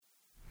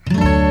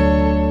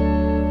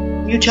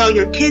You tell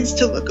your kids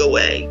to look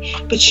away,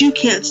 but you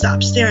can't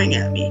stop staring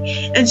at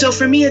me. And so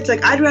for me, it's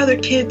like, I'd rather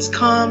kids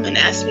come and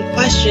ask me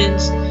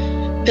questions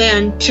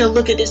than to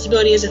look at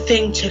disability as a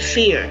thing to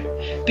fear,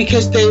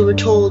 because they were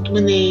told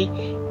when they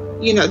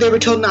were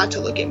told not to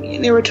look at me,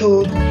 and they were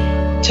told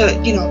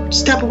to,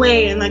 step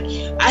away. And like,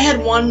 I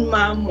had one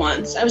mom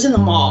once, I was in the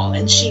mall,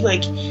 and she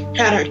like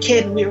had her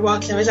kid, and we were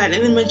walking outside,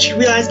 and then when she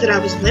realized that I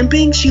was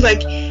limping, she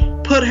like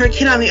put her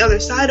kid on the other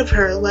side of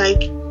her,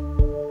 like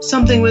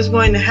something was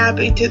going to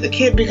happen to the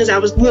kid because I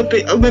was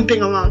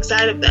limping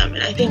alongside of them.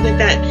 And I think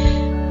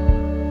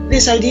that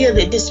this idea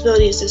that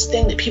disability is this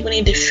thing that people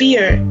need to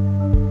fear,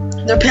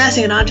 they're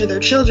passing it on to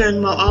their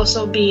children while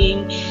also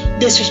being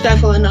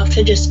disrespectful enough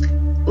to just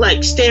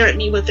like stare at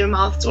me with their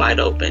mouths wide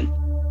open.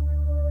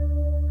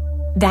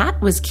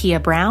 That was Kia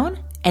Brown,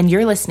 and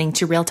you're listening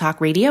to Real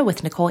Talk Radio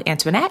with Nicole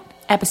Antoinette,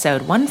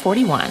 episode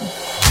 141.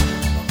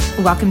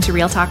 Welcome to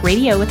Real Talk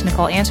Radio with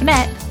Nicole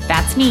Antoinette.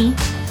 That's me,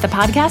 the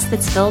podcast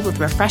that's filled with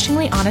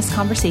refreshingly honest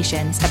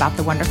conversations about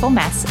the wonderful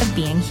mess of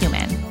being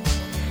human.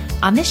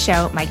 On this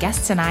show, my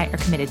guests and I are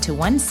committed to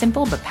one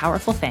simple but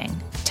powerful thing: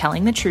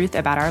 telling the truth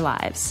about our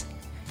lives.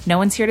 No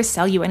one's here to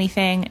sell you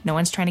anything. No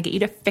one's trying to get you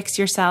to fix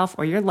yourself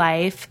or your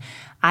life.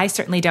 I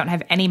certainly don't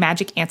have any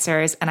magic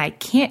answers, and I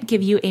can't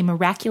give you a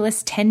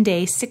miraculous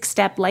 10-day,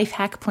 6-step life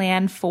hack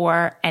plan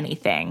for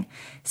anything.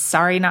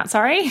 Sorry, not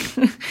sorry.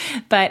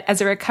 But as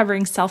a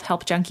recovering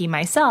self-help junkie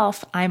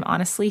myself, I'm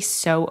honestly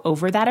so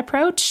over that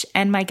approach,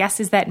 and my guess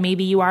is that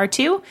maybe you are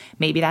too.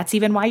 Maybe that's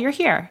even why you're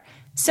here.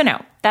 So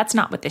no, that's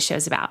not what this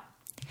show's about.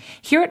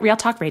 Here at Real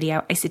Talk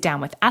Radio, I sit down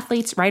with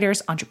athletes,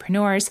 writers,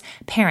 entrepreneurs,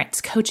 parents,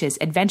 coaches,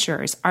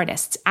 adventurers,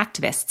 artists,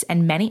 activists,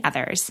 and many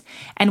others.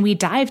 And we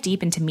dive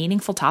deep into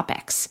meaningful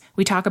topics.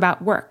 We talk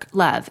about work,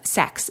 love,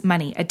 sex,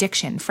 money,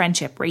 addiction,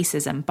 friendship,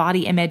 racism,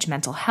 body image,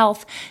 mental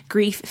health,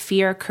 grief,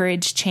 fear,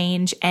 courage,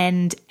 change,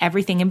 and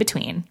everything in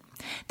between.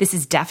 This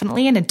is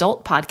definitely an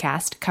adult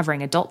podcast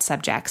covering adult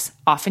subjects,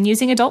 often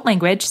using adult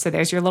language, so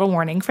there's your little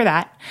warning for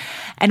that.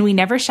 And we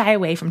never shy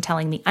away from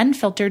telling the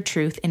unfiltered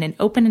truth in an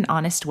open and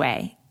honest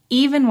way,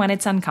 even when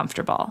it's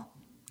uncomfortable.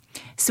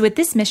 So with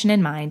this mission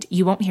in mind,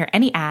 you won't hear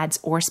any ads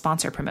or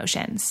sponsor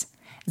promotions.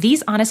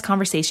 These honest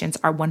conversations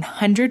are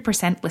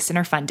 100%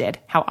 listener funded.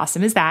 How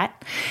awesome is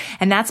that?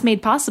 And that's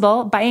made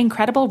possible by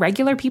incredible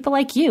regular people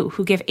like you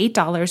who give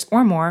 $8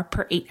 or more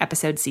per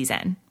 8-episode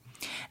season.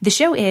 The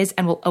show is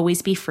and will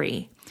always be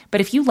free. But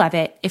if you love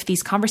it, if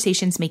these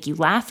conversations make you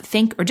laugh,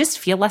 think, or just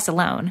feel less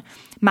alone,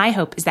 my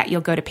hope is that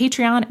you'll go to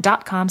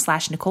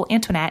patreon.com/Nicole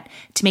Antoinette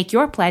to make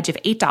your pledge of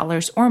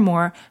 $8 or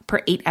more per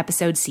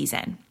 8-episode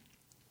season.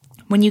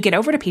 When you get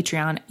over to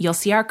Patreon, you'll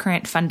see our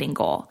current funding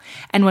goal.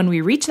 And when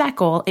we reach that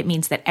goal, it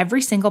means that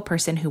every single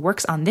person who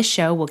works on this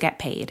show will get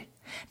paid.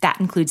 That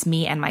includes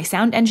me and my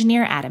sound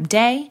engineer, Adam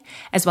Day,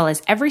 as well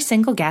as every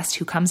single guest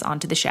who comes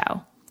onto the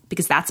show.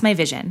 Because that's my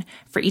vision,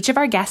 for each of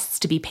our guests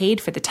to be paid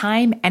for the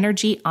time,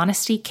 energy,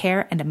 honesty,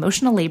 care, and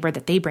emotional labor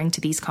that they bring to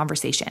these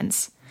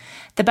conversations.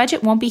 The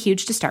budget won't be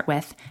huge to start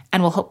with,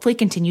 and will hopefully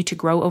continue to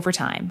grow over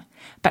time.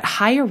 But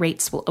higher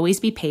rates will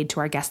always be paid to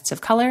our guests of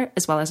color,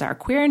 as well as our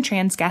queer and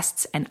trans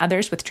guests and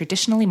others with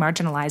traditionally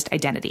marginalized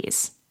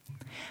identities.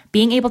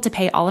 Being able to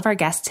pay all of our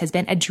guests has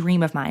been a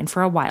dream of mine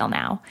for a while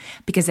now,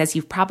 because as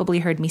you've probably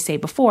heard me say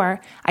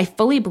before, I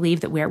fully believe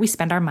that where we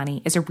spend our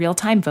money is a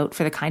real-time vote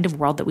for the kind of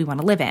world that we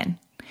want to live in.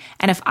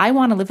 And if I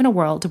want to live in a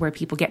world where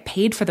people get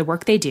paid for the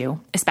work they do,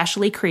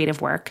 especially creative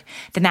work,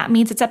 then that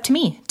means it's up to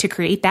me to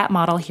create that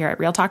model here at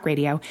Real Talk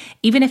Radio,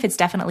 even if it's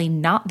definitely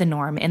not the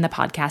norm in the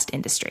podcast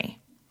industry.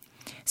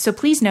 So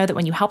please know that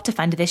when you help to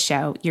fund this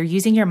show, you're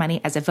using your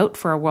money as a vote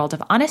for a world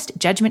of honest,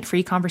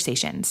 judgment-free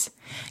conversations.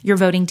 You're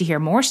voting to hear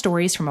more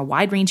stories from a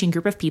wide-ranging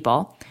group of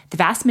people, the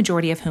vast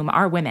majority of whom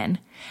are women,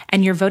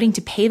 and you're voting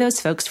to pay those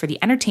folks for the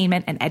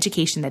entertainment and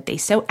education that they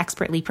so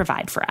expertly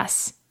provide for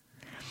us.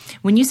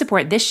 When you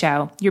support this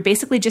show, you're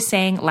basically just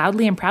saying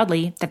loudly and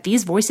proudly that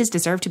these voices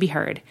deserve to be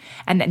heard,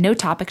 and that no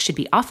topic should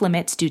be off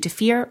limits due to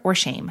fear or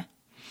shame.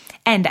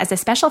 And as a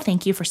special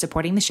thank you for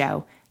supporting the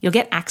show, you'll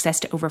get access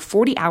to over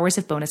 40 hours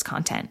of bonus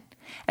content,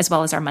 as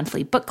well as our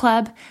monthly book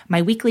club,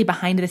 my weekly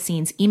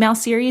behind-the-scenes email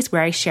series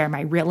where I share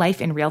my real life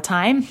in real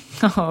time.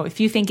 Oh, if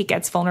you think it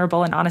gets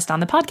vulnerable and honest on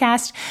the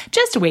podcast,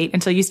 just wait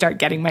until you start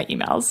getting my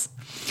emails.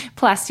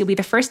 Plus, you'll be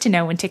the first to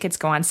know when tickets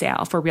go on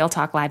sale for Real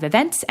Talk Live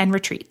events and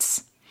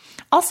retreats.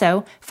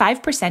 Also,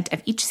 5%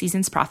 of each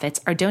season's profits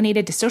are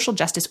donated to social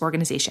justice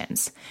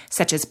organizations,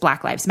 such as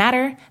Black Lives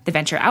Matter, the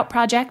Venture Out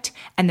Project,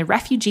 and the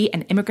Refugee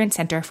and Immigrant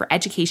Center for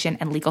Education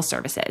and Legal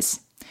Services.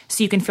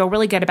 So you can feel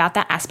really good about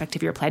that aspect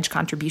of your pledge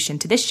contribution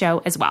to this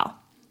show as well.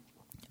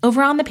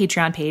 Over on the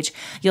Patreon page,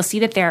 you'll see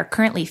that there are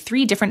currently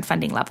 3 different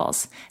funding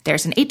levels.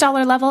 There's an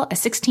 $8 level, a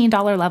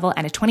 $16 level,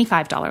 and a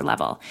 $25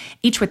 level,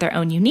 each with their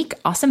own unique,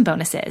 awesome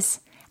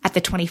bonuses. At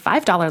the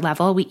 $25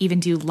 level, we even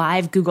do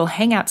live Google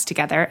Hangouts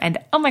together, and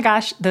oh my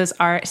gosh, those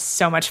are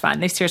so much fun.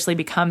 They've seriously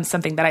become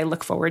something that I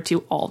look forward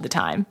to all the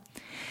time.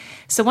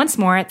 So once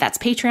more, that's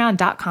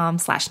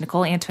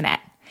patreon.com/Nicole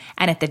Antoinette.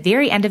 And at the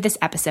very end of this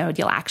episode,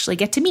 you'll actually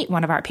get to meet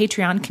one of our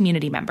Patreon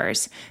community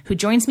members who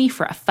joins me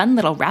for a fun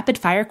little rapid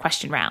fire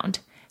question round.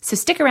 So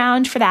stick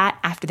around for that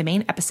after the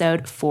main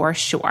episode for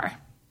sure.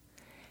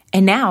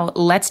 And now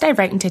let's dive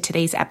right into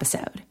today's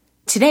episode.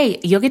 Today,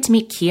 you'll get to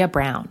meet Kia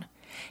Brown.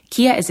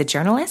 Kia is a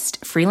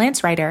journalist,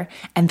 freelance writer,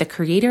 and the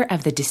creator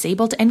of the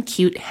Disabled and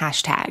Cute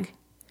hashtag.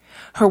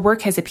 Her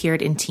work has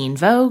appeared in Teen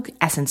Vogue,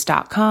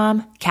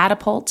 Essence.com,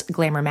 Catapult,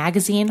 Glamour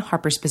Magazine,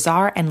 Harper's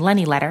Bazaar, and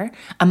Lenny Letter,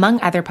 among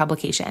other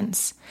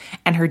publications.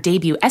 And her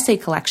debut essay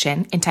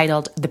collection,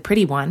 entitled The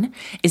Pretty One,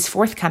 is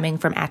forthcoming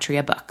from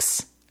Atria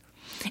Books.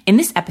 In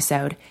this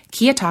episode,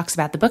 Kia talks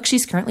about the book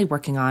she's currently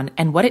working on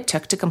and what it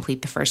took to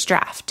complete the first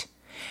draft.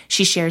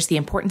 She shares the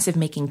importance of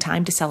making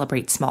time to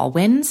celebrate small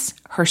wins,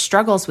 her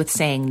struggles with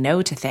saying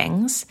no to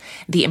things,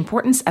 the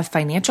importance of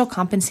financial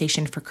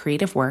compensation for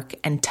creative work,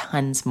 and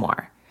tons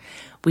more.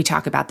 We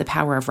talk about the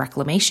power of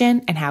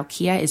reclamation and how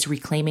Kia is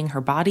reclaiming her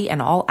body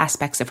and all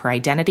aspects of her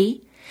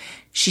identity.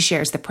 She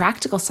shares the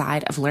practical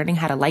side of learning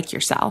how to like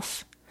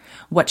yourself,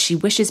 what she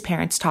wishes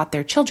parents taught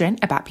their children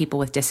about people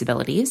with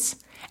disabilities,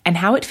 and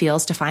how it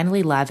feels to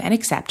finally love and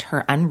accept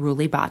her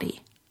unruly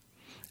body.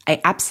 I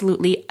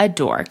absolutely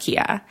adore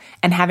Kia,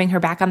 and having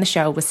her back on the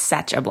show was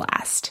such a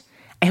blast.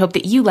 I hope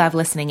that you love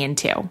listening in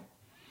too.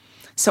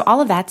 So all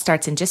of that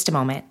starts in just a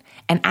moment.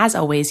 And as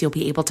always, you'll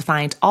be able to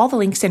find all the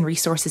links and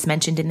resources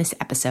mentioned in this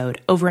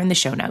episode over in the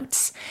show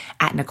notes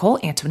at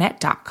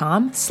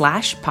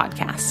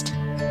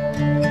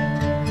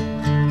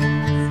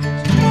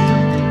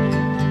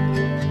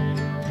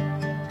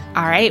NicoleAntoinette.com/podcast.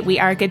 All right, we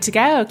are good to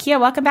go. Kia,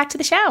 welcome back to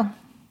the show.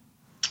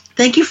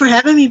 Thank you for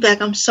having me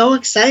back. I'm so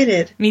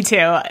excited. Me too.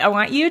 I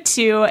want you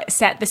to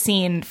set the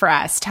scene for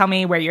us. Tell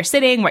me where you're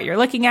sitting, what you're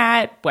looking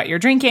at, what you're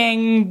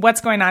drinking,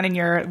 what's going on in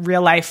your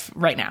real life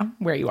right now,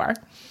 where you are.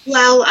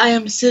 Well, I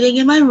am sitting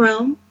in my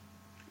room,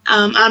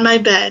 on my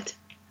bed,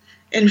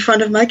 in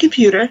front of my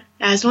computer,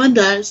 as one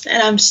does,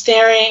 and I'm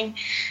staring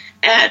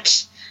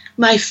at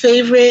my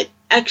favorite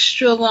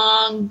extra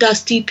long,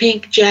 dusty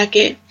pink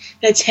jacket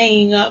that's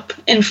hanging up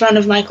in front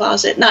of my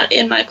closet. Not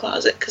in my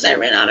closet, because I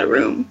ran out of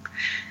room.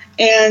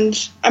 And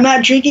I'm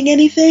not drinking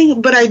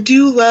anything, but I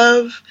do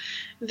love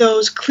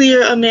those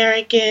clear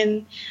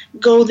American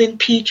golden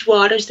peach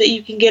waters that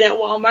you can get at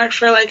Walmart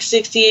for like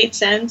 68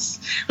 cents.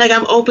 Like,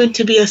 I'm open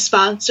to be a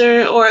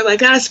sponsor, or like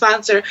not a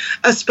sponsor,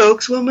 a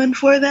spokeswoman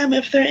for them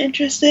if they're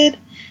interested.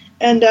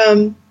 And,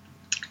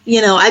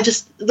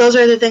 those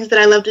are the things that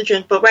I love to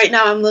drink. But right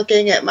now I'm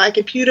looking at my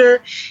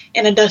computer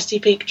and a dusty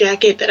pink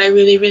jacket that I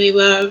really, really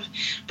love.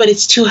 But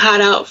it's too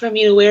hot out for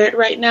me to wear it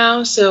right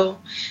now, so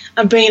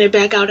I'm bringing it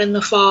back out in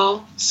the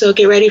fall, so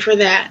get ready for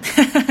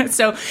that.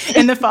 So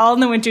in the fall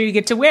and the winter, you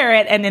get to wear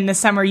it, and in the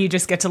summer, you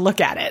just get to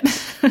look at it.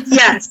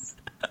 Yes,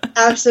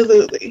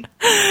 absolutely.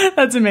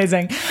 That's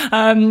amazing.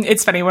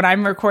 It's funny, when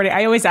I'm recording,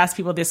 I always ask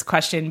people this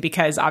question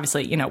because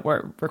obviously,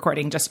 we're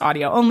recording just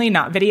audio only,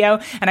 not video.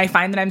 And I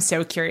find that I'm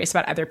so curious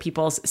about other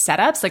people's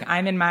setups. Like,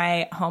 I'm in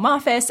my home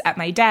office at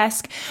my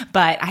desk,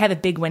 but I have a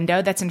big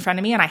window that's in front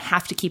of me, and I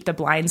have to keep the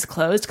blinds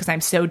closed because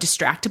I'm so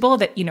distractible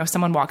that,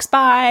 someone walks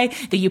by,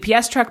 the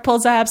UPS truck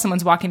pulls up,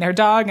 someone's walking their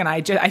dog, and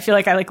I feel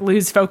like I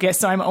lose focus.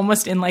 So I'm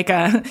almost in like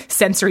a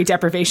sensory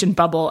deprivation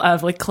bubble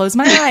of close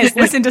my eyes,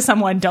 listen to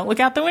someone, don't look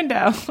out the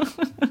window.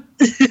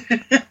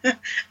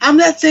 I'm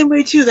that same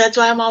way too. That's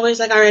why I'm always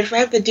like, all right, if I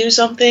have to do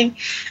something,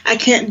 I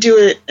can't do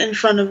it in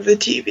front of the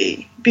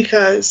TV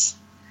because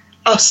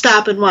I'll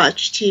stop and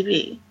watch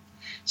TV.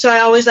 So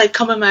I always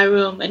come in my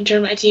room and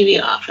turn my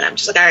TV off, and I'm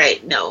just like, all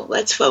right, no,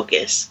 let's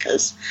focus,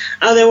 because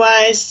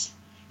otherwise,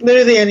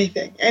 literally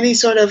anything, any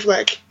sort of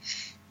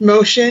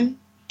motion,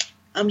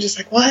 I'm just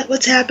like,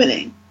 what's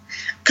happening?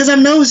 Because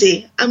I'm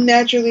nosy. I'm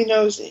naturally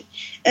nosy.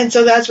 And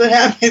so that's what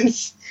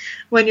happens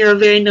when you're a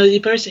very nosy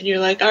person. You're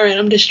like, all right,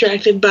 I'm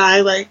distracted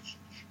by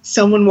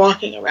someone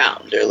walking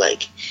around or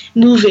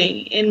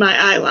moving in my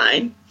eye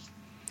line.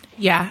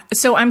 Yeah.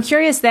 So I'm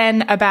curious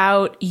then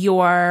about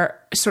your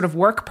sort of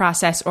work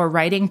process or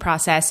writing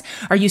process.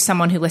 Are you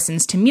someone who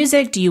listens to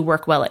music? Do you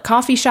work well at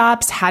coffee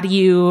shops? How do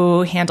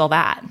you handle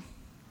that?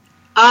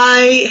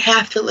 I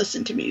have to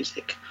listen to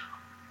music.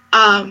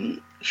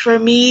 For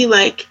me,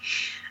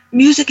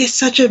 music is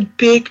such a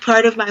big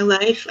part of my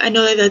life. I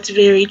know that that's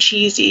very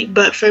cheesy,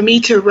 but for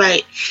me to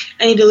write,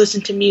 I need to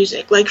listen to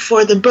music.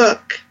 For the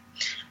book,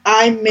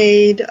 I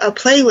made a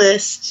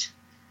playlist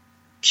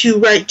to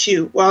write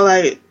to while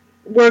I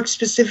work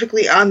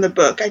specifically on the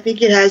book. I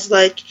think it has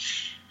a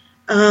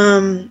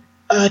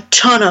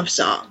ton of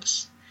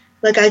songs.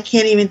 I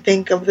can't even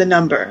think of the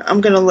number. I'm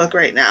going to look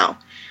right now.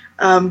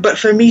 But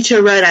for me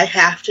to write, I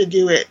have to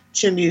do it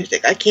to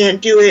music. I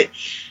can't do it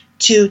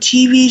to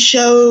TV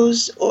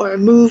shows or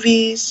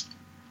movies.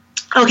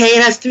 Okay,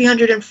 it has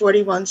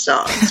 341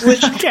 songs,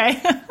 which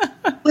okay.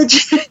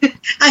 which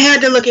I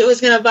had to look. It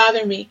was going to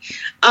bother me.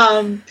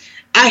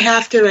 I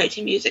have to write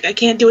to music. I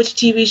can't do it to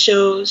TV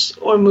shows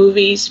or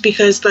movies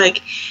because,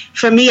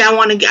 for me, I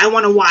want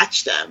to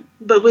watch them.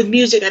 But with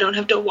music, I don't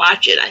have to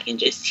watch it. I can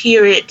just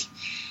hear it,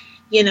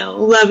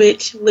 love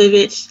it, live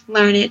it,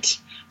 learn it,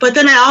 But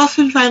then I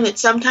often find that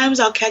sometimes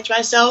I'll catch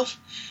myself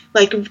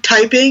like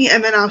typing,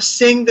 and then I'll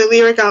sing the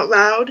lyric out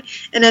loud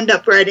and end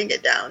up writing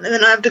it down, and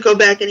then I have to go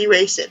back and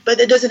erase it. But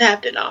it doesn't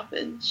happen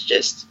often. It's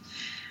just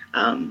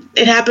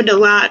it happened a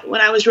lot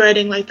when I was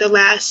writing like the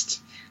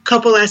last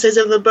couple essays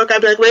of the book.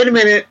 I'd be like, wait a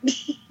minute,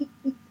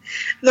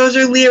 those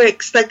are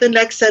lyrics, like the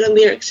next set of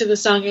lyrics to the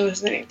song you're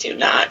listening to,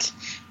 not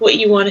what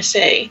you want to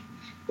say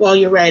while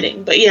you're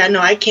writing. But yeah, no,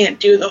 I can't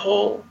do the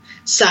whole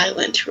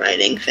silent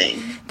writing thing.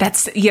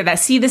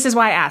 See, this is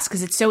why I asked,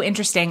 because it's so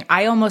interesting.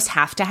 I almost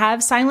have to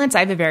have silence. I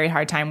have a very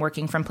hard time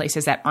working from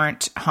places that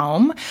aren't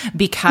home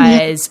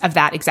because of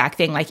that exact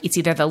thing. Like, it's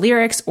either the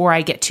lyrics or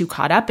I get too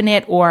caught up in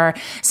it or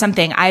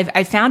something.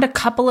 I've found a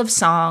couple of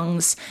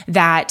songs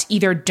that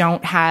either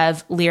don't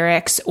have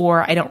lyrics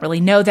or I don't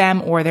really know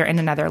them, or they're in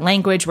another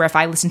language, where if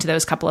I listen to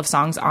those couple of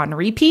songs on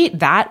repeat,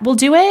 that will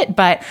do it.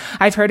 But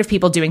I've heard of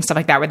people doing stuff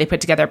like that, where they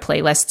put together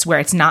playlists where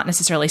it's not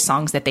necessarily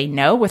songs that they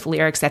know with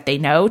lyrics that they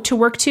know to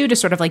work to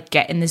sort of like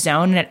get in the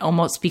zone. And it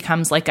almost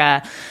becomes like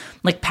a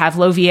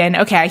Pavlovian,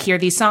 okay, I hear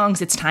these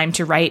songs, it's time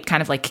to write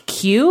kind of like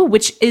cue,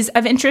 which is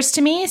of interest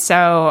to me.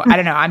 So I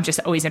don't know. I'm just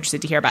always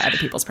interested to hear about other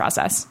people's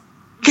process.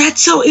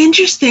 That's so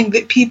interesting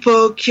that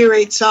people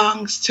curate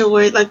songs to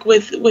where, like,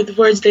 with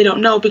words they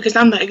don't know, because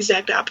I'm the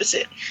exact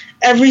opposite.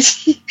 Every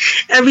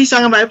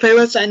song on my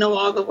playlist, I know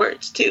all the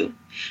words too,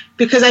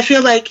 because I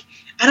feel like,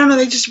 I don't know,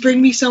 they just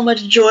bring me so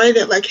much joy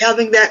that, like,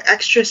 having that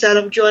extra set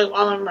of joy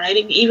while I'm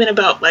writing, even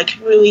about, like,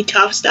 really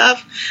tough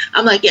stuff,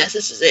 I'm like, yes,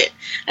 this is it.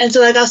 And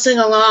so, like, I'll sing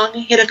along,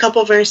 hit a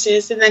couple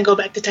verses, and then go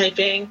back to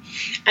typing,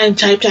 and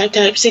type,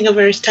 sing a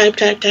verse, type,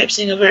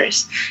 sing a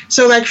verse.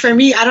 So, like, for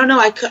me, I don't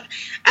know, I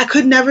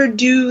could never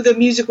do the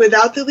music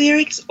without the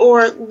lyrics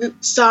or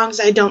songs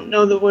I don't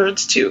know the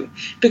words to,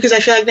 because I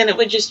feel like then it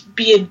would just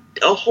be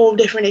a whole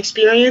different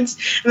experience,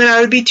 and then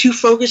I would be too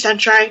focused on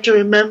trying to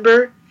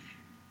remember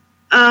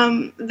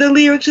the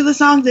lyrics of the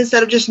songs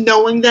instead of just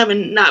knowing them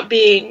and not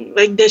being,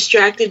 like,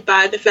 distracted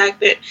by the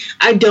fact that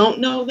I don't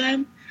know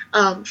them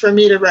for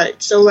me to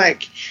write. So,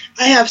 like,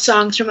 I have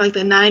songs from, like, the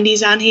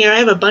 90s on here. I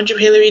have a bunch of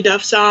Hilary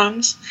Duff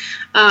songs.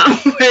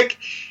 Like,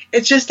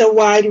 it's just a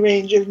wide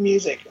range of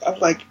music of,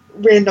 like,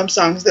 random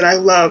songs that I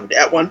loved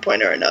at one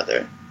point or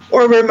another,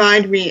 or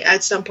remind me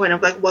at some point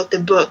of, like, what the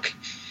book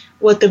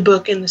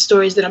and the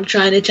stories that I'm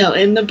trying to tell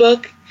in the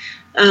book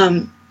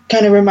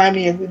kind of remind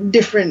me of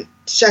different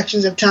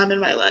sections of time in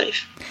my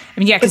life. I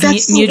mean, yeah,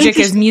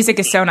 because music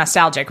is so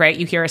nostalgic, right?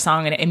 You hear a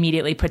song and it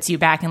immediately puts you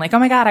back and, like, oh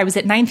my God, I was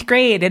at 9th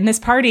grade in this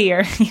party,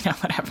 or, you know,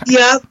 whatever.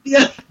 Yeah.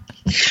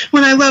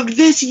 When I loved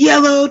this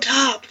yellow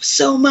top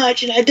so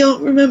much and I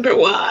don't remember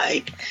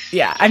why.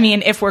 Yeah, I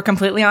mean, if we're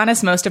completely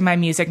honest, most of my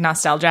music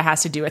nostalgia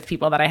has to do with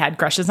people that I had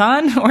crushes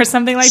on or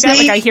something like that.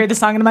 Like, I hear the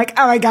song and I'm like,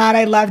 oh my God,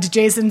 I loved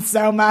Jason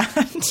so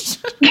much.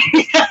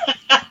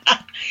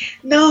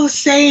 No,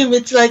 same.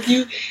 It's like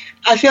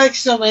I feel like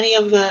so many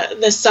of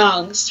the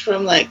songs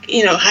from, like,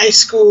 you know, high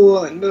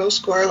school and middle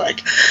school are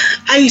like,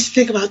 I used to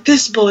think about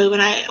this boy when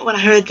I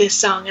heard this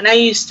song, and I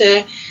used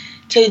to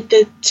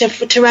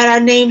write our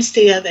names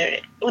together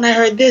when I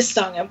heard this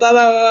song, and blah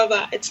blah blah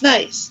blah. It's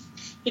nice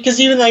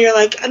because even though you're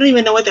like, I don't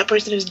even know what that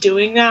person is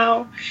doing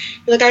now,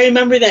 you're like, I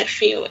remember that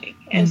feeling,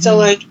 and so,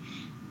 like,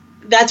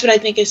 that's what I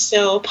think is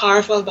so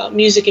powerful about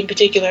music in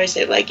particular, is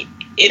that, like,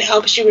 it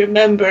helps you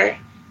remember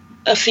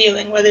a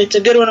feeling, whether it's a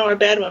good one or a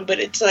bad one, but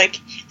it's like,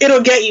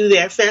 it'll get you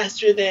there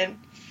faster than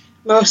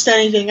most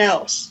anything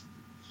else.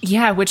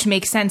 Yeah, which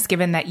makes sense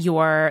given that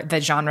the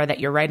genre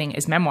that you're writing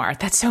is memoir.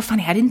 That's so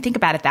funny. I didn't think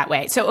about it that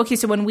way. So, okay,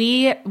 so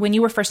when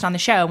you were first on the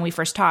show and we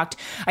first talked,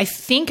 I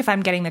think, if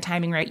I'm getting the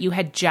timing right, you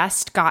had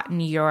just gotten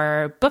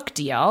your book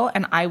deal,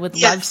 and I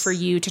would love for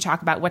you to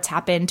talk about what's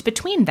happened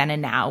between then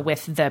and now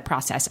with the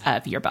process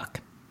of your book.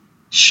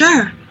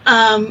 Sure.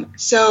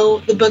 So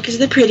the book is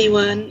The Pretty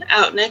One,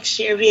 out next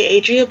year via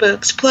Adria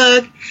Books,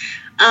 plug.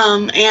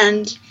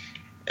 And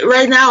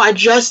right now,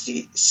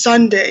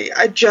 Sunday,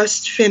 I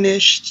just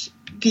finished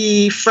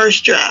the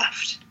first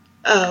draft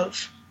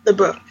of the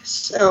book.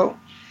 So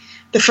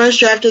the first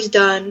draft is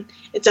done.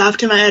 It's off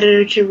to my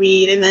editor to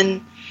read, and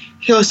then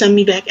he'll send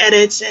me back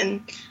edits,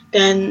 and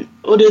then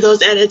we'll do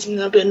those edits, and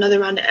there'll be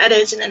another round of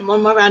edits, and then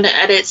one more round of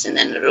edits, and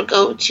then it'll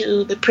go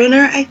to the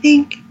printer, I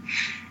think.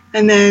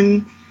 And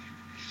then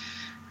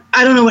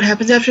I don't know what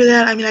happens after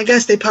that. I mean, I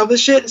guess they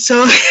publish it,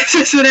 so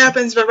that's what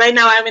happens. But right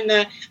now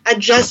I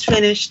just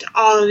finished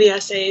all of the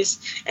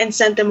essays and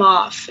sent them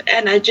off,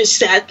 and I just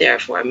sat there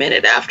for a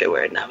minute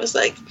afterward, and I was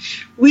like,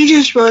 we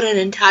just wrote an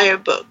entire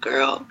book,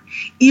 girl.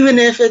 Even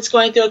if it's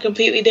going through a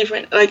completely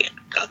different, like,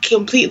 a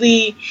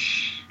completely,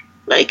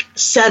 like,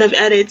 set of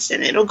edits,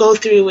 and it'll go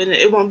through, and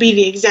it won't be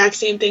the exact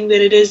same thing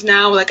that it is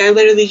now. Like, I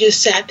literally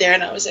just sat there,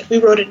 and I was like, we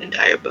wrote an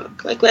entire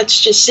book. Like, let's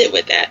just sit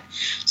with that.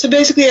 So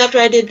basically, after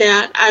I did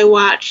that, I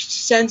watched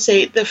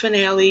Sense8, the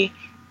finale,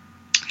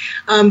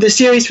 the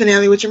series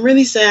finale, which I'm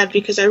really sad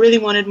because I really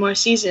wanted more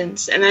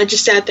seasons. And I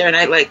just sat there and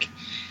I, like,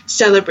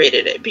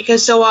 celebrated it,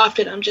 because so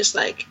often I'm just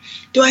like,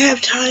 do I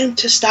have time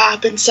to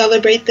stop and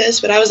celebrate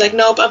this? But I was like,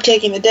 nope, I'm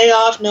taking the day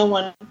off. No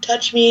one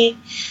touch me,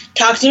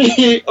 talk to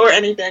me, or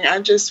anything. I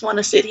just want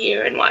to sit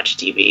here and watch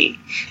TV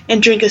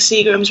and drink a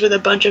Seagram's with a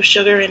bunch of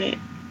sugar in it.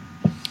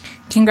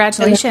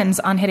 Congratulations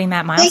on hitting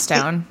that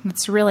milestone.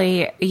 It's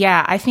really,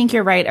 I think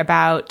you're right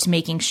about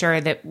making sure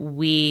that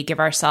we give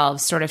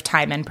ourselves sort of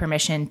time and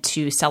permission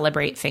to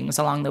celebrate things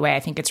along the way.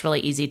 I think it's really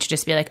easy to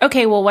just be like,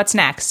 okay, well, what's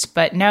next?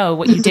 But no,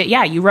 what you did,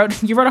 you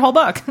wrote a whole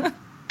book.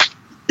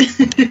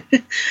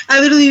 I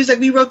literally was like,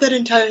 we wrote that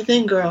entire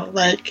thing, girl.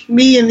 Like,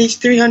 me and these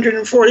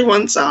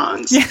 341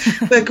 songs. Yeah.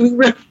 Like, we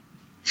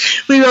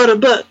wrote a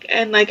book.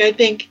 And, like, I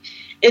think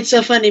it's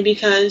so funny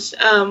because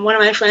one of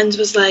my friends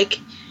was like,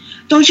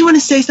 don't you want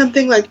to say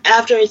something, like,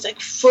 after it's,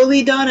 like,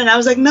 fully done? And I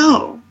was like,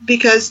 no.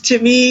 Because to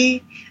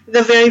me,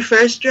 the very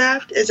first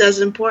draft is as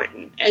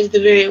important as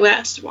the very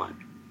last one.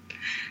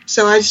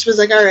 So I just was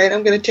like, all right,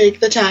 I'm going to take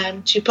the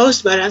time to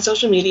post about it on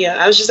social media.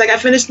 I was just like, I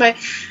finished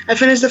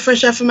the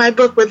first draft of my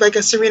book with, like,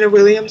 a Serena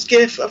Williams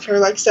gif of her,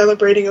 like,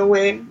 celebrating a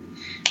win.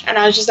 And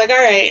I was just like, all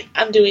right,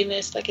 I'm doing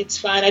this. Like, it's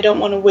fine. I don't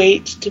want to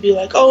wait to be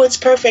like, oh, it's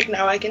perfect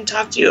now. I can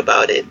talk to you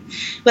about it.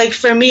 Like,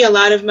 for me, a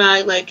lot of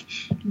my, like,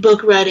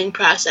 book writing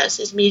process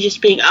is me just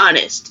being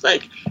honest.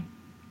 Like,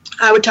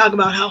 I would talk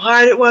about how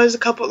hard it was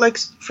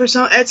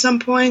at some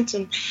points,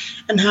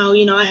 and how,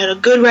 you know, I had a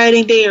good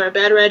writing day or a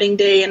bad writing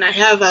day. And I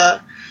have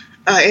a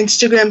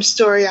Instagram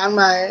story on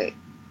my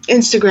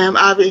Instagram,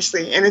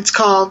 obviously, and it's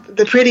called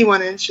The Pretty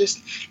One, and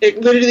it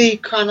literally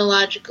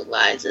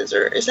chronologicalizes,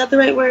 or is that the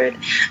right word?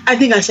 I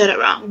think I said it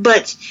wrong,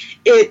 but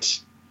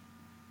it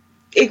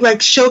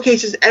like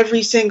showcases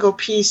every single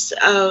piece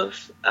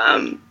of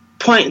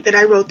point that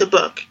I wrote the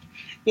book.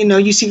 You know,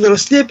 you see little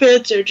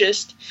snippets, or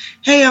just,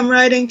 hey, I'm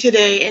writing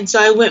today. And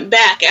so I went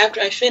back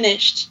after I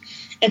finished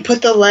and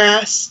put the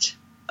last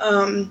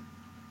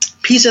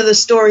piece of the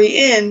story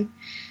in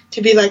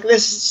to be like,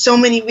 this is so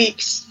many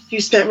weeks you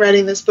spent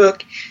writing this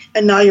book,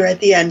 and now you're at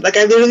the end. Like,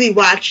 I literally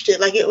watched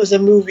it like it was a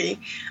movie,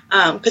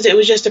 because it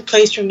was just a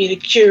place for me to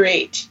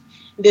curate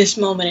this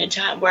moment in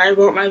time where I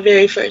wrote my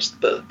very first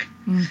book.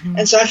 Mm-hmm.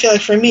 And so I feel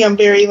like for me, I'm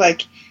very,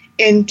 like,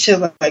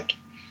 into, like,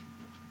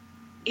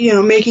 you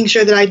know, making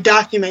sure that I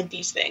document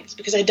these things,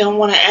 because I don't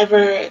want to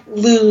ever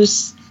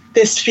lose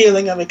this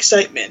feeling of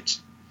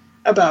excitement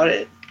about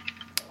it.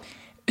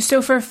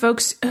 So for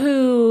folks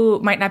who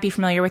might not be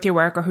familiar with your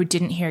work or who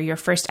didn't hear your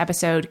first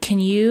episode, can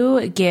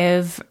you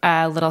give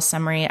a little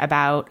summary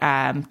about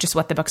just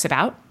what the book's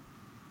about?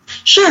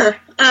 Sure.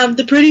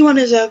 The Pretty One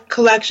is a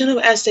collection of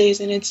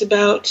essays, and it's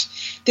about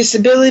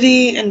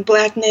disability and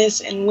blackness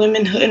and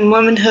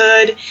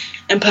womanhood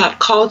and pop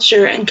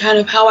culture, and kind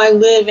of how I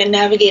live and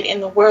navigate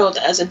in the world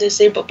as a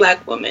disabled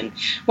black woman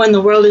when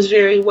the world is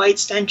very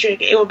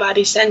white-centric,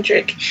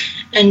 able-body-centric,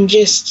 and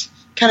just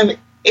kind of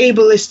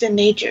ableist in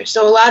nature.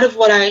 So a lot of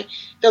what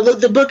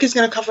the book is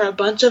going to cover a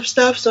bunch of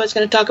stuff. So it's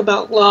going to talk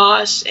about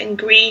loss and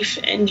grief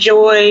and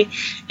joy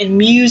and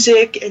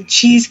music and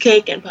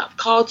cheesecake and pop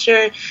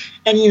culture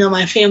and, you know,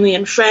 my family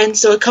and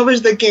friends. So it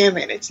covers the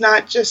gamut. It's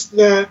not just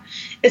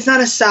it's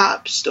not a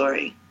sob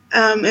story.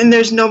 And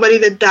there's nobody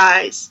that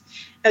dies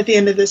at the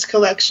end of this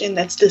collection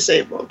that's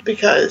disabled,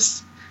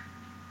 because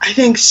I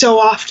think so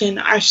often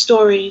our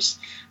stories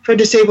for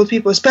disabled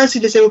people,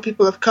 especially disabled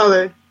people of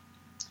color,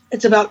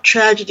 it's about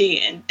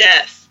tragedy and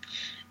death.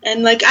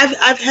 And, like,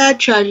 I've had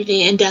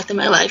tragedy and death in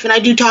my life, and I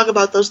do talk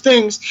about those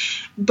things,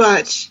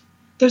 but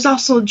there's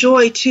also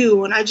joy,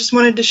 too, and I just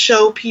wanted to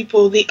show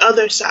people the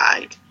other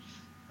side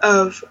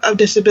of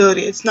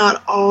disability. It's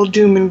not all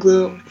doom and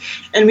gloom,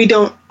 and we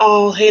don't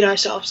all hate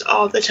ourselves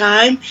all the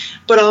time,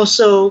 but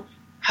also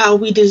how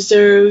we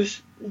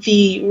deserve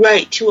the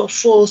right to a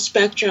full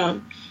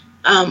spectrum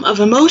of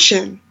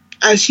emotion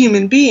as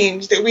human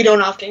beings that we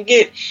don't often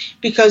get,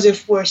 because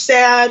if we're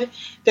sad,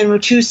 then we're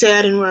too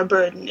sad and we're a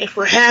burden. If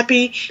we're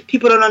happy,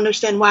 people don't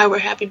understand why we're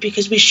happy,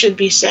 because we should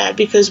be sad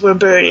because we're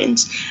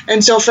burdens.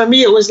 And so for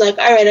me, it was like,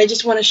 all right, I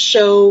just want to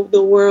show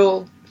the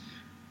world,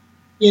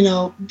 you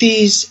know,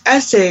 these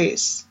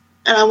essays,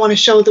 and I want to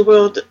show the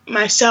world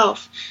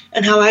myself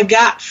and how I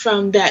got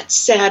from that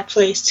sad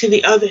place to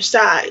the other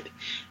side,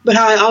 but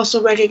how I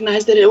also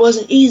recognized that it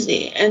wasn't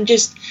easy, and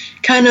just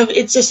kind of,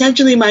 it's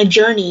essentially my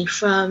journey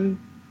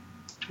from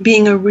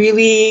being a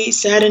really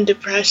sad and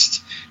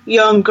depressed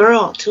young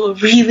girl to a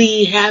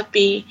really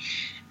happy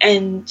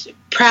and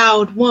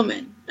proud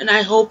woman. And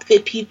I hope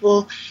that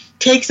people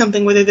take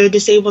something, whether they're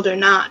disabled or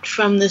not,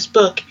 from this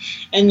book,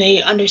 and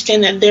they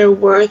understand that their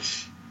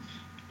worth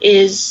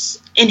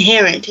is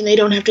inherent, and they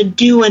don't have to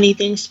do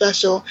anything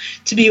special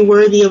to be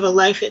worthy of a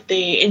life that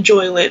they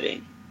enjoy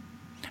living.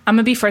 I'm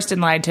going to be first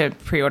in line to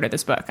pre-order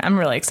this book. I'm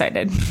really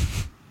excited.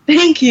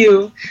 Thank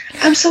you.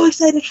 I'm so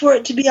excited for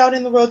it to be out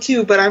in the world,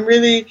 too, but I'm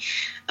really...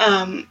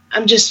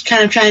 I'm just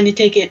kind of trying to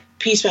take it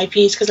piece by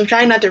piece, because I'm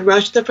trying not to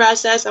rush the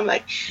process. I'm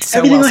like,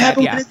 everything will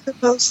happen when it's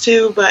supposed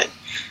to, but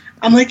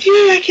I'm like,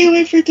 yeah, I can't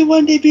wait for it to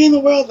one day be in the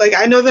world. Like,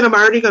 I know that I'm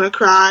already going to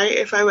cry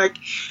if I, like,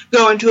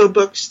 go into a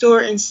bookstore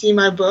and see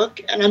my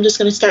book, and I'm just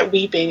going to start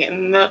weeping.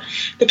 And the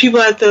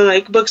people at the,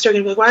 like, bookstore are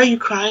going to be like, why are you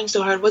crying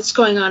so hard? What's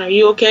going on? Are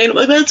you okay? And I'm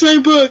like, that's my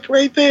book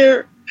right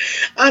there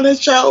on a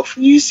shelf.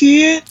 You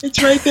see it?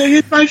 It's right there.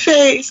 Here's my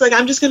face. Like,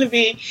 I'm just going to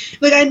be,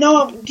 like, I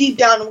know deep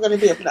down I'm going to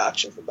be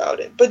obnoxious about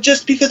it. But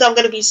just because I'm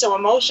going to be so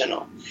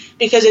emotional.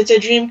 Because it's a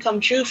dream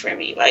come true for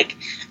me. Like,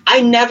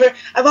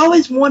 I've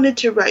always wanted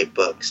to write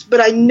books, but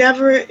I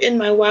never in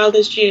my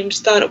wildest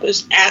dreams thought it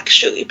was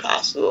actually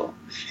possible.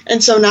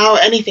 And so now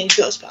anything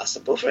feels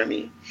possible for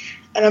me.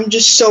 And I'm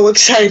just so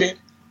excited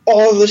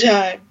all the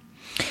time.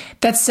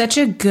 That's such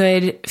a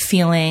good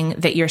feeling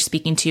that you're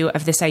speaking to,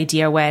 of this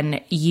idea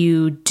when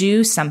you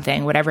do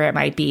something, whatever it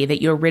might be,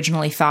 that you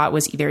originally thought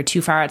was either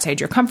too far outside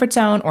your comfort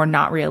zone or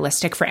not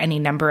realistic for any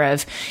number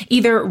of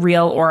either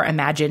real or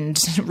imagined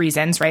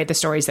reasons, right? The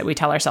stories that we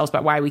tell ourselves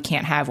about why we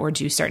can't have or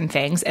do certain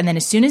things. And then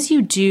as soon as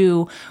you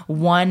do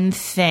one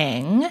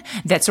thing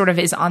that sort of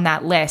is on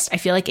that list, I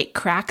feel like it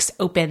cracks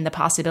open the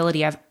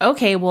possibility of,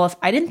 okay, well, if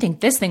I didn't think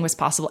this thing was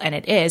possible and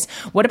it is,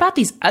 what about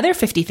these other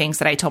 50 things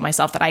that I told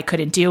myself that I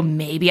couldn't do?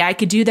 Maybe I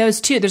could do those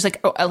too. There's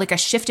like a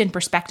shift in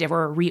perspective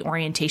or a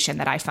reorientation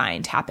that I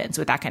find happens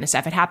with that kind of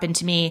stuff. It happened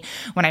to me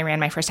when I ran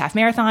my first half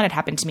marathon. It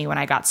happened to me when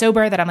I got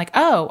sober, that I'm like,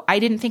 oh, I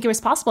didn't think it was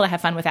possible to have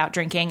fun without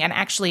drinking. And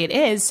actually it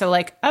is. So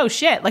like, oh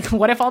shit, like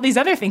what if all these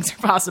other things are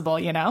possible,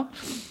 you know?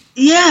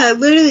 Yeah,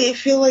 literally,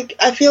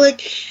 I feel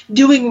like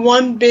doing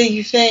one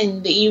big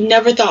thing that you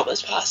never thought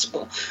was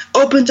possible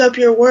opens up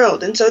your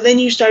world. And so then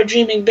you start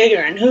dreaming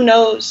bigger, and who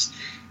knows,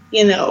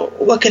 you know,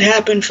 what could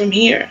happen from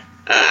here.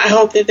 I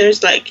hope that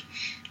there's like,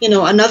 you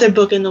know, another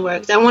book in the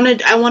works. I want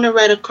to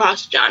write a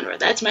cross genre.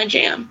 That's my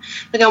jam.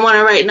 Like, I want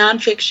to write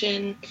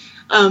nonfiction,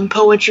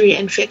 poetry,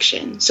 and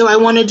fiction. So I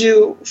want to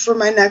do, for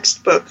my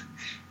next book,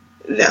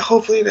 that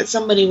hopefully that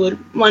somebody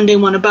would one day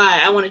want to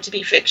buy, I want it to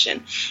be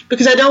fiction.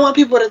 Because I don't want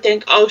people to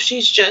think, oh,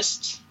 she's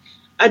just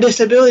a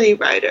disability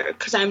writer,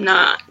 because I'm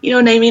not. You know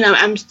what I mean?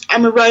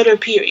 I'm a writer,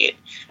 period.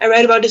 I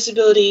write about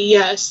disability,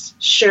 yes,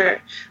 sure.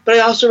 But I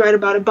also write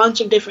about a bunch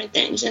of different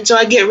things. And so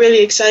I get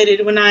really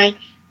excited when I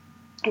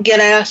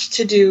get asked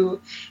to do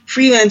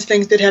freelance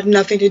things that have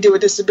nothing to do with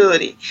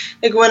disability.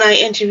 Like when I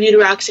interviewed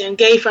Roxane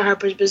Gay for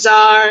Harper's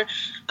Bazaar,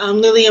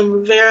 Lillian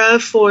Rivera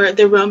for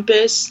The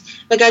Rumpus.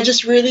 Like, I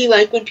just really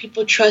like when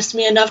people trust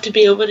me enough to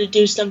be able to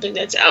do something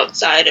that's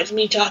outside of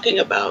me talking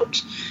about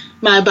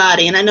my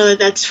body. And I know that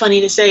that's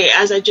funny to say,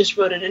 as I just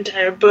wrote an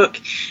entire book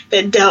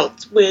that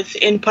dealt with,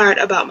 in part,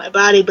 about my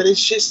body, but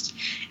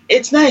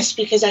it's nice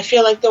because I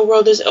feel like the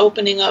world is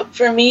opening up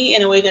for me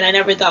in a way that I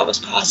never thought was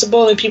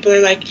possible. And people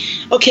are like,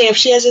 okay, if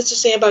she has this to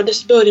say about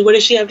disability, what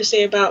does she have to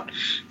say about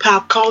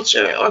pop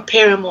culture or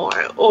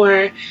Paramore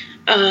or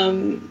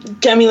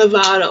Demi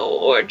Lovato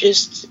or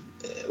just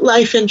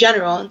life in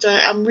general? And so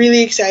I'm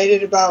really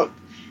excited about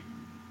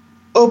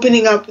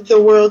opening up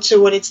the world to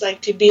what it's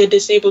like to be a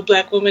disabled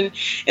Black woman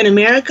in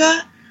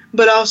America,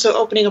 but also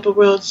opening up a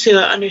world to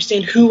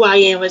understand who I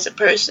am as a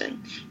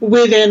person,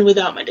 with and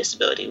without my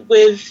disability,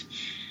 with,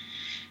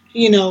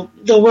 you know,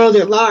 the world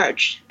at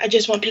large. I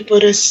just want people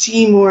to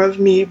see more of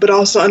me, but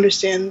also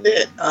understand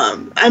that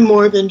I'm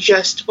more than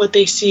just what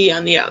they see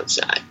on the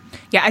outside.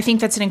 Yeah, I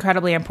think that's an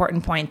incredibly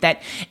important point,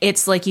 that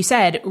it's, like you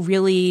said,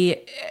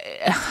 really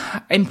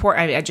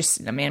important.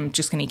 I'm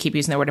just going to keep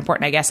using the word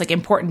important, I guess, like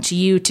important to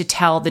you to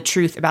tell the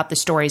truth about the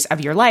stories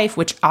of your life,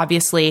 which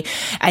obviously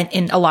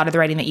in a lot of the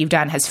writing that you've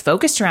done has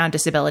focused around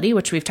disability,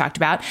 which we've talked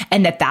about,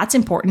 and that's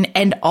important.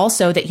 And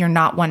also that you're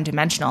not one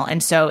dimensional.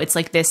 And so it's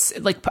like this,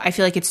 like, I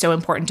feel like it's so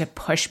important to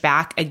push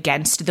back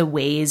against the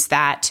ways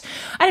that,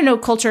 I don't know,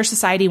 culture,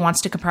 society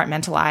wants to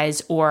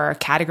compartmentalize or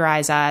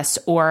categorize us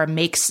or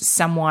makes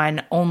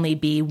someone only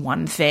be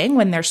one thing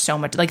when there's so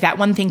much. Like, that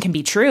one thing can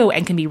be true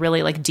and can be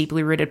really like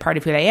deeply rooted part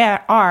of who they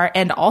are,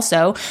 and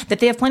also that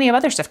they have plenty of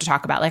other stuff to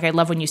talk about. Like, I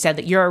love when you said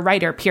that you're a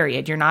writer,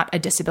 period. You're not a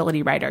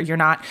disability writer. You're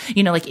not,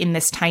 you know, like in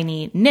this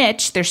tiny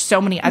niche. There's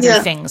so many other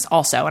things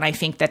also, and I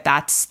think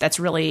that's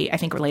really, I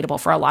think, relatable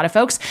for a lot of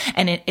folks,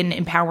 and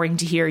empowering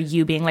to hear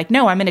you being like,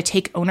 no, I'm going to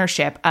take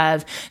ownership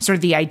of sort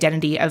of the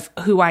identity of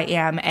who I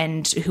am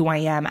and who I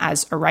am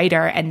as a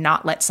writer, and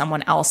not let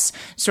someone else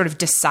sort of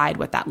decide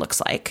what that looks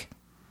like.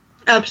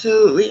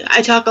 Absolutely.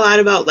 I talk a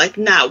lot about, like,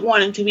 not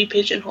wanting to be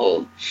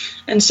pigeonholed.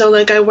 And so,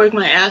 like, I work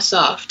my ass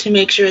off to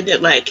make sure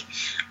that, like,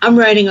 I'm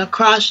writing a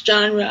cross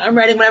genre. I'm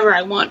writing whatever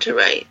I want to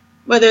write,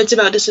 whether it's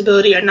about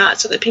disability or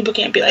not, so that people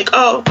can't be like,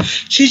 oh,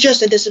 she's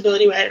just a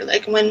disability writer.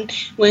 Like,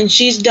 when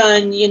she's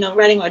done, you know,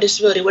 writing about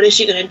disability, what is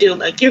she going to do?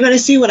 Like, you're going to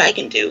see what I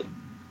can do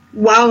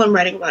while I'm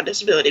writing about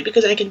disability,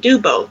 because I can do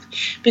both.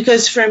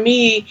 Because for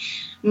me,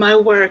 my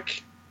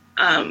work,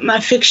 my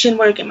fiction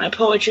work and my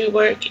poetry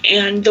work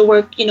and the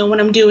work, you know,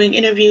 when I'm doing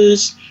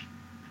interviews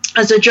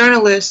as a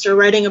journalist or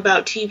writing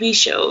about TV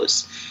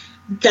shows,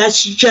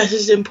 that's just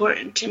as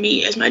important to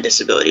me as my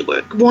disability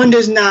work. One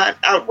does not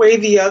outweigh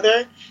the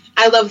other.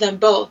 I love them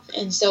both.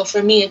 And so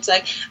for me, it's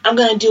like, I'm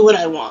going to do what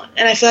I want.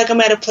 And I feel like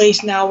I'm at a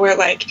place now where,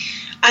 like,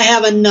 I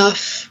have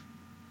enough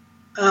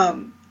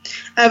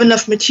I have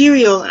enough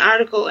material and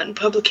article and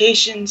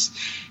publications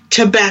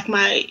to back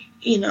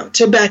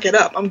to back it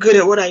up. I'm good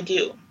at what I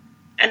do.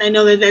 And I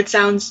know that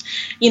sounds,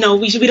 we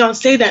don't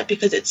say that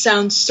because it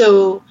sounds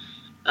so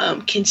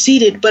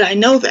conceited, but I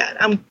know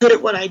that I'm good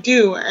at what I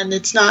do, and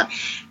it's not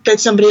that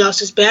somebody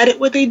else is bad at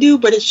what they do,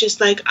 but it's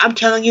just like I'm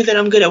telling you that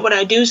I'm good at what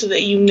I do so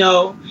that you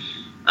know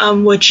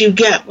what you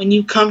get when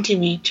you come to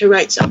me to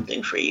write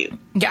something for you.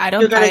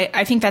 Yeah,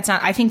 I think that's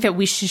not, I think that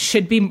we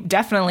should be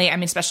definitely, I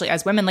mean, especially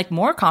as women, like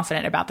more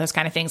confident about those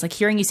kind of things. Like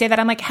hearing you say that,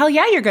 I'm like, hell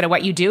yeah, you're good at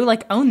what you do.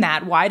 Like own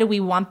that. Why do we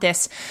want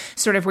this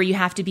sort of where you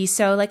have to be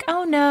so like,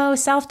 oh no,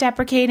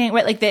 self-deprecating,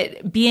 right? Like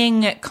that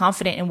being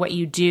confident in what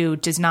you do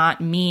does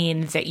not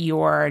mean that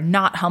you're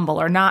not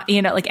humble or not,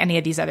 like any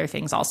of these other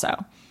things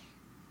also.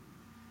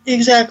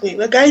 Exactly.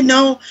 Like I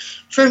know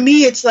for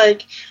me, it's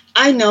like,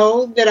 I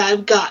know that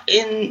I've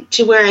gotten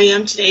to where I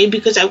am today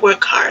because I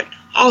work hard.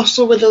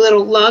 Also with a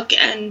little luck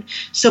and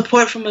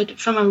support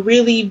from a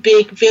really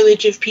big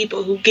village of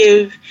people who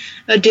give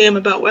a damn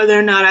about whether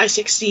or not I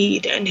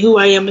succeed and who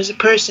I am as a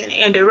person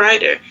and a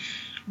writer.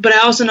 But I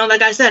also know,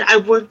 like I said,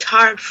 I've worked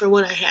hard for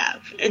what I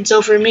have. And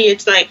so for me,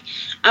 it's like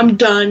I'm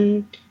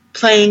done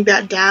playing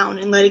that down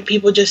and letting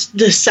people just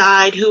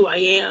decide who I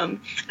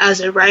am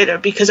as a writer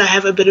because I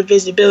have a bit of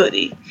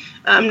visibility.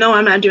 No,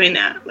 I'm not doing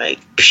that. Like,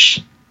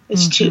 psh.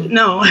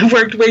 I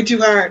worked way too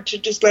hard to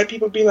just let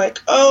people be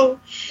like, oh,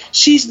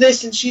 she's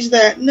this and she's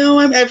that. No,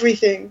 I'm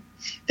everything.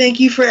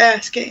 Thank you for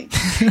asking.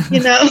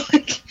 I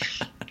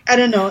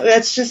don't know.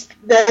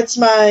 That's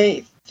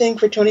my thing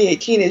for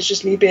 2018 is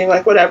just me being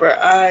like, whatever.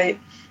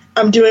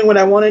 I'm doing what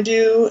I want to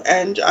do,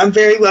 and I'm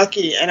very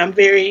lucky, and I'm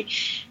very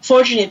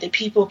fortunate that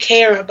people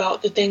care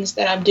about the things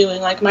that I'm doing,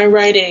 like my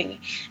writing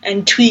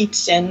and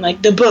tweets and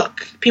like the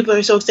book. People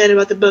are so excited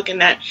about the book,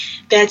 and that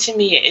to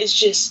me is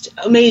just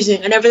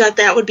amazing. I never thought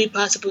that would be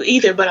possible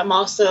either, but I'm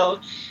also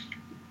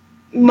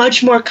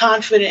much more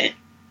confident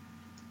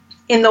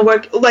in the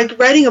work. Like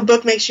writing a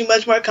book makes you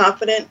much more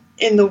confident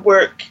in the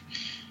work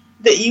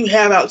that you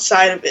have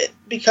outside of it,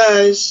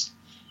 because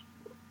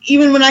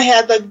even when I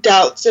had like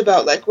doubts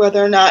about like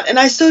whether or not, and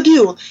I still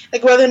do,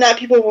 like whether or not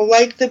people will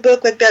like the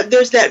book, like that,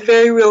 there's that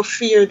very real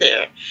fear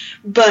there.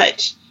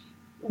 But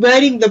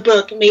writing the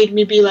book made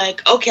me be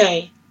like,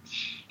 okay,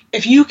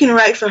 if you can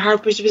write for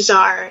Harper's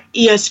Bazaar,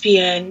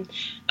 ESPN,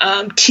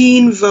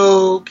 Teen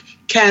Vogue,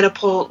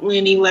 Catapult,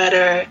 Linny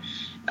Letter,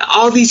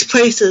 all these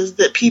places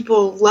that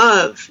people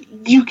love,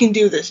 you can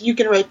do this. You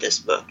can write this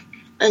book.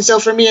 And so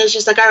for me, it's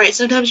just like, all right,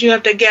 sometimes you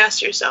have to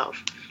gas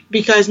yourself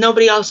because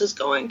nobody else is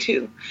going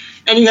to.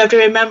 And you have to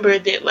remember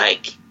that,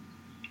 like,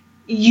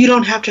 you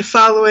don't have to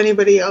follow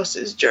anybody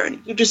else's journey.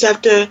 You just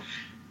have to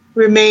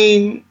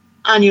remain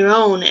on your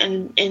own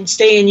and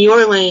stay in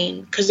your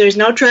lane because there's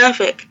no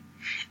traffic.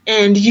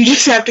 And you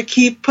just have to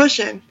keep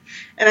pushing.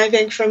 And I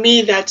think for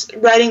me, that's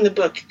writing the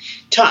book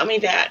taught me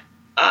that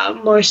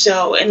more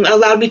so and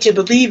allowed me to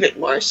believe it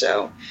more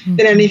so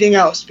than anything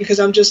else. Because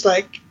I'm just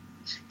like,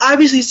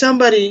 obviously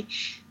somebody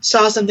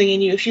saw something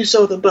in you if you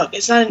sold the book.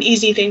 It's not an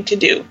easy thing to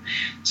do.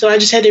 So I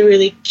just had to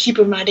really keep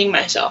reminding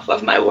myself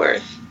of my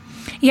worth.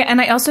 Yeah,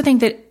 and I also think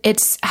that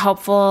it's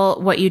helpful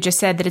what you just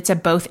said, that it's a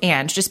both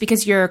and. Just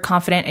because you're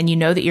confident and you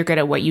know that you're good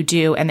at what you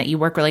do and that you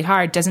work really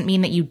hard doesn't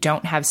mean that you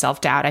don't have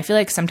self-doubt. I feel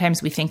like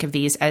sometimes we think of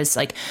these as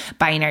like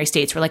binary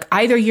states where like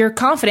either you're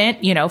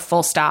confident,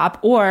 full stop,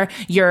 or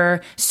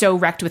you're so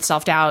wrecked with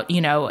self-doubt,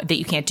 that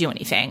you can't do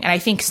anything. And I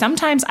think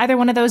sometimes either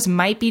one of those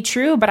might be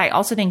true, but I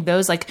also think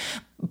those like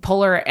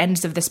polar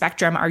ends of the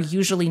spectrum are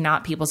usually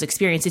not people's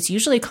experience. It's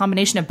usually a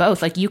combination of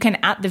both. Like you can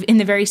in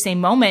the very same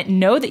moment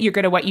know that you're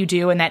good at what you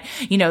do and that,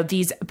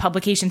 these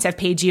publications have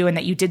paid you and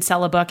that you did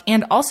sell a book.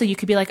 And also you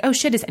could be like, oh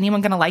shit, is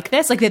anyone going to like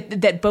this? Like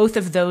that both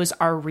of those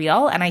are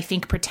real. And I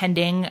think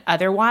pretending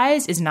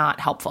otherwise is not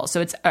helpful.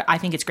 So I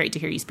think it's great to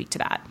hear you speak to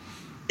that.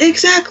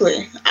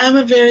 Exactly.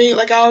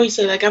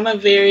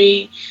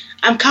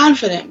 I'm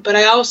confident, but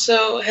I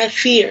also have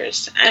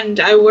fears, and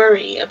I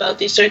worry about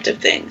these sorts of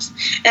things.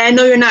 And I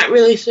know you're not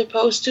really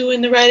supposed to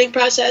in the writing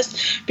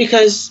process,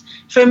 because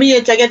for me,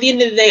 it's like at the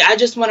end of the day, I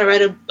just want to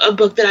write a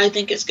book that I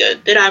think is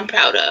good, that I'm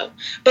proud of.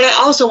 But I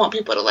also want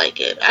people to like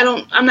it.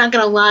 I'm not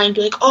going to lie and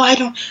be like, oh, I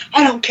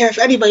don't care if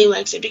anybody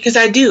likes it, because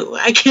I do.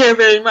 I care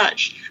very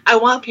much. I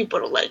want people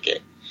to like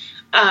it.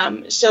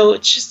 So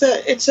it's just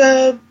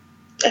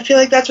I feel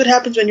like that's what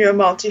happens when you're a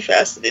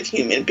multifaceted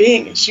human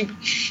being. Is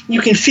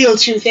you can feel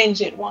two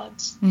things at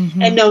once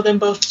and know them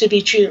both to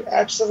be true.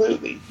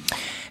 Absolutely.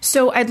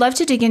 So I'd love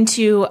to dig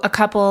into a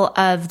couple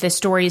of the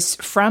stories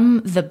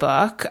from the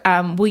book.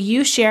 Will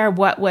you share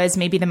what was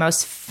maybe the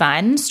most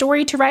fun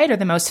story to write or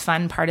the most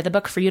fun part of the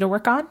book for you to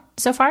work on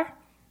so far?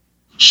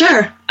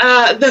 Sure.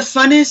 The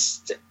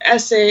funnest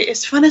essay,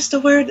 is funnest a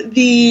word?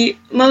 The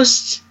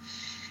most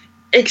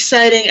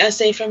exciting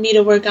essay for me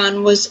to work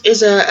on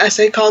is a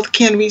essay called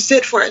Can We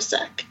Sit for a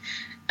Sec?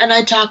 And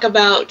I talk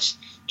about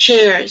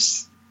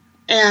chairs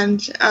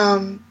and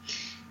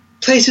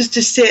places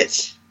to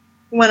sit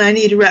when I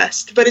need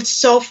rest. But it's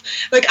so,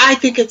 like, I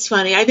think it's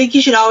funny. I think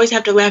you should always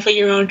have to laugh at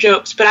your own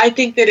jokes, but I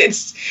think that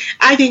it's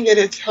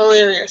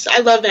hilarious. I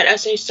love that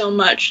essay so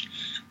much.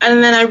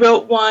 And then I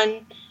wrote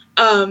one,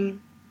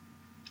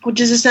 which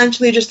is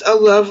essentially just a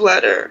love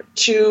letter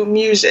to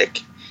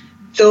music.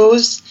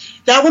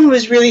 That one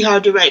was really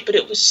hard to write, but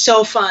it was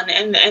so fun.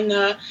 And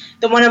the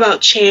one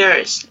about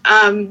chairs.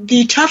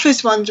 The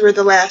toughest ones were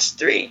the last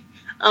three.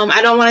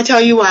 I don't want to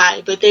tell you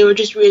why, but they were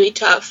just really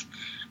tough.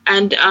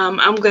 And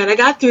I'm glad I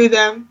got through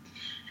them,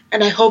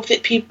 and I hope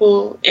that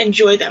people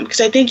enjoy them,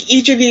 because I think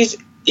each of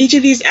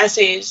these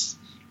essays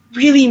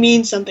really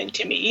means something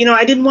to me. You know,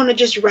 I didn't want to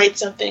just write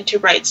something to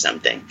write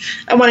something.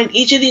 I wanted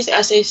each of these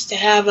essays to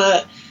have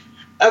a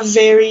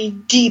very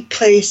deep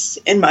place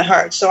in my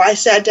heart. So I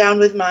sat down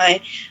with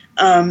my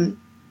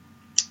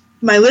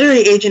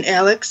literary agent,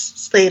 Alex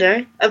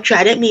Slater of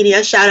Trident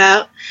Media, shout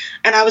out,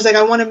 and I was like,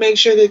 I want to make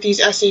sure that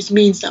these essays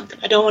mean something.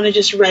 I don't want to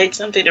just write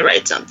something to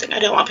write something. I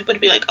don't want people to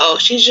be like, oh,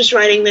 she's just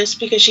writing this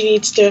because she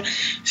needs to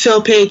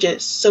fill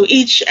pages. So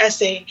each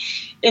essay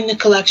in the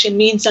collection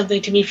means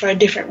something to me for a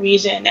different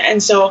reason.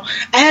 And so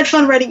I had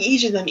fun writing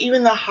each of them,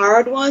 even the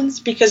hard ones,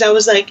 because I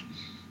was like,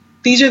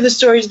 these are the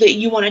stories that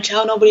you want to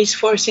tell. Nobody's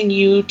forcing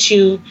you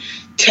to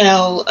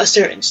tell a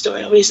certain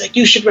story. Nobody's like,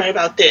 you should write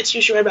about this,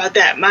 you should write about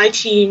that. My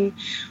team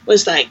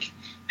was like,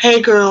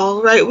 hey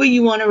girl, write what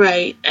you want to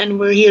write, and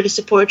we're here to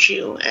support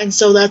you. And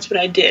so that's what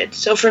I did.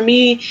 So for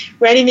me,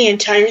 writing the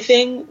entire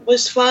thing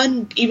was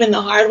fun, even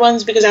the hard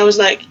ones, because I was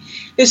like,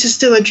 this is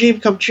still a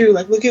dream come true.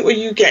 Like, look at what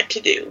you get to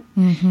do.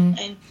 Mm-hmm.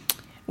 And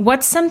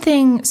what's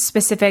something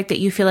specific that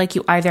you feel like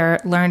you either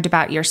learned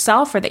about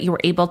yourself or that you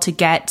were able to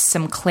get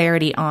some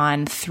clarity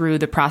on through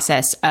the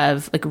process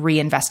of like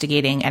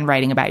reinvestigating and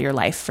writing about your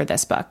life for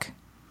this book?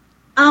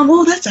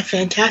 Well, that's a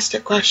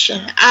fantastic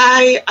question.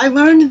 I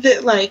learned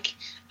that, like,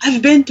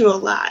 I've been through a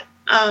lot.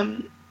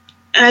 And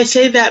I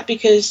say that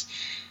because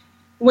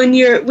when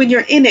you're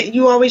in it,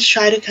 you always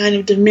try to kind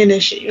of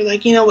diminish it. You're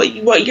like, you know,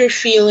 what you're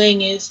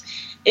feeling is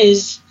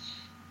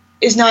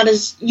not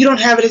as, you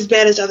don't have it as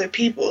bad as other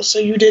people, so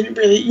you didn't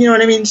really, you know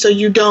what I mean? So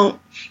you're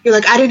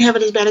like, I didn't have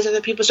it as bad as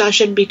other people, so I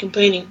shouldn't be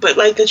complaining. But,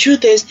 like, the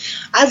truth is,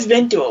 I've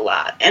been through a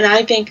lot, and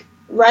I think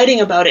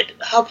writing about it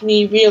helped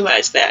me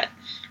realize that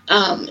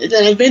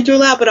I've been through a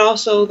lot, but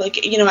also,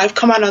 like, you know, I've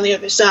come out on the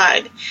other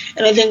side,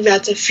 and I think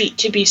that's a feat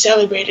to be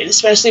celebrated,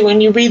 especially when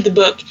you read the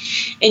book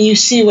and you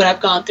see what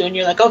I've gone through, and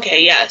you're like,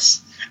 okay,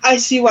 yes, I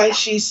see why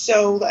she's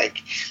so,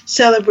 like,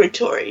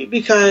 celebratory,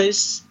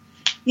 because,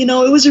 you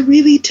know, it was a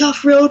really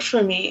tough road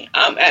for me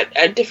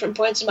at different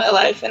points in my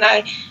life, and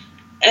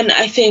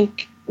I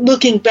think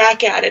looking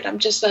back at it, I'm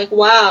just like,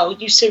 wow,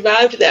 you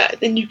survived that,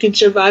 then you can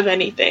survive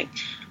anything.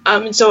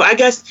 And so I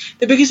guess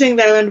the biggest thing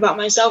that I learned about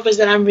myself is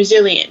that I'm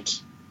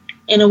resilient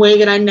in a way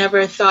that I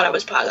never thought I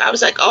was possible. I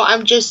was like, oh,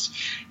 I'm just,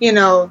 you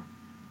know,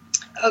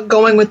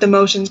 going with the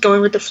motions,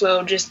 going with the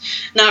flow, just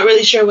not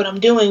really sure what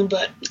I'm doing.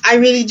 But I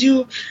really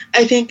do.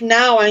 I think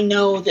now I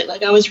know that,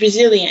 like, I was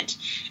resilient,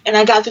 and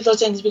I got through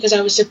those things because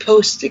I was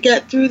supposed to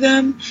get through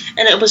them,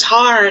 and it was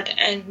hard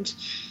and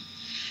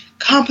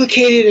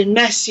complicated and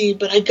messy,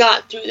 but I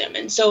got through them.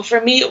 And so for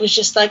me, it was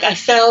just like I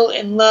fell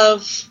in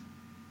love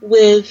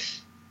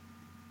with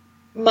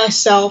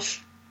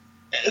myself,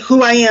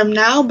 who I am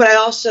now, but I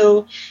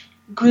also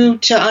grew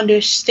to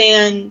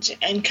understand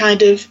and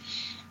kind of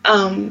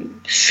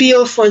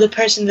feel for the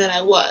person that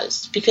I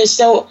was, because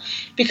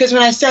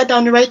when I sat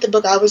down to write the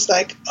book, I was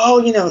like, oh,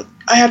 you know,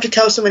 I have to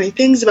tell so many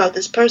things about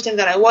this person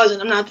that I was,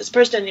 and I'm not this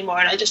person anymore,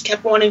 and I just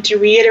kept wanting to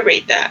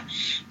reiterate that.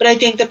 But I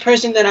think the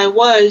person that I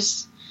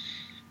was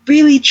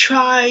really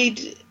tried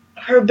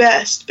her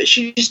best, but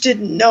she just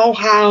didn't know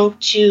how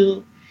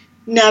to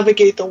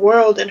navigate the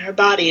world in her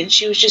body, and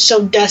she was just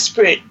so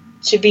desperate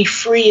to be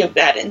free of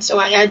that. And so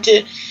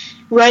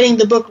writing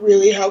the book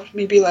really helped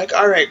me be like,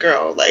 all right,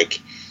 girl, like,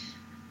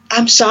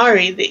 I'm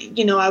sorry that,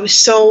 you know, I was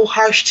so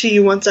harsh to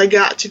you once I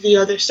got to the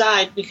other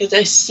side, because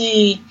I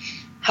see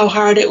how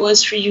hard it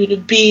was for you to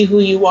be who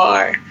you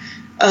are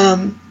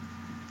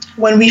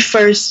when you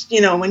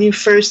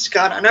first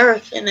got on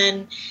Earth, and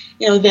then,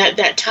 you know,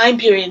 that time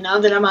period. Now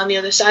that I'm on the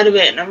other side of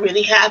it and I'm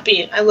really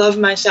happy and I love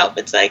myself,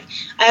 it's like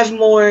I have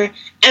more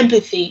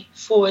empathy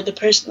for the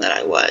person that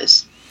I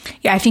was.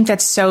 Yeah, I think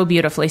that's so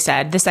beautifully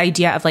said. This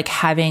idea of like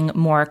having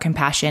more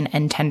compassion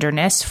and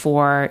tenderness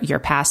for your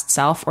past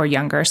self or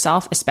younger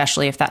self,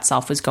 especially if that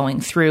self was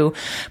going through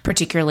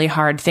particularly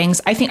hard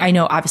things. I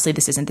know obviously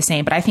this isn't the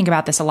same, but I think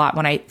about this a lot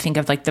when I think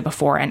of like the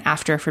before and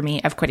after for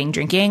me of quitting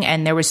drinking.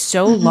 And there was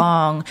so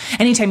long,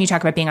 anytime you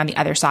talk about being on the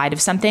other side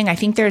of something, I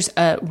think there's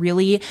a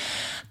really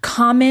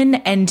common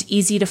and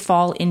easy to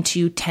fall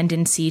into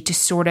tendency to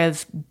sort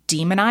of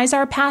demonize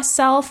our past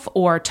self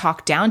or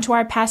talk down to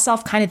our past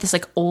self, kind of this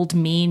like old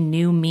me me,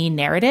 new me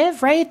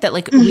narrative, right? That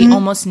like we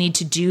almost need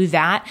to do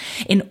that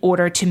in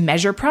order to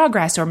measure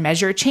progress or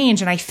measure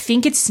change. And I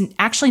think it's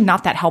actually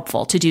not that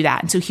helpful to do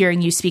that. And so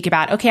hearing you speak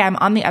about, okay, I'm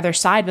on the other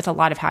side with a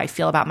lot of how I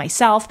feel about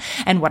myself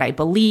and what I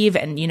believe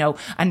and, you know,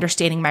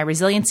 understanding my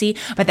resiliency.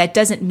 But that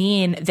doesn't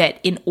mean that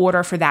in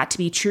order for that to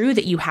be true,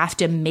 that you have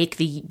to make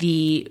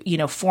the, you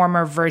know,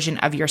 former version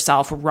of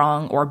yourself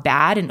wrong or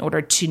bad in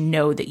order to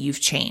know that you've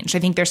changed. I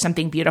think there's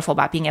something beautiful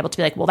about being able to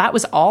be like, well, that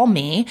was all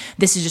me.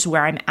 This is just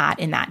where I'm at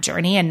in that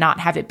journey, and not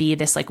have it be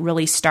this like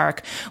really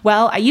stark,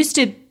 well, I used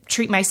to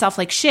treat myself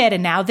like shit,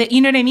 and now that,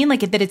 you know what I mean? Like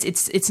that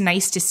it's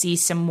nice to see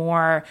some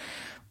more,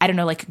 I don't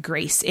know, like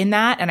grace in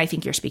that. And I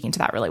think you're speaking to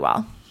that really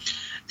well.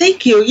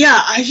 Thank you. Yeah,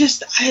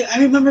 I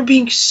remember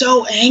being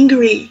so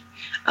angry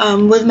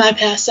with my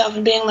past self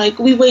and being like,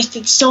 we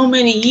wasted so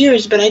many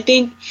years. But I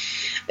think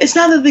it's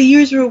not that the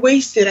years were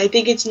wasted. I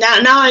think it's now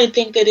I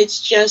think that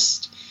it's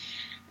just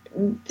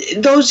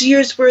those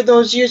years were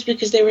those years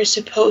because they were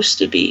supposed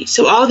to be.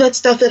 So all that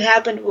stuff that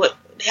happened, what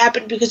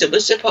happened because it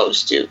was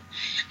supposed to.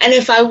 And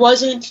if I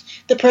wasn't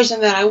the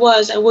person that I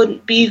was, I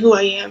wouldn't be who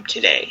I am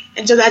today.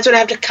 And so that's what I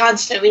have to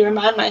constantly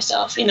remind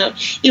myself, you know,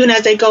 even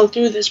as I go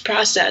through this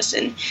process.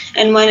 And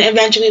when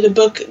eventually the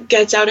book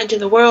gets out into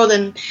the world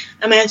and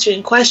I'm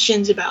answering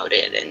questions about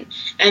it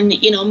and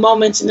you know,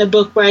 moments in the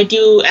book where I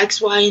do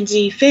X, Y, and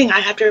Z thing,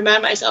 I have to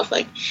remind myself,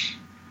 like,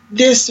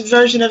 this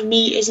version of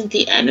me isn't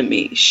the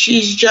enemy.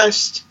 She's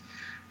just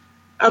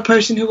a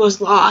person who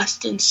was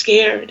lost and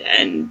scared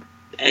and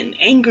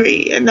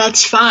angry, and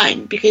that's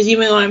fine, because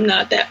even though I'm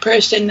not that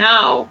person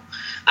now,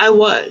 I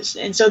was.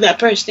 And so that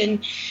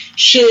person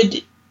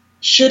should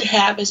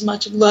have as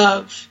much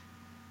love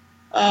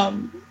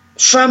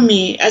from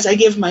me as I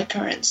give my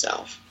current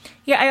self.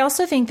 Yeah, I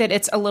also think that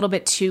it's a little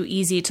bit too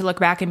easy to look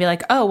back and be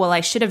like, oh, well,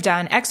 I should have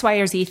done X, Y,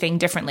 or Z thing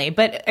differently.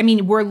 But I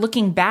mean, we're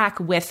looking back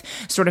with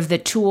sort of the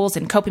tools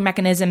and coping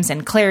mechanisms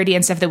and clarity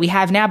and stuff that we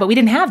have now, but we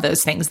didn't have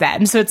those things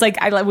then. So it's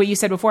like, I love what you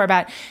said before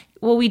about,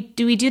 well, we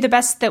do the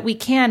best that we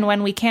can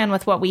when we can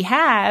with what we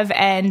have.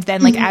 And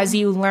then like, as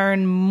you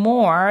learn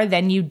more,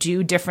 then you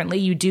do differently,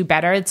 you do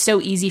better. It's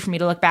so easy for me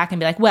to look back and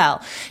be like,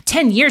 well,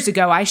 10 years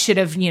ago, I should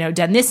have, you know,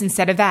 done this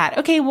instead of that.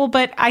 Okay, well,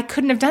 but I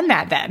couldn't have done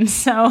that then.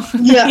 So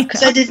yeah,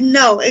 because I didn't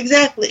know.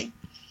 Exactly.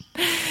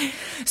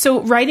 So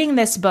writing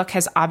this book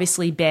has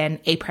obviously been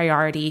a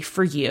priority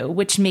for you,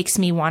 which makes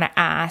me want to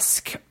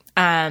ask,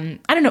 I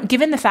don't know,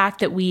 given the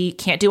fact that we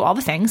can't do all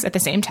the things at the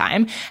same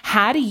time,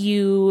 how do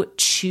you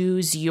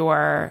choose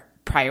your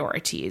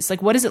priorities?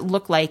 Like, what does it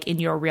look like in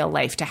your real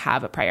life to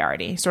have a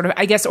priority? Sort of,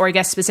 I guess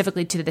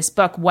specifically to this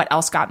book, what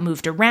else got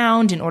moved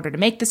around in order to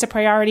make this a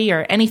priority,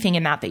 or anything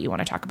in that you want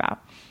to talk about?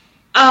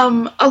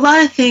 A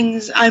lot of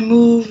things I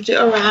moved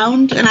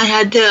around, and I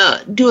had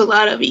to do a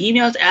lot of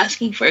emails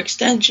asking for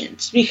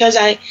extensions because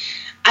I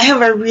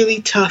have a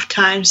really tough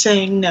time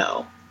saying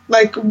no.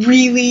 Like,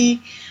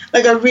 really,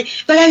 like I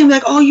can be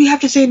like, oh, you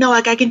have to say no.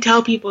 Like, I can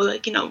tell people,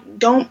 like, you know,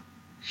 don't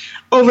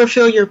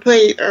overfill your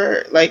plate,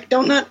 or like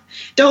don't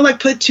like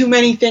put too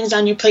many things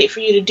on your plate for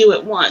you to do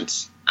at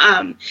once.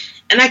 And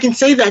I can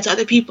say that to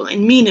other people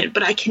and mean it,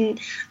 but I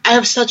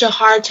have such a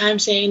hard time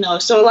saying no.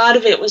 So a lot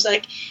of it was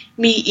like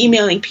me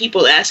emailing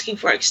people asking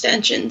for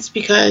extensions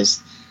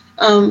because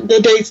the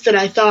dates that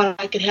I thought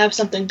I could have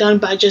something done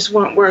by just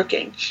weren't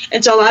working.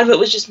 And so a lot of it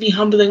was just me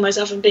humbling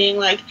myself and being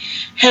like,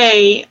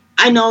 hey,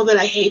 I know that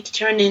I hate to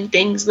turn in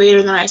things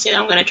later than I say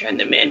I'm going to turn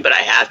them in, but I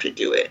have to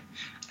do it.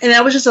 And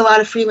that was just a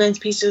lot of freelance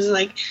pieces,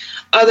 like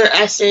other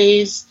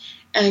essays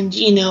and,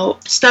 you know,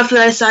 stuff that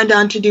I signed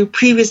on to do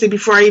previously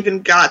before I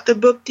even got the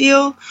book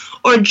deal,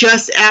 or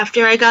just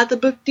after I got the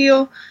book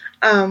deal,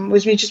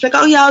 was me just like,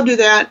 oh yeah, I'll do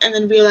that. And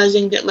then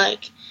realizing that,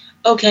 like,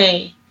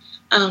 okay,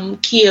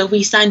 Kia,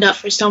 we signed up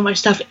for so much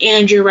stuff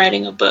and you're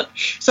writing a book.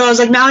 So I was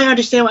like, now I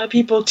understand why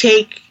people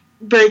take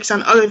breaks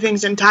on other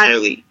things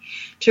entirely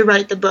to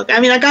write the book. I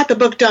mean, I got the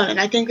book done, and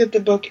I think that the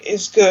book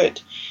is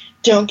good.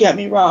 Don't get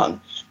me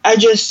wrong. I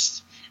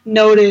just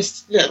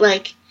noticed that,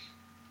 like,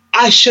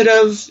 I should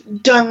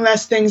have done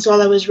less things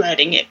while I was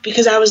writing it,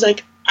 because I was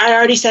like, I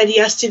already said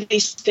yes to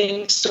these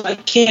things, so I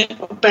can't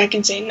go back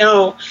and say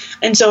no.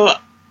 And so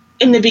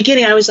in the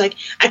beginning, I was like,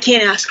 I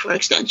can't ask for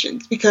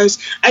extensions because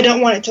I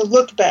don't want it to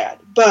look bad.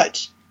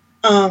 But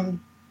I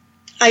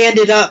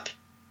ended up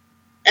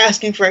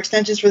asking for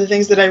extensions for the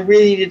things that I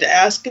really needed to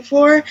ask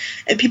for,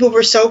 and people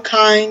were so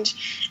kind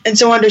and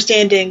so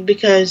understanding,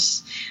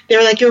 because they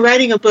were like, you're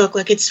writing a book,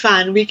 like, it's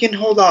fine, we can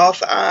hold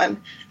off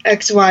on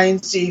X, Y,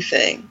 and Z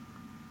thing.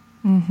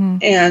 Mm-hmm.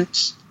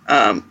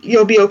 And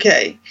you'll be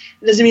okay.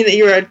 It doesn't mean that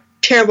you're a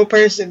terrible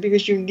person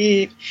because you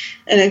need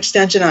an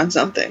extension on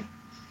something.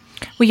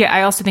 Well, yeah,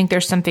 I also think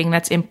there's something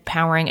that's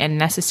empowering and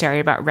necessary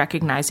about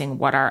recognizing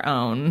what our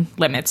own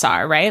limits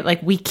are, right?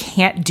 Like, we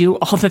can't do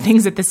all the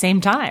things at the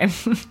same time.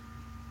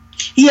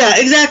 Yeah,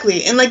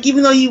 exactly. And, like,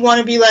 even though you want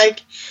to be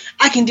like,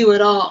 I can do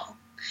it all,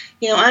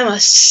 you know, I'm a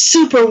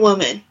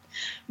superwoman,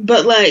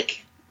 but,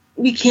 like,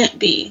 we can't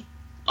be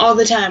all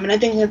the time. And I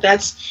think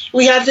that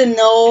we have to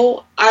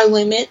know our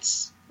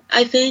limits,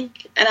 I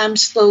think, and I'm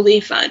slowly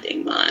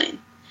finding mine.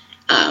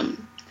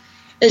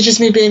 It's just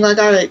me being like,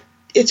 all right,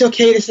 it's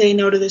okay to say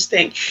no to this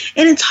thing.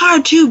 And it's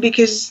hard, too,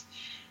 because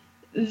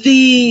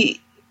the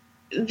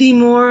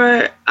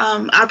more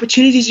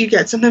opportunities you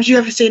get, sometimes you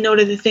have to say no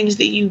to the things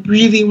that you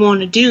really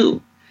want to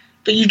do,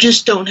 but you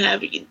just don't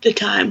have the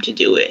time to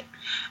do it.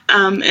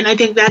 And I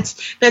think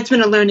that's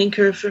been a learning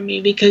curve for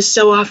me, because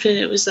so often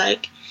it was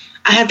like,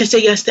 I have to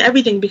say yes to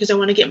everything because I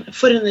want to get my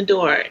foot in the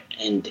door,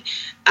 and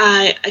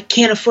I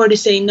can't afford to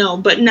say no.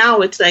 But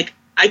now it's like,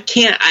 I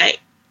can't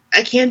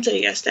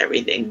say yes to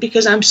everything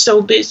because I'm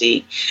so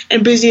busy,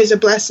 and busy is a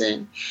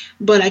blessing,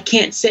 but I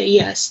can't say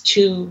yes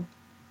to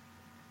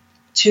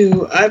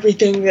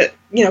everything that,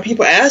 you know,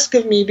 people ask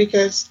of me,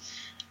 because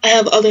I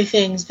have other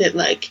things that,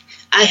 like,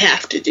 I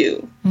have to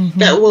do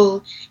that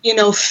will, you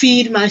know,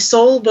 feed my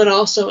soul, but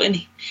also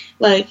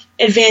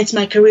advance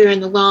my career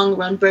in the long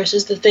run,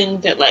 versus the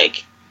thing that,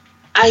 like,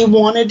 I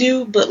want to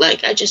do, but,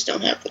 like, I just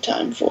don't have the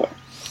time for.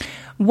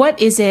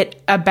 What is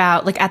it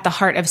about, like, at the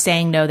heart of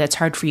saying no that's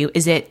hard for you?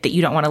 Is it that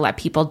you don't want to let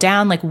people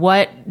down? Like,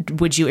 what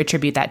would you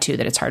attribute that to,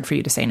 that it's hard for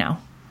you to say no?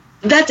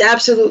 That's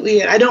absolutely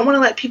it. I don't want to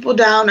let people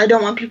down. I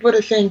don't want people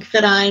to think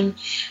that I'm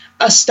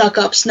a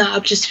stuck-up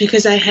snob just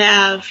because I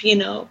have, you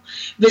know,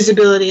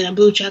 visibility and a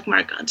blue check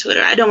mark on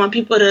Twitter. I don't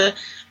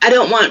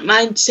want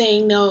my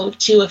saying no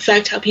to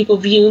affect how people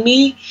view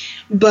me,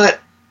 but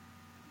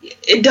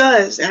it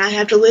does, and I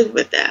have to live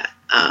with that.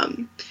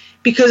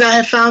 Because I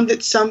have found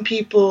that some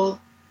people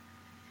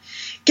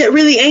get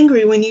really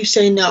angry when you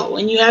say no,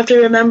 and you have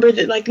to remember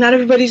that, like, not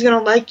everybody's going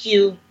to like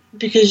you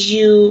because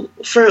you,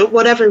 for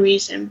whatever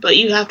reason, but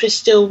you have to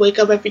still wake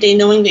up every day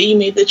knowing that you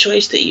made the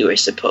choice that you were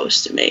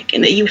supposed to make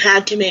and that you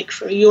had to make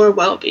for your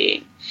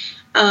well-being.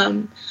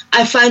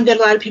 I find that a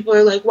lot of people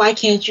are like, why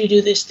can't you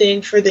do this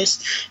thing for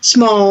this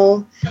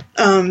small,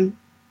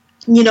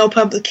 you know,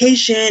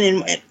 publication,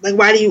 and like,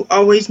 why do you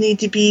always need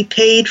to be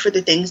paid for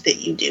the things that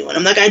you do? And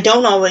I'm like, I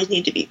don't always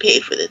need to be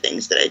paid for the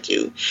things that I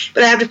do,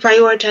 but I have to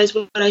prioritize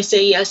what I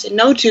say yes and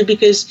no to,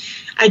 because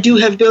I do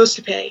have bills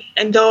to pay.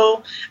 And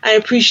though I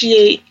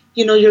appreciate,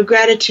 you know, your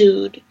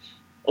gratitude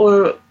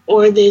or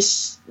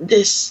this,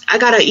 I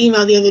got an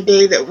email the other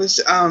day that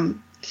was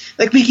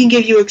like, we can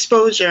give you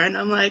exposure, and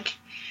I'm like,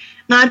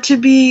 not to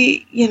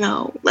be, you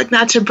know, like,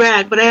 not to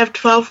brag, but I have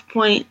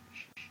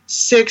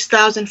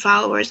 12,600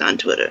 followers on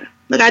Twitter.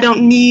 Like, I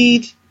don't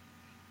need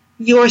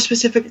your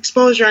specific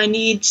exposure. I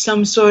need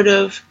some sort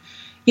of,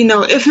 you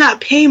know, if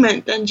not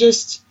payment, then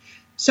just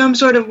some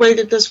sort of way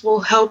that this will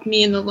help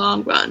me in the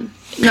long run,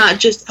 not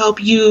just help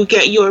you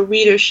get your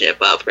readership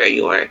up or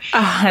your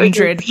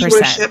 100%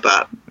 viewership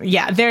up.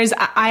 Yeah,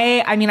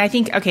 I mean, I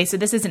think, okay, so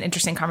this is an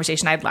interesting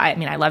conversation. I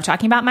mean, I love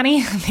talking about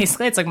money.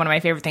 Basically, it's like one of my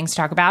favorite things to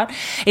talk about.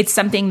 It's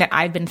something that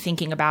I've been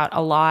thinking about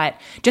a lot,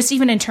 just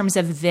even in terms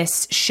of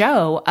this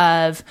show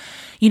of,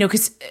 you know,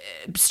 because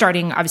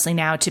starting obviously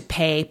now to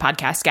pay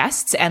podcast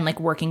guests and like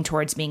working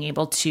towards being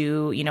able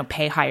to, you know,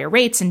 pay higher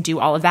rates and do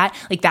all of that.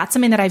 Like, that's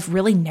something that I've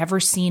really never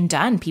seen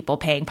done, people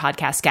paying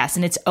podcast guests.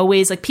 And it's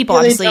always like, people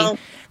obviously,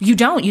 you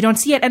don't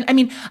see it. And I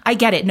mean, I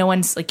get it. No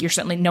one's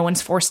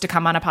forced to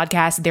come on a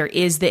podcast. There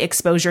is the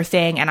exposure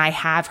thing. And I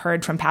have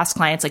heard from past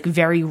clients, like,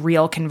 very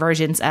real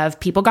conversions of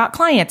people got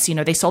clients, you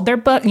know, they sold their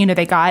book, you know,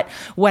 they got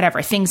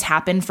whatever. Things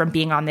happen from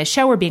being on this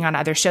show or being on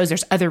other shows.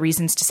 There's other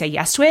reasons to say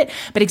yes to it.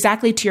 But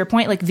exactly to your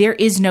point, like, there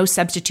is no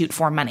substitute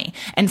for money.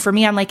 And for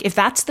me, I'm like, if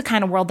that's the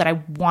kind of world that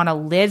I want to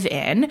live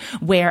in,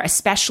 where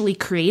especially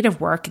creative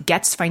work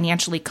gets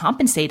financially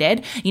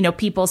compensated, you know,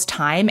 people's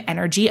time,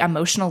 energy,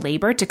 emotional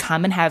labor to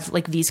come and have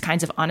like these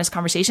kinds of honest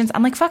conversations,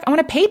 I'm like, fuck, I want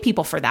to pay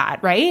people for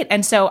that. Right.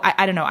 And so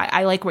I don't know.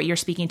 I like what you're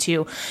speaking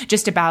to,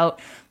 just about,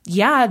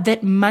 yeah,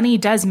 that money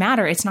does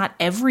matter. It's not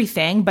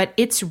everything, but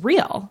it's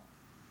real.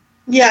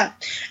 Yeah.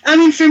 I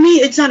mean, for me,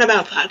 it's not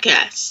about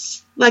podcasts.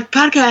 Like,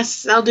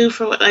 podcasts I'll do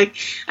for what, like,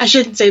 I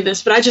shouldn't say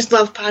this, but I just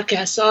love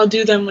podcasts, so I'll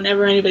do them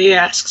whenever anybody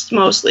asks,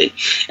 mostly.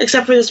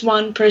 Except for this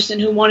one person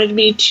who wanted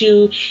me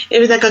to, it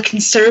was like a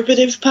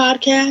conservative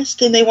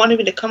podcast, and they wanted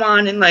me to come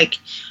on and, like,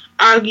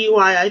 argue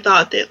why I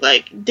thought that,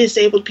 like,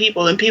 disabled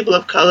people and people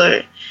of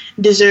color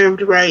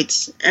deserved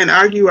rights and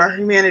argue our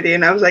humanity.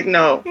 And I was like,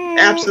 no,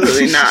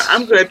 absolutely not.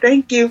 I'm good,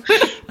 thank you.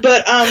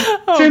 But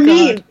for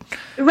me,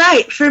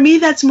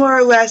 that's more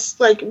or less,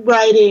 like,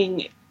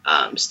 writing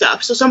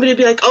stuff. So somebody would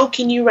be like, oh,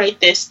 can you write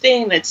this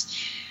thing that's,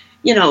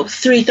 you know,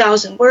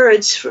 3,000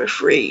 words for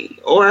free?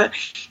 Or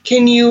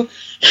can you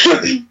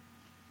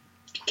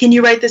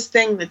write this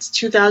thing that's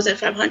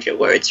 2,500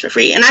 words for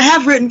free? And I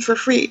have written for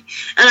free,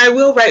 and I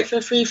will write for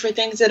free for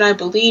things that I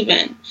believe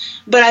in.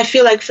 But I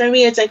feel like for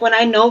me, it's like when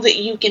I know that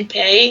you can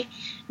pay,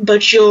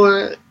 but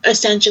you're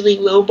essentially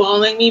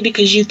lowballing me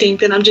because you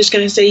think that I'm just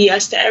going to say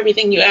yes to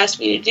everything you ask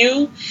me to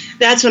do,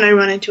 that's when I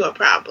run into a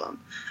problem.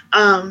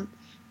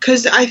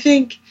 Because I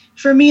think,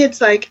 for me, it's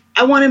like,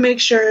 I want to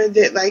make sure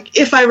that, like,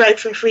 if I write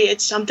for free,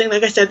 it's something,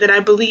 like I said, that I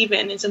believe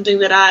in and something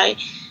that I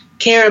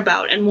care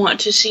about and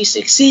want to see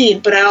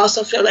succeed. But I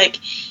also feel like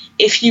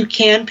if you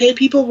can pay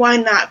people, why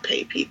not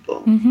pay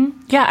people? Mm-hmm.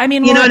 Yeah, I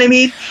mean, you know what I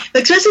mean?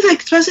 Like,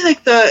 especially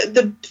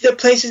the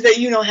places that,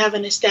 you know, have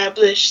an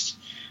established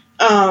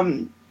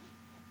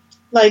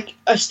like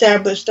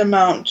established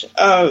amount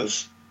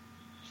of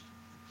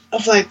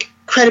like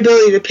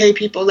credibility to pay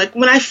people. Like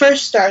when I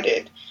first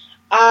started,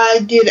 I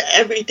did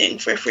everything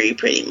for free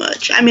pretty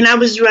much. I mean, I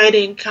was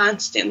writing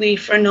constantly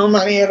for no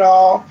money at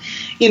all,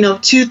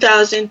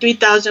 2,000,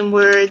 3,000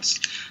 words.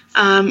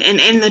 And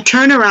the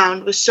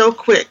turnaround was so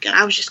quick, and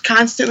I was just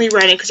constantly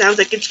writing because I was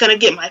like, it's going to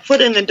get my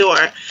foot in the door,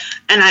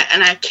 and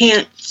I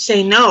can't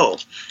say no.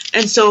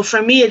 And so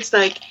for me, it's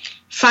like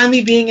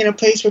finally being in a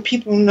place where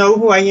people know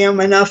who I am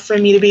enough for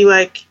me to be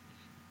like,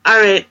 all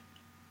right,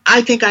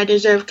 I think I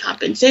deserve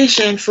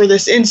compensation for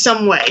this in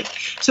some way.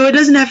 So it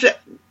doesn't have to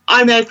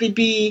automatically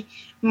be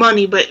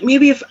money, but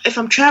maybe if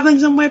I'm traveling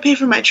somewhere, pay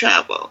for my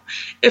travel.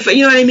 If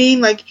you know what I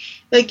mean, like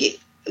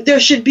there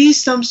should be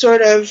some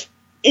sort of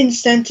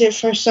incentive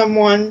for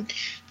someone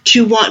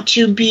to want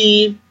to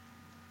be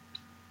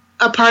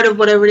a part of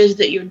whatever it is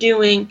that you're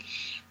doing,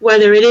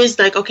 whether it is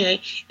like,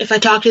 okay, if I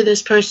talk to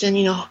this person,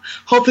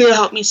 hopefully it'll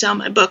help me sell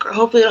my book, or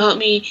hopefully it'll help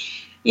me,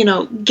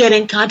 get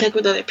in contact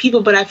with other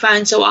people. But I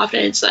find so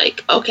often it's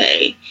like,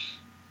 okay,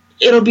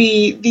 it'll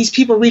be these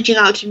people reaching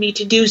out to me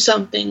to do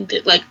something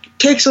that like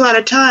takes a lot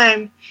of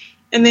time,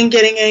 and then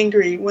getting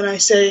angry when I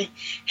say,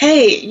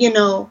 hey,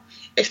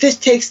 if this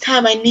takes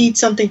time, I need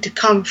something to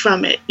come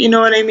from it. You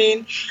know what I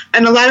mean?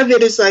 And a lot of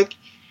it is like,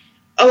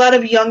 a lot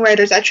of young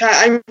writers,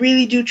 I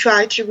really do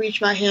try to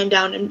reach my hand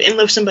down and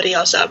lift somebody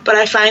else up. But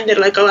I find that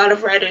like a lot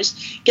of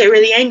writers get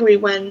really angry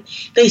when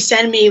they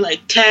send me like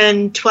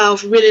 10,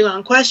 12 really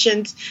long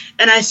questions,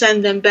 and I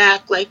send them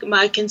back like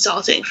my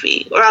consulting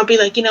fee. Or I'll be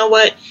like, you know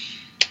what?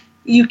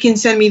 You can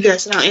send me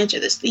this and I'll answer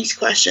these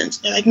questions.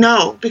 They're like,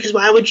 no, because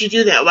why would you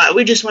do that? Why?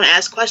 We just want to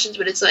ask questions.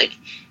 But it's like,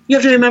 you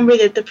have to remember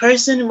that the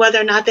person,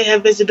 whether or not they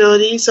have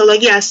visibility, so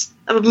like, yes,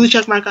 I'm a blue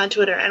check mark on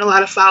Twitter and a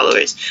lot of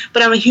followers,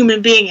 but I'm a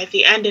human being at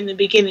the end and the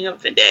beginning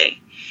of the day.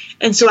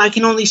 And so I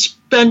can only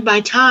spend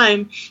my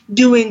time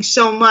doing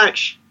so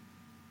much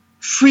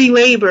free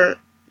labor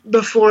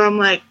before I'm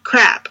like,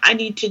 crap, I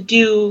need to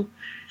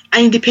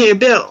pay a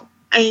bill.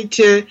 I need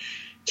to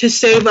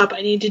save up.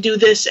 I need to do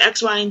this,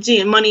 X, Y, and Z,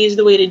 and money is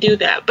the way to do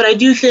that. But I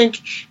do think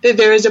that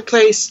there is a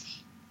place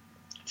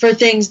for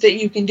things that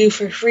you can do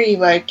for free,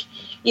 like,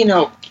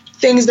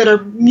 things that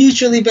are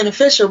mutually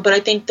beneficial. But I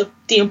think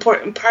the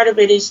important part of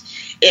it is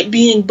it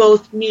being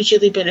both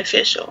mutually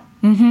beneficial.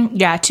 Mm-hmm.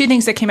 Yeah, two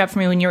things that came up for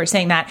me when you were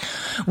saying that.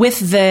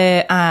 With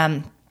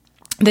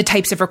the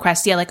types of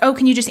requests, like, oh,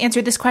 can you just answer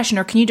this question?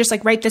 Or can you just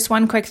like write this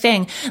one quick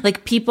thing?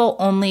 Like people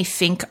only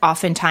think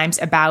oftentimes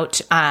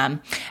about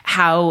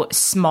how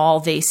small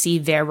they see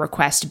their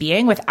request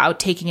being without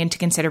taking into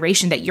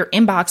consideration that your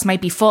inbox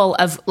might be full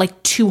of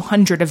like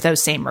 200 of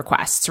those same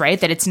requests, right?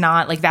 That it's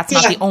not like, that's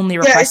not the only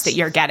request that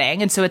you're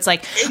getting. And so it's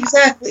like,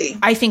 exactly.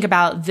 I think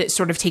about the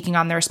sort of taking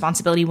on the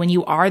responsibility when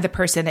you are the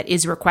person that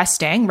is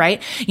requesting,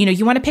 right?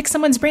 You want to pick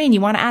someone's brain,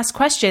 you want to ask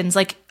questions,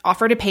 like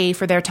offer to pay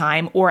for their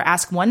time, or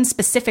ask one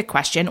specific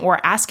question,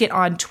 or ask it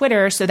on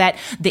Twitter so that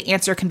the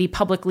answer can be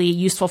publicly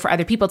useful for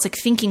other people. It's like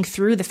thinking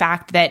through the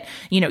fact that,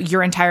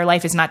 your entire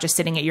life is not just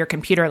sitting at your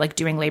computer, like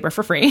doing labor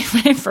for free,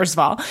 first of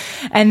all.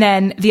 And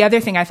then the other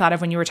thing I thought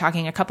of when you were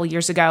talking a couple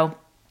years ago,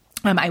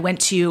 I went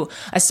to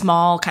a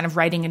small kind of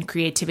writing and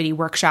creativity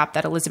workshop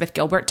that Elizabeth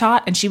Gilbert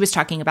taught, and she was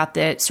talking about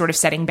the sort of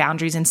setting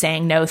boundaries and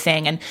saying no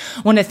thing. And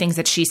one of the things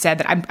that she said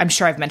that I'm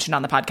sure I've mentioned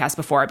on the podcast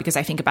before because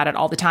I think about it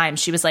all the time,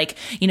 she was like,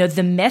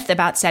 the myth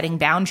about setting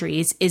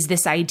boundaries is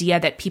this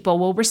idea that people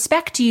will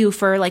respect you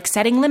for like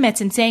setting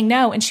limits and saying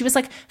no. And she was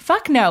like,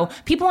 fuck no.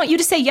 People want you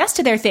to say yes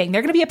to their thing.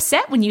 They're going to be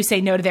upset when you say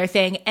no to their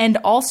thing. And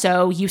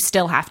also you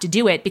still have to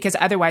do it because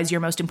otherwise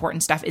your most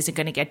important stuff isn't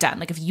going to get done.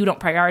 Like if you don't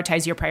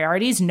prioritize your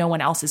priorities, no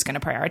one else is going to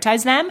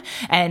prioritize them.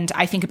 And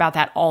I think about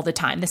that all the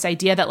time. This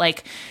idea that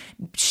like,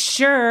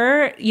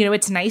 sure,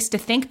 it's nice to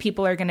think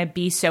people are going to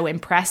be so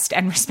impressed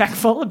and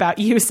respectful about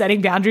you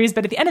setting boundaries,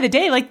 but at the end of the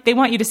day, like they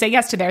want you to say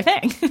yes to their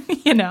thing,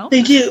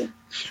 They do.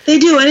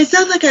 And it's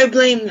not like I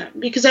blame them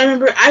because I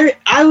remember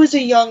I was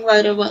a young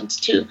writer once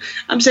too.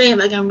 I'm saying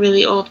like I'm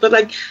really old, but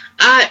like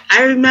I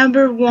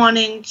remember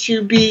wanting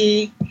to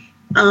be,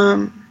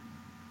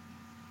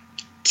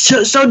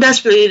 so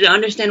desperately to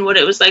understand what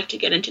it was like to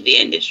get into the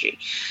industry.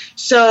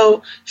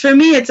 So for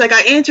me, it's like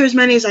I answer as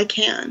many as I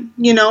can,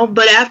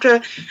 but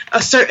after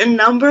a certain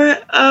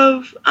number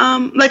of,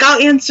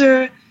 I'll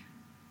answer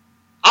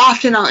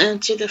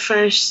the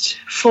first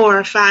 4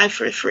 or 5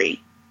 for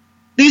free.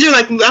 These are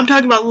like, I'm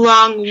talking about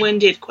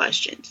long-winded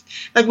questions,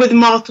 like with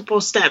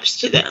multiple steps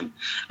to them.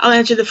 I'll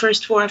answer the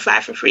first 4 or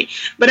 5 for free.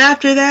 But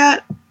after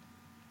that,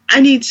 I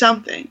need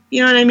something.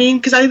 You know what I mean?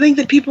 Because I think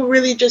that people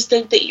really just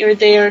think that you're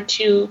there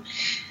to...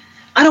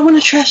 I don't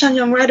want to trash on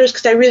young writers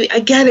because I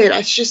get it.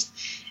 It's just,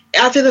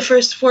 after the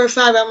first 4 or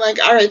 5, I'm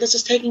like, all right, this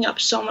is taking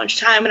up so much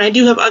time, and I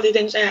do have other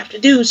things I have to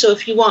do. So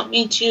if you want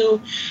me to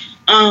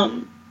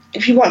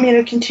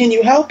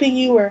continue helping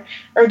you or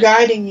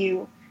guiding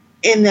you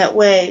in that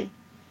way,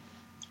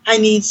 I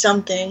need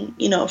something,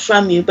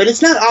 from you. But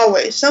it's not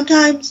always.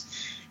 Sometimes,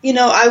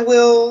 I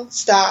will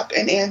stop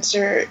and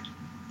answer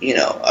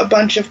a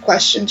bunch of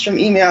questions from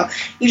email.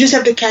 You just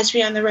have to catch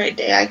me on the right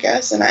day, I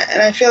guess. And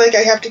I feel like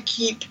I have to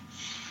keep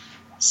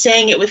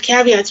saying it with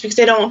caveats because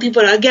I don't want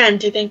people to, again,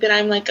 to think that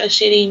I'm like a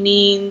shitty,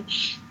 mean,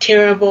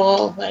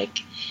 terrible,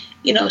 like,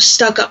 you know,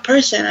 stuck-up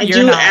person.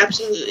 You're not.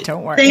 Absolutely.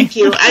 Don't worry. Thank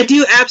you. I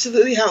do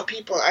absolutely help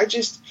people. I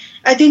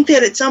think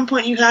that at some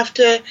point you have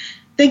to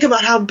think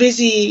about how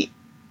busy,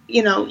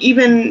 you know,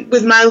 even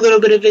with my little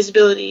bit of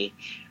visibility,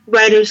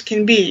 writers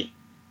can be.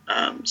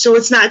 So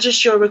it's not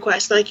just your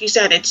request. Like you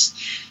said, it's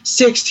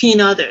 16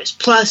 others,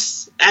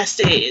 plus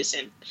essays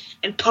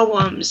and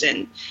poems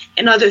and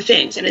other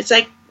things. And it's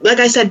like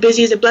I said,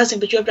 busy is a blessing,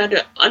 but you have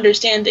to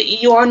understand that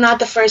you are not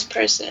the first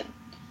person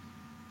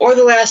or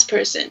the last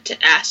person to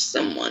ask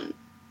someone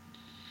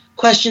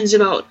questions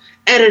about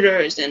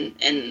editors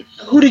and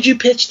who did you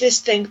pitch this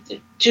thing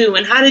to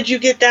and how did you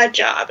get that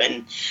job.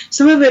 And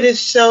some of it is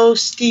so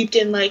steeped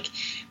in, like,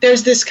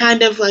 there's this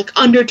kind of, like,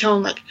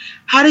 undertone, like,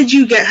 how did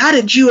you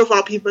of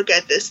all people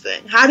get this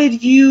thing? How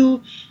did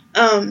you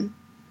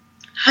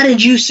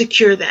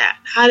secure that?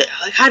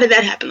 How did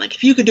that happen? Like,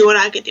 if you could do it,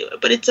 I could do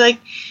it. But it's like,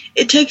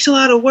 it takes a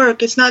lot of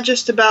work. It's not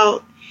just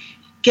about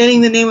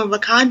getting the name of a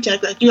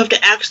contact. Like, you have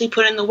to actually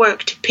put in the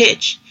work to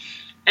pitch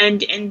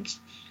and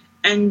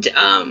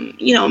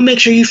you know, make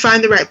sure you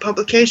find the right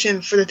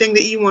publication for the thing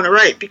that you want to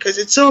write, because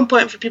it's so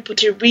important for people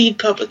to read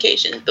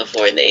publications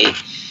before they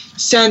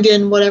send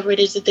in whatever it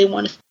is that they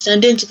want to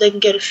send in, so they can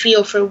get a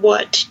feel for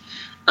what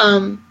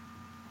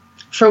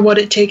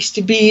it takes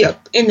to be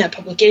in that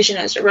publication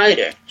as a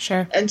writer.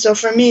 Sure. And so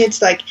for me,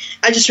 it's like,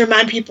 I just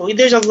remind people,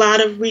 there's a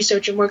lot of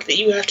research and work that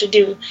you have to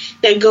do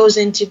that goes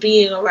into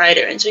being a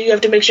writer. And so you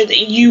have to make sure that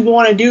you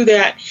want to do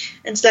that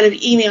instead of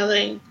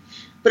emailing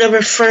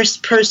whatever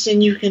first person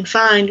you can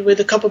find with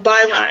a couple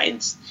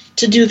bylines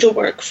to do the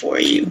work for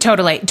you.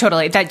 Totally.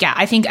 That, yeah,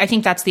 I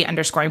think that's the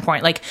underscoring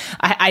point. Like,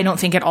 I don't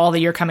think at all that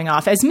you're coming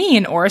off as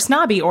mean or a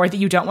snobby or that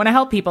you don't want to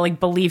help people.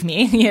 Like, believe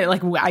me, you know,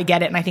 like, I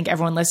get it. And I think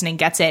everyone listening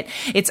gets it.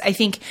 I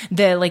think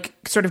the, like,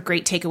 sort of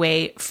great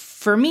takeaway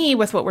for me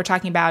with what we're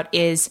talking about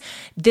is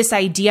this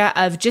idea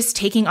of just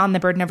taking on the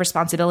burden of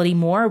responsibility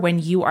more when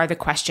you are the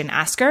question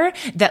asker,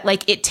 that,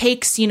 like, it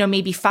takes, you know,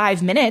 maybe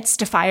 5 minutes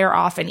to fire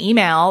off an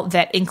email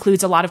that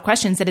includes a lot of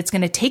questions that it's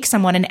going to take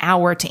someone an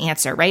hour to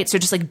answer, right? So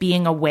just, like,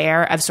 being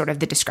aware of sort of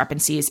the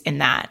discrepancies in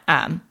that,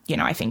 you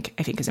know, I think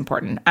is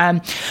important.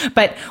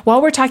 But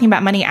while we're talking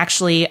about money,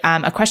 actually,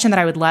 a question that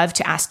I would love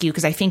to ask you,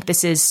 because I think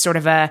this is sort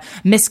of a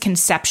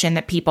misconception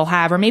that people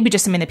have, or maybe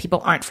just something that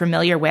people aren't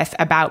familiar with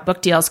about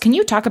book deals. Can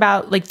you talk about,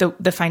 like,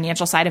 the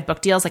financial side of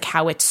book deals, like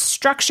how it's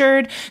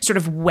structured, sort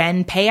of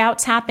when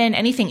payouts happen,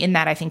 anything in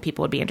that I think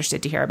people would be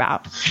interested to hear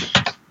about?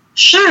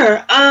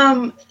 Sure.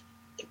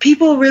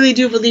 People really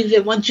do believe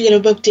that once you get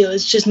a book deal,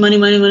 it's just money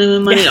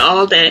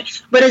all day.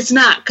 But it's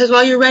not, because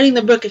while you're writing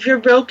the book, if you're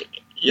broke,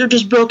 you're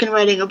just broke in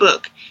writing a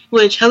book,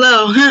 which,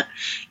 hello,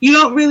 you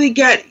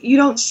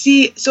don't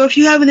see. So if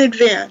you have an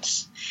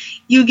advance,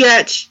 you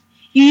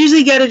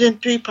usually get it in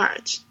 3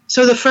 parts.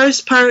 So the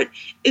first part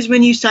is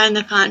when you sign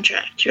the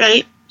contract,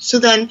 right? So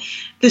then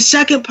the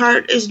second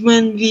part is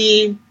when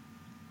the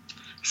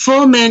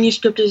full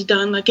manuscript is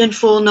done, like in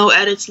full, no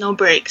edits, no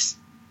breaks,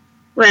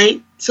 right?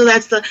 So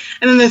and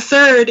then the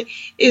third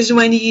is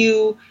when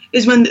the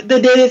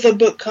day that the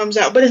book comes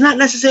out, but it's not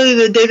necessarily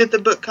the day that the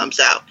book comes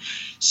out.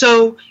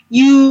 So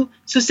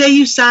say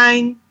you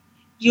sign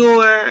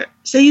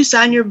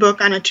your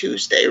book on a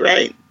Tuesday,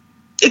 right?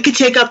 It could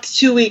take up to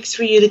 2 weeks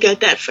for you to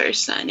get that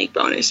first signing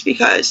bonus,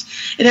 because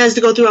it has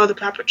to go through all the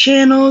proper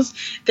channels.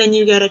 Then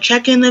you get a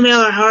check in the mail,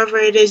 or however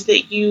it is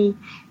that you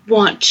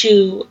want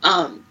to,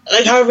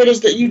 however it is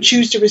that you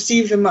choose to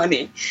receive the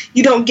money.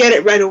 You don't get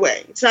it right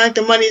away. It's not like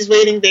the money's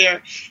waiting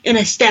there in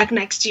a stack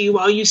next to you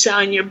while you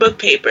sign your book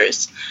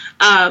papers.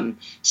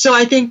 So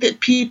I think that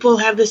people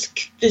have this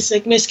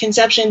like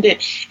misconception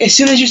that as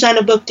soon as you sign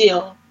a book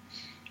deal,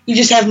 you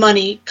just have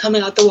money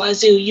coming out the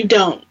wazoo. You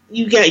don't.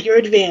 You get your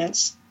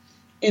advance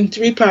in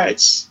 3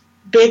 parts,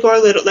 big or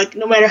little, like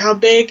no matter how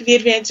big the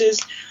advance is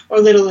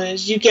or little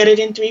is, you get it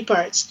in 3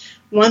 parts.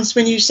 Once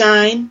when you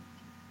sign,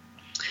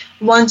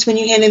 once when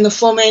you hand in the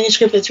full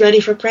manuscript that's ready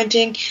for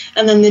printing,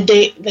 and then the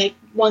date, like,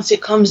 once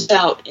it comes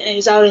out and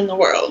is out in the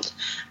world.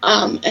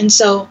 And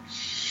so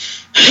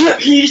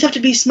you just have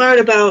to be smart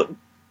about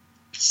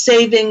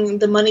saving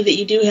the money that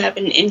you do have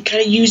and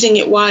kind of using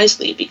it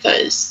wisely,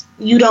 because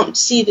you don't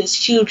see this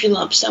huge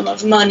lump sum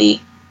of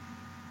money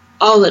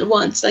all at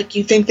once like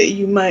you think that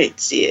you might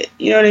see it.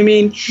 You know what I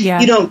mean?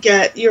 Yeah. You don't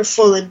get your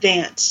full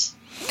advance.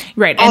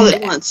 Right. All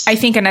at once. I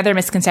think another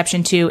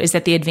misconception too is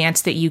that the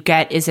advance that you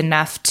get is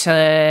enough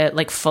to,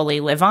 like,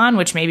 fully live on,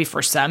 which maybe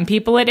for some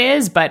people it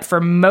is, but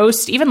for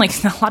most, even like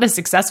a lot of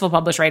successful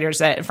published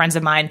writers, friends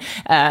of mine,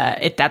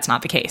 that's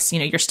not the case. You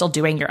know, you're still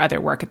doing your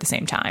other work at the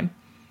same time.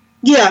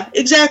 Yeah,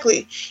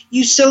 exactly.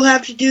 You still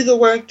have to do the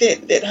work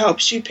that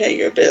helps you pay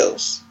your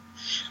bills.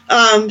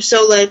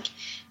 So like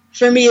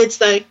for me, it's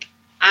like,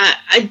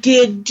 I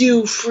did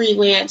do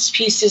freelance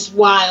pieces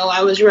while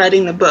I was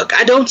writing the book.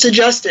 I don't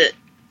suggest it.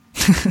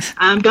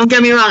 Don't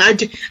get me wrong.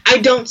 I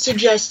don't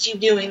suggest you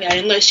doing that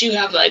unless you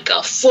have like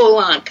a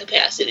full-on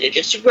capacity to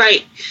just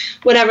write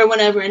whatever,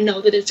 whenever, and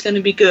know that it's going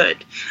to be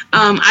good.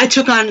 I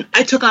took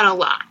on a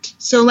lot.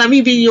 So let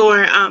me be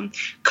your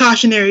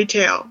cautionary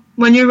tale.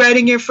 When you're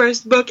writing your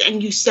first book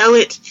and you sell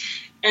it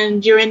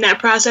and you're in that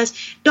process,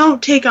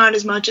 don't take on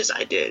as much as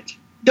I did.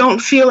 Don't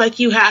feel like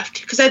you have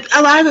to. Because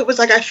a lot of it was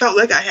like I felt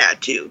like I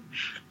had to.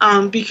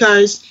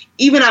 Because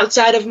even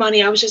outside of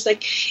money, I was just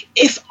like,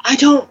 if I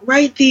don't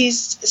write these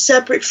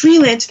separate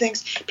freelance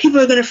things,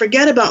 people are going to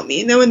forget about me.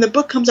 And then when the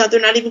book comes out,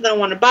 they're not even going to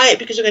want to buy it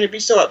because they're going to be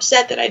so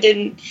upset that I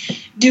didn't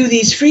do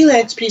these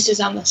freelance pieces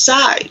on the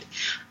side.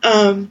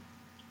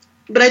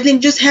 But I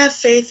think just have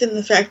faith in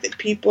the fact that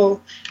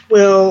people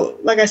will,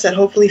 like I said,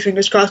 hopefully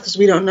fingers crossed because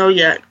we don't know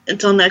yet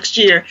until next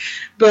year,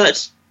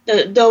 but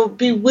they'll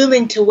be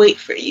willing to wait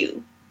for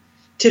you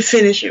to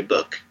finish your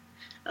book.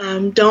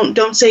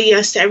 Don't say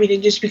yes to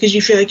everything just because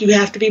you feel like you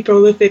have to be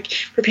prolific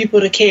for people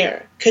to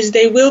care, because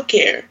they will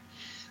care.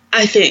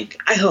 I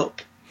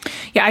hope.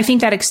 Yeah, I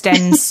think that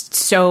extends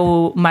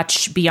so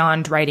much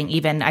beyond writing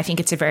even. I think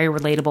it's a very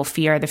relatable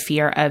fear, the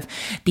fear of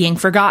being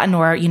forgotten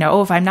or,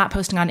 if I'm not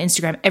posting on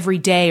Instagram every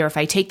day, or if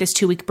I take this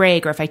 2-week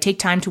break, or if I take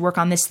time to work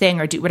on this thing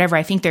or do whatever.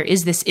 I think there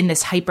is this in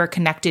this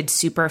hyper-connected,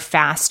 super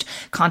fast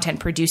content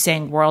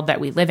producing world that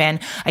we live in.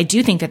 I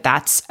do think that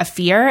that's a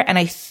fear. And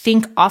I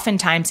think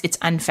oftentimes it's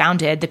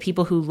unfounded. The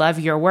people who love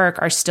your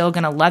work are still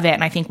going to love it.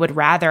 And I think would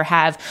rather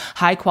have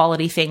high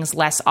quality things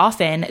less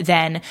often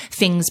than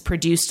things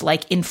produced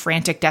like in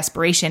frantic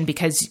desperation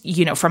because,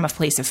 from a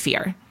place of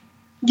fear.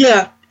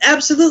 Yeah,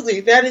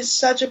 absolutely. That is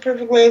such a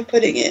perfect way of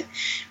putting it.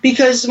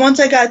 Because once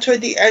I got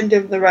toward the end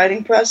of the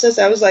writing process,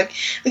 I was like,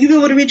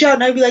 people would reach out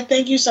and I'd be like,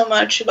 thank you so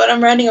much, but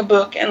I'm writing a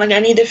book and I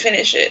need to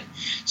finish it.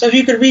 So if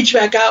you could reach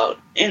back out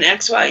in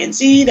X, Y, and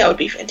Z, that would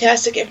be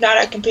fantastic. If not,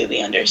 I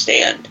completely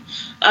understand.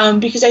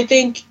 Because I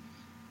think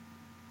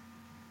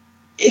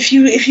if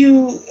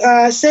you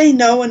say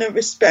no in a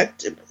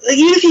respect, like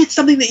even if it's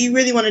something that you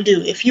really want to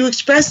do, if you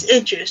express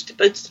interest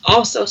but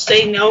also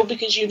say no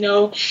because you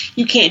know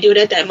you can't do it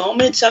at that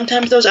moment,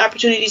 sometimes those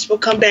opportunities will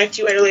come back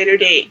to you at a later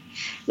date.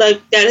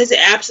 Like that has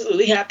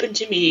absolutely happened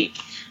to me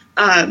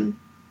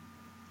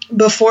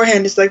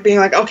beforehand. It's like being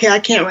like, okay, I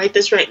can't write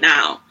this right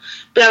now,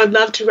 but I would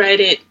love to write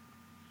it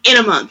in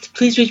a month.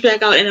 Please reach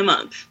back out in a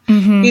month.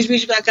 Mm-hmm. Please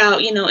reach back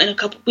out, in a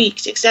couple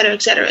weeks, et cetera,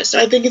 et cetera. So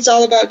I think it's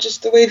all about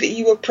just the way that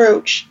you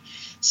approach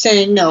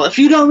saying no. If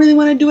you don't really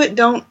want to do it,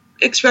 don't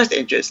express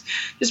interest.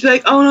 Just be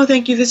like, oh, no,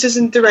 thank you, this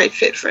isn't the right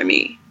fit for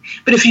me.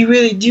 But if you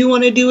really do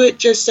want to do it,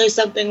 just say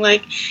something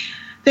like,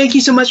 thank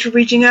you so much for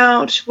reaching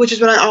out, which is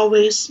what I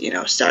always,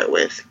 start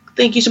with.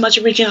 Thank you so much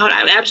for reaching out.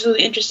 I'm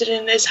absolutely interested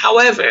in this.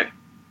 However,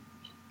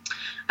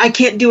 I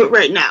can't do it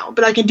right now,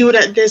 but I can do it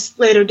at this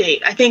later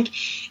date. I think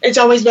it's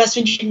always best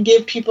when you can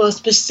give people a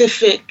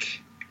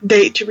specific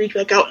date to reach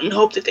back out and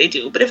hope that they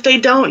do. But if they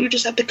don't, you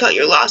just have to cut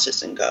your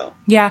losses and go.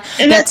 Yeah.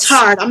 And that's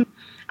hard.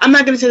 I'm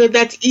not going to say that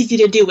that's easy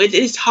to do. It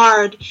is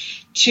hard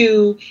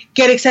to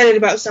get excited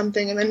about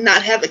something and then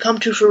not have it come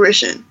to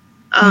fruition.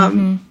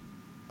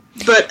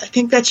 But I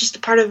think that's just a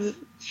part of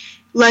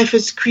life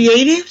as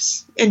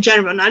creatives in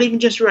general, not even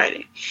just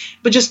writing,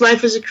 but just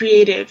life as a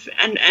creative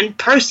and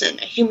person,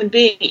 a human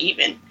being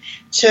even,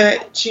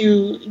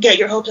 to get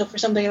your hopes up for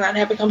something and not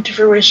have it come to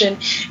fruition.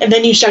 And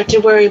then you start to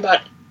worry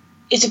about,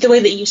 is it the way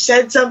that you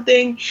said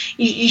something?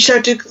 You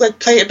start to like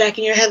play it back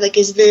in your head, like,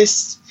 is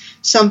this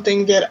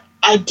something that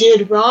I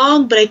did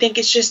wrong? But I think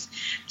it's just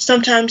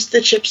sometimes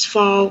the chips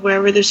fall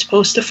wherever they're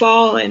supposed to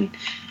fall, and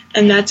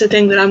that's a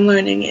thing that I'm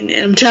learning, and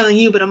I'm telling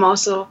you, but I'm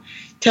also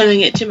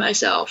telling it to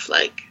myself.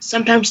 Like,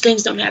 sometimes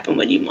things don't happen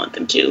when you want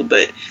them to,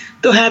 but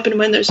they'll happen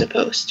when they're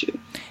supposed to.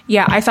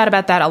 Yeah, I thought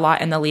about that a lot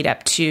in the lead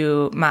up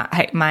to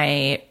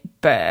my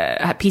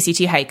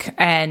PCT hike,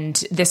 and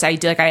this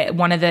idea, like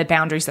one of the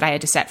boundaries that I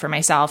had to set for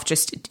myself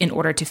just in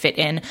order to fit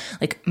in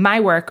like my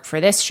work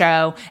for this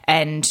show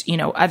and,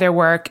 other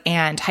work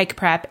and hike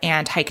prep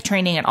and hike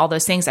training and all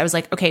those things. I was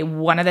like, okay,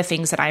 one of the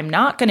things that I'm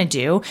not going to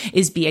do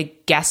is be a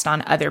guest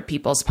on other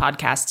people's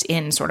podcasts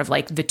in sort of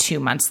like the 2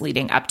 months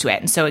leading up to it.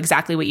 And so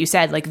exactly what you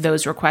said, like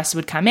those requests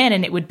would come in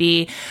and it would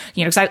be,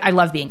 because I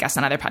love being guest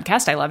on other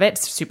podcasts. I love it.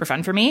 It's super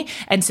fun for me.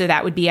 And so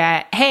that would be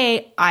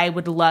hey, I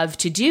would love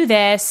to do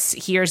this.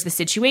 Here's the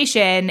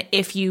situation.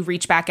 If you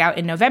reach back out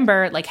in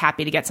November, like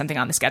happy to get something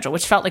on the schedule,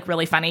 which felt like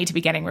really funny to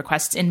be getting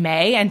requests in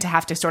May and to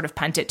have to sort of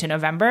punt it to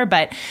November.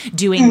 But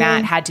doing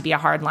that had to be a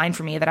hard line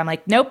for me that I'm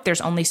like, nope,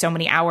 there's only so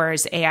many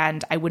hours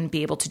and I wouldn't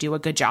be able to do a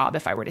good job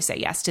if I were to say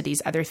yes to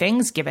these other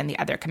things, given the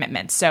other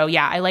commitments. So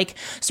yeah, I like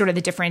sort of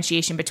the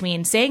differentiation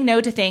between saying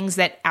no to things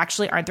that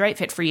actually aren't the right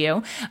fit for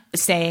you,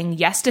 saying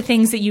yes to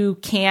things that you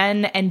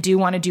can and do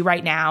want to do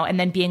right now, and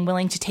then being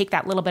willing to take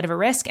that little bit of a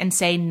risk and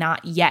say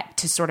not yet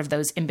to sort of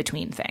those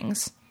in-between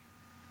things.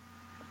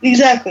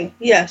 Exactly.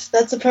 Yes,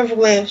 that's a perfect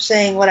way of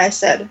saying what I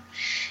said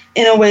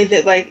in a way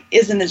that like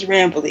isn't as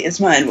rambly as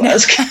mine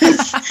was.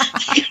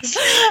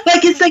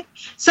 Like it's like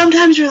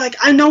sometimes you're like,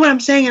 I know what I'm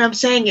saying and I'm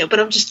saying it, but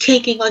I'm just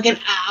taking like an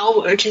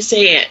hour to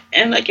say it,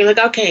 and like you're like,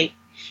 okay,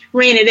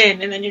 rein it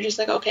in, and then you're just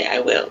like, okay, I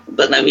will.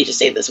 But let me just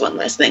say this one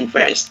last thing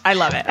first. I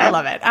love it. I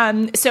love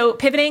it. So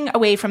pivoting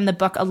away from the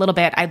book a little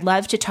bit, I'd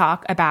love to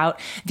talk about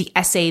the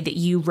essay that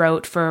you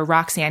wrote for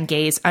Roxane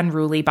Gay's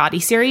Unruly Body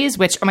series,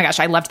 which, oh my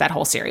gosh, I loved that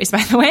whole series,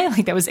 by the way.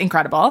 Like, that was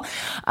incredible.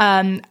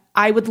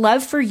 I would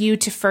love for you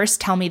to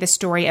first tell me the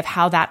story of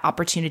how that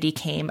opportunity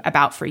came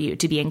about for you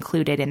to be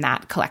included in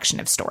that collection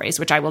of stories,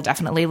 which I will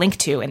definitely link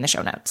to in the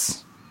show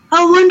notes.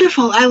 Oh,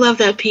 wonderful. I love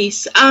that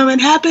piece. It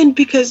happened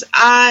because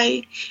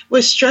I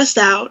was stressed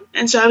out,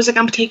 and so I was like,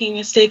 I'm taking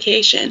a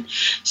staycation.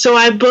 So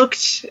I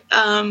booked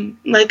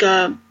like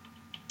a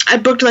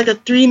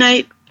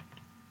 3-night,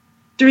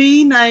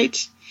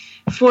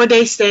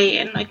 4-day stay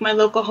in like my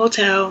local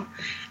hotel,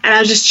 and I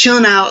was just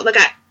chilling out. Like,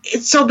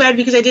 it's so bad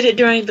because I did it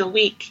during the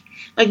week,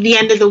 like the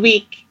end of the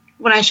week,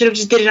 when I should have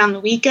just did it on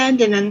the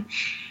weekend. And then,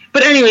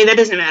 but anyway, that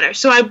doesn't matter.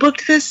 So I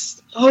booked this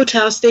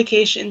hotel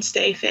staycation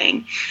stay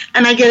thing,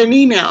 and I get an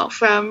email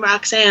from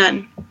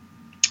Roxane,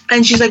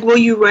 and she's like, will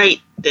you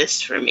write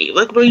this for me?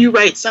 Like, will you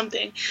write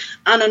something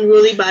on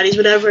unruly bodies,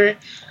 whatever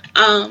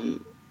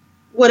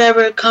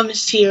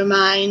comes to your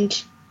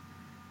mind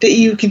that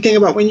you can think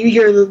about when you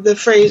hear the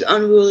phrase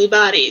unruly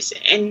bodies,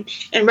 and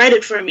write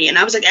it for me. And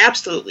I was like,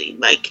 absolutely.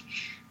 Like,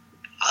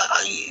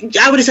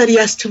 I would have said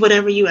yes to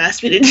whatever you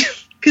asked me to do,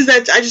 because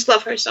I just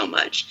love her so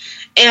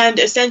much. And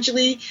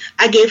essentially,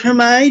 I gave her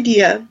my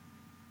idea.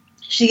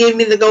 She gave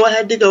me the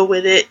go-ahead to go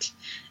with it,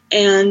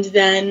 and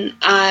then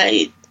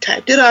I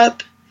typed it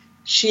up.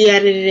 She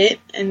edited it,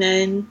 and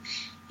then,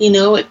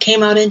 it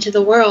came out into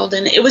the world.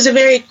 And it was a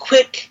very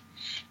quick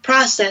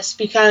process,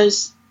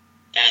 because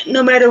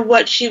no matter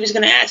what she was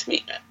going to ask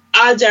me,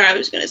 odds are I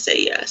was going to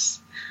say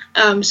yes.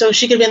 So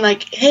she could have been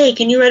like, hey,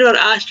 can you write about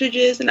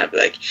ostriches? And I'd be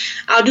like,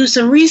 I'll do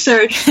some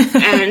research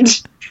and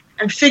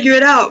figure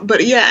it out.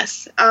 But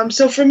yes.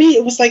 So for me,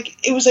 it was like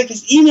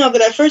this email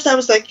that at first I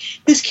was like,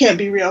 this can't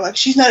be real. Like,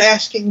 she's not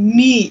asking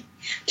me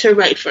to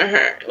write for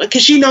her. Like,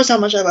 because she knows how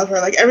much I love her.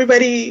 Like,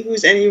 everybody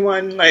who's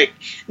anyone, like,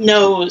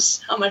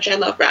 knows how much I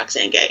love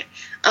Roxane Gay.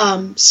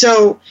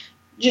 So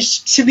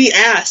just to be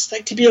asked,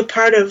 like, to be a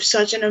part of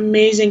such an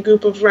amazing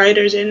group of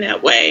writers in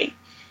that way,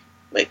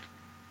 like,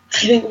 I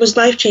think it was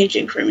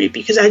life-changing for me,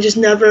 because I just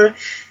never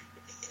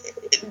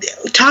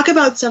talk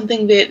about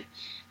something that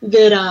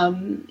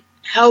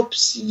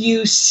helps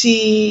you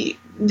see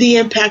the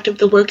impact of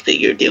the work that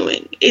you're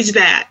doing. Is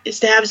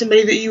to have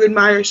somebody that you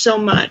admire so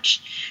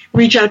much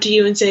reach out to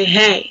you and say,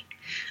 hey,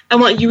 I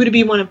want you to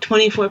be one of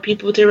 24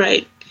 people to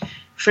write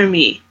for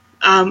me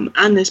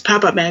on this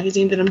pop-up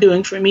magazine that I'm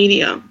doing for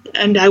Medium.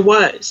 And I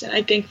was. And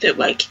I think that,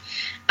 like,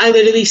 I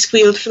literally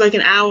squealed for like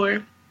an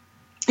hour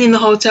in the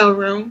hotel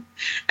room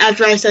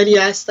after I said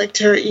yes, like,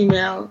 to her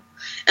email.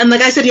 And,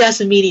 like, I said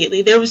yes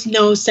immediately. There was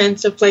no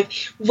sense of, like,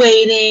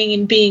 waiting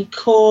and being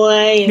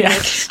coy. And,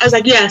 like, I was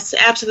like, yes,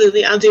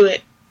 absolutely, I'll do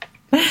it.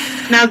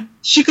 Now,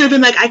 she could have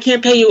been like, I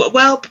can't pay you.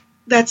 Well,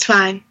 that's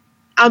fine.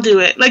 I'll do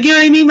it. Like, you know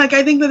what I mean? Like,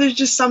 I think that there's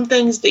just some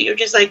things that you're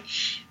just like,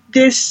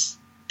 this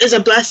is a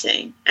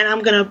blessing, and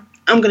I'm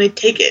gonna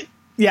take it.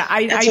 Yeah,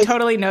 I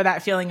totally know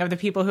that feeling of the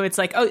people who it's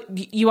like, oh,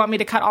 you want me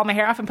to cut all my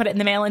hair off and put it in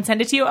the mail and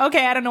send it to you?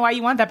 Okay, I don't know why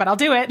you want that, but I'll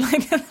do it.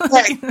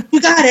 Right. You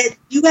got it.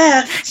 You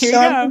asked. Here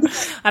you go.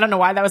 I don't know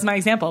why that was my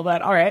example,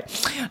 but all right.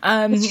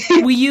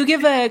 Will you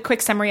give a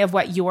quick summary of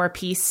what your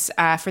piece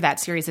for that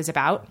series is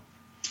about?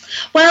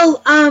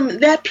 Well,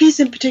 that piece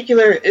in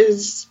particular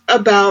is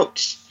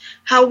about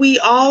how we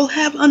all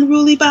have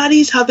unruly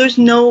bodies, how there's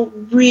no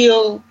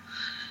real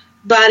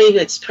body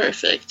that's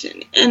perfect.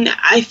 And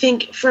I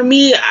think for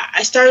me,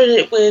 I started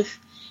it with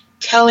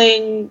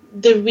telling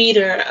the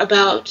reader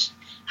about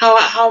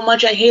how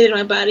much I hated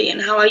my body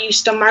and how I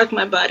used to mark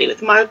my body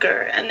with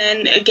marker, and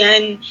then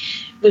again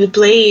with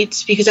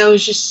blades, because I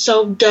was just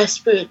so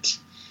desperate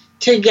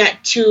to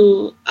get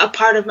to a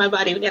part of my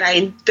body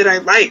that I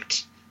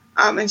liked.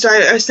 And so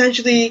I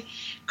essentially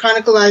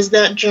chroniclized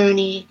that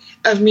journey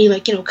of me,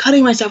 like,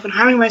 cutting myself and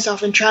harming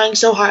myself and trying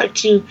so hard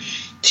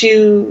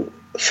to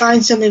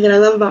find something that I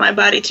love about my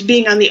body, to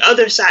being on the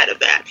other side of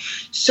that.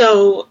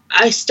 So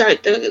I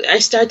start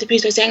the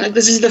piece by saying, like,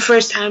 this is the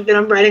first time that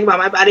I'm writing about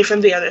my body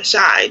from the other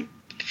side.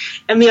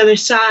 And the other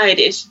side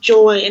is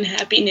joy and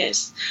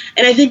happiness.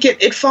 And I think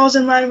it falls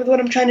in line with what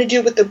I'm trying to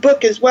do with the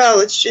book as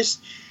well. It's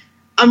just,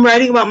 I'm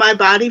writing about my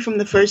body from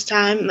the first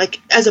time, like,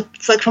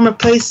 from a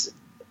place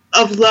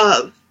of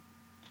love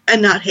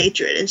and not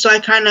hatred. And so I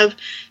kind of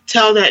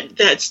tell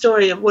that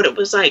story of what it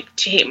was like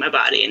to hate my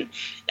body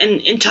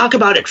and talk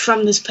about it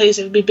from this place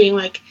of me being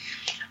like,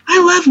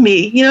 I love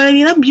me, you know what I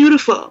mean? I'm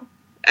beautiful.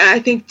 And I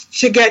think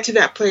to get to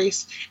that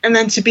place and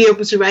then to be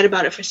able to write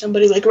about it for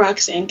somebody like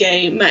Roxane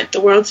Gay meant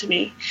the world to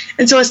me.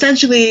 And so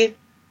essentially,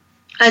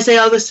 I say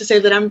all this to say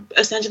that I'm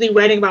essentially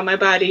writing about my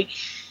body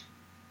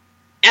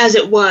as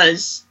it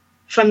was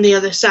from the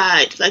other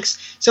side. Like,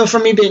 so for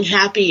me being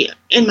happy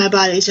in my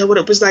body, so what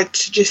it was like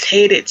to just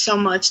hate it so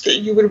much that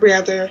you would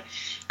rather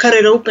cut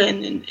it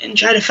open and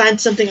try to find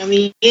something on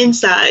the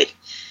inside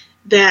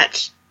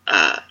that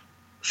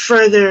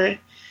further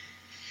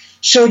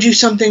showed you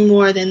something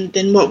more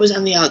than what was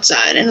on the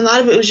outside. And a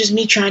lot of it was just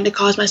me trying to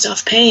cause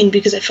myself pain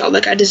because I felt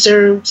like I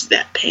deserved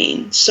that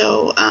pain.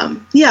 So,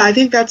 I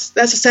think that's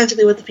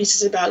essentially what the piece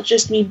is about,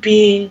 just me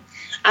being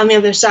on the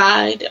other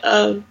side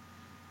of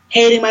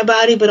hating my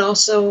body, but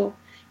also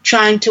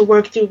trying to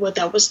work through what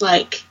that was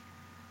like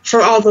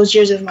for all those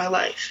years of my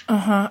life.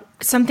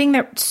 Something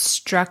that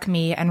struck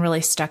me and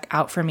really stuck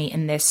out for me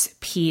in this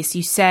piece,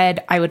 you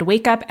said, I would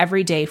wake up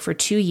every day for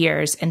 2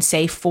 years and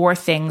say 4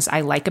 things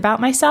I like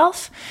about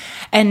myself.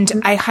 And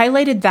I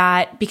highlighted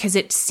that because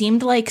it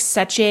seemed like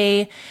such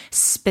a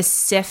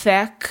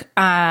specific,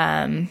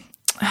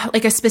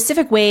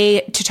 way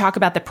to talk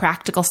about the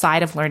practical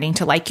side of learning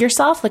to like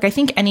yourself. Like, I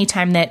think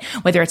anytime that,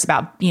 whether it's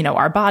about,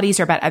 our bodies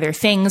or about other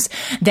things,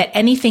 that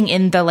anything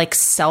in the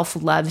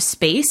self-love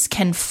space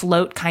can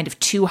float kind of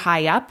too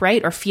high up,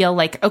 right? Or feel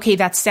like, okay,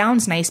 that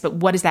sounds nice, but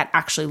what does that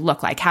actually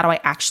look like? How do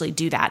I actually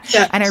do that?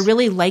 Yes. And I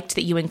really liked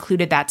that you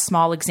included that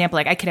small example.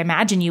 Like, I could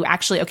imagine you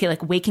actually,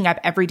 waking up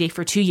every day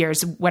for 2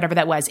 years, whatever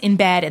that was, in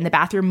bed, in the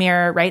bathroom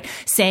mirror, right?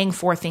 Saying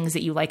 4 things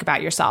that you like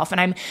about yourself. And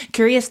I'm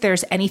curious if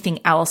there's anything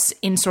else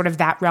in sort of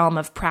that realm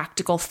of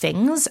practical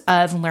things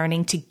of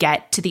learning to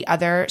get to the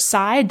other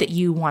side that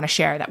you want to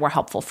share that were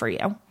helpful for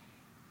you.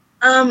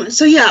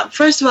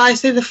 First of all, I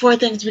say the 4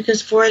 things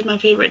because 4 is my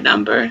favorite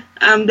number.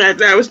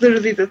 That was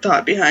literally the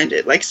thought behind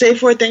it. Like, say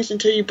 4 things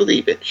until you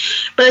believe it.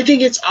 But I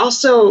think it's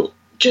also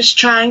just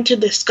trying to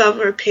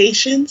discover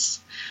patience.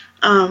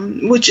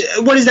 What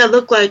does that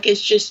look like?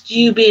 It's just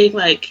you being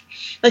like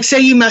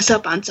say you mess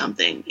up on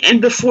something, and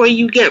before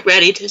you get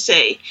ready to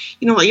say,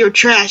 you know what, you're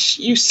trash,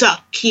 you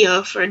suck,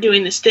 Kia, for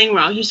doing this thing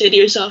wrong, you say to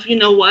yourself, you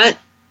know what?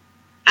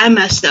 I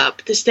messed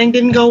up. This thing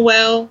didn't go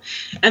well,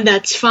 and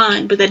that's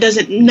fine, but that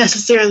doesn't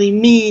necessarily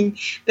mean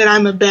that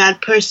I'm a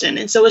bad person.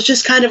 And so it's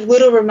just kind of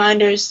little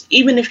reminders,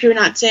 even if you're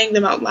not saying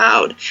them out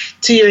loud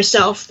to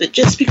yourself, that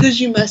just because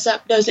you mess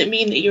up doesn't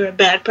mean that you're a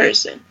bad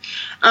person.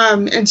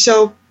 And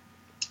so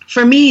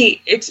for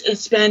me,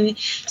 it's been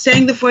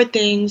saying the 4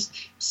 things,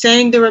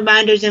 saying the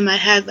reminders in my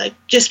head, like,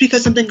 just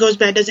because something goes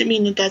bad doesn't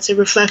mean that that's a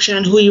reflection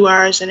on who you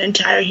are as an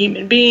entire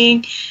human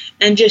being,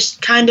 and just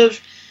kind of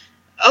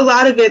a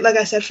lot of it, like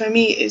I said, for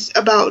me, is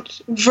about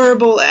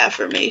verbal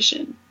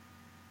affirmation.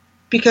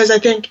 Because I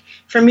think,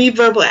 for me,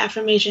 verbal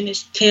affirmation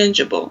is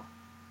tangible.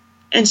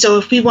 And so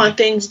if we want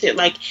things that,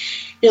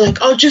 you're like,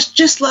 oh,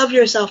 just love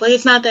yourself. Like,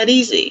 it's not that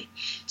easy.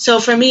 So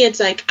for me, it's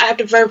like, I have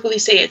to verbally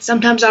say it.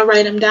 Sometimes I'll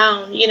write them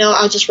down.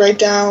 I'll just write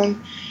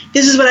down,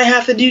 this is what I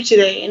have to do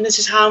today, and this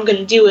is how I'm going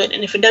to do it.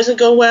 And if it doesn't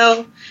go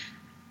well,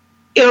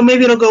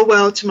 maybe it'll go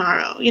well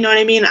tomorrow. You know what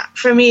I mean?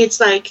 For me, it's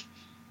like,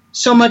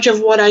 so much of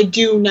what I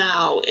do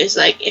now is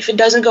like, if it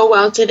doesn't go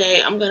well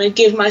today, I'm going to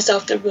give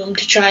myself the room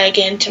to try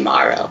again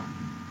tomorrow,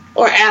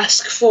 or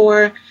ask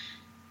for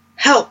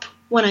help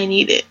when I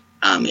need it.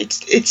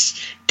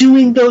 It's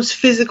doing those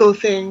physical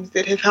things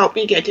that have helped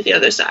me get to the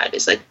other side.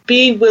 It's like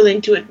being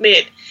willing to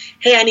admit,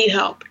 hey, I need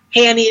help.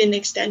 Hey, I need an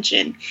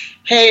extension.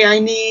 Hey, I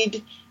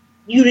need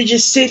you to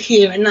just sit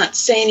here and not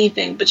say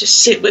anything, but just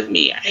sit with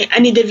me. I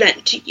need to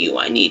vent to you.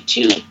 I need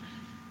to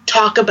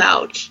talk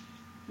about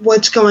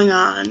what's going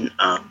on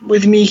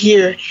with me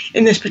here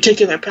in this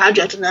particular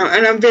project. And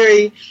I'm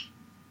very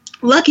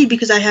lucky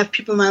because I have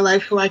people in my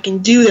life who I can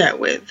do that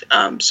with.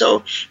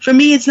 So for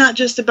me, it's not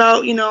just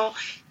about,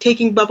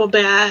 taking bubble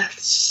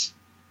baths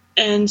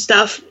and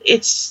stuff.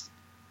 I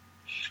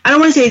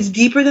don't want to say it's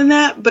deeper than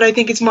that, but I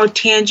think it's more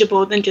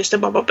tangible than just a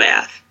bubble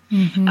bath.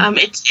 Mm-hmm.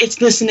 It's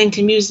listening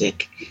to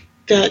music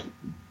that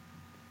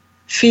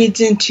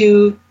feeds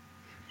into,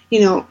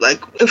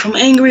 like if I'm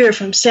angry or if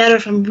I'm sad or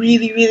if I'm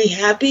really, really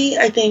happy,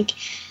 I think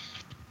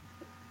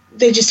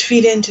they just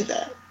feed into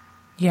that.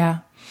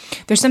 Yeah.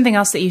 There's something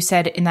else that you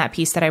said in that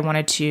piece that I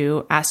wanted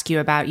to ask you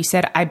about. You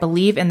said, I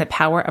believe in the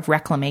power of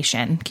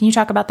reclamation. Can you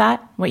talk about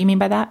that? What you mean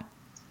by that?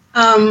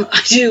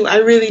 I do. I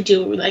really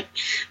do. Like,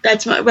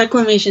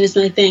 reclamation is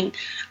my thing.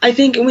 I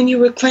think when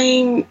you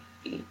reclaim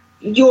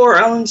your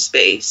own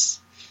space,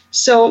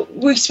 so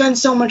we spend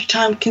so much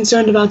time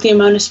concerned about the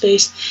amount of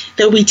space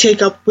that we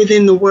take up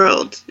within the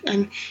world,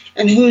 and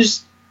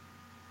who's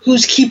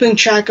keeping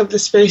track of the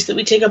space that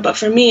we take up. But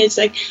for me, it's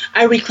like,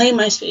 I reclaim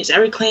my space. I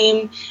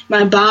reclaim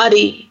my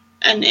body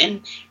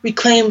and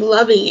reclaim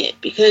loving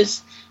it,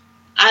 because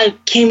I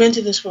came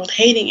into this world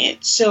hating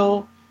it.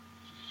 So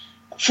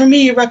for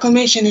me,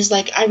 reclamation is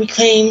like, I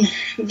reclaim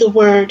the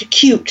word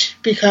cute,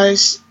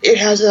 because it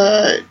has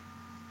a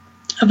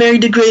very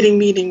degrading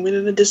meaning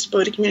within the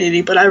disability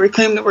community, but I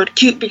reclaim the word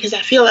cute because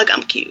I feel like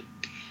I'm cute.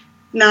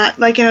 Not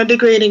like in a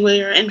degrading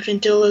way or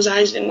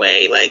infantilizing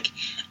way. Like,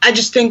 I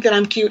just think that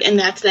I'm cute, and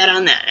that's that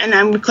on that, and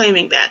I'm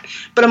reclaiming that.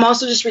 But I'm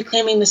also just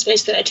reclaiming the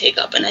space that I take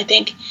up, and I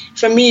think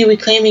for me,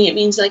 reclaiming it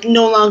means like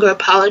no longer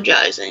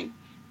apologizing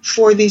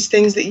for these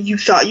things that you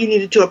thought you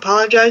needed to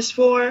apologize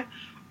for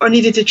or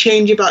needed to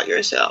change about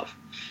yourself.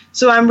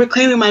 So I'm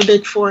reclaiming my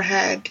big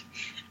forehead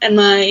and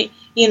my,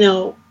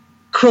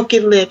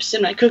 crooked lips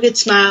and my crooked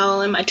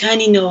smile and my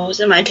tiny nose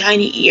and my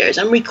tiny ears.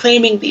 I'm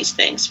reclaiming these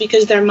things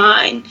because they're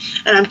mine,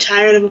 and I'm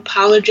tired of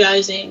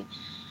apologizing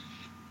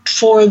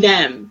for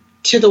them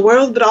to the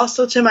world, but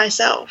also to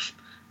myself.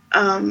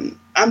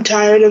 I'm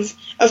tired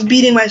of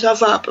beating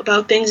myself up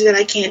about things that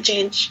I can't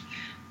change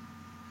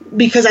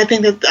because I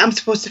think that I'm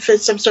supposed to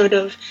fit some sort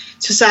of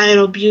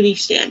societal beauty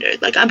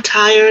standard. Like, I'm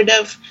tired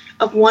of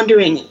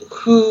wondering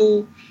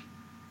who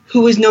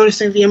is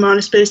noticing the amount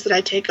of space that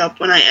I take up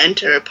when I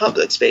enter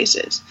public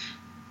spaces.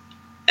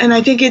 And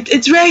I think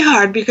it's very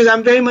hard because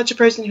I'm very much a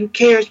person who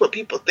cares what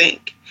people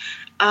think.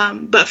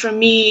 But for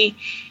me,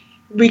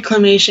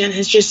 reclamation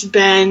has just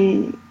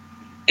been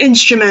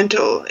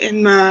instrumental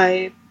in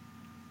my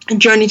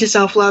journey to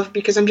self-love,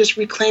 because I'm just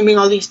reclaiming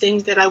all these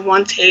things that I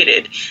once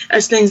hated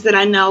as things that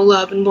I now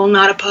love and will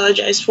not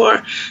apologize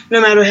for,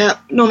 no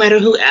matter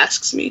who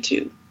asks me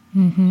to.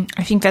 Mm-hmm.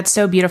 I think that's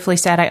so beautifully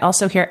said. I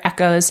also hear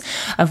echoes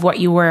of what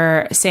you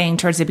were saying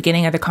towards the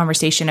beginning of the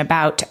conversation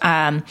about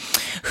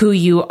who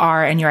you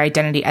are and your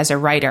identity as a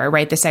writer,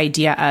 right? This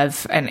idea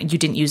of, and you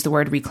didn't use the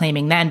word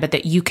reclaiming then, but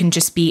that you can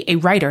just be a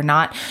writer,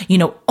 not,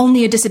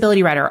 only a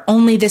disability writer,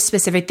 only this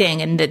specific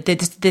thing. And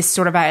this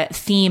sort of a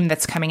theme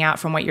that's coming out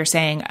from what you're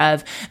saying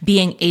of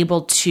being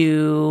able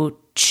to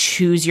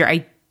choose your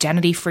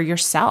identity for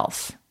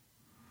yourself.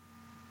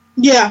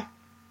 Yeah,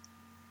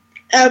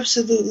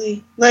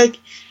 absolutely. Like,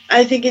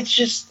 I think it's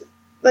just,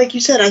 like you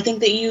said, I think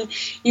that you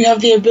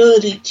have the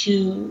ability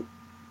to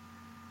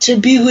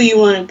be who you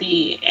want to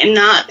be and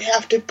not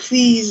have to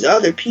please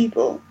other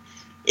people.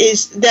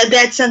 Is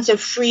that sense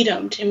of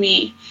freedom to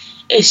me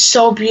is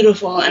so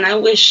beautiful, and I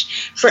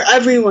wish for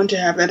everyone to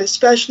have that,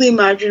 especially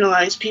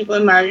marginalized people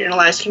in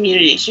marginalized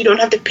communities. You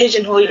don't have to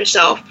pigeonhole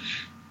yourself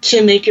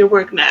to make your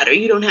work matter.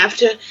 You don't have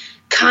to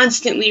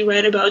constantly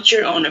write about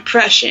your own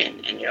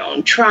oppression and your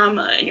own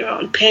trauma and your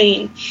own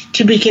pain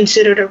to be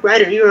considered a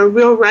writer. You're a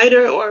real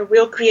writer or a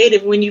real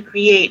creative when you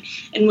create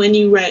and when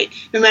you write,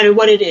 no matter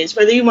what it is,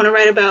 whether you want to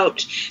write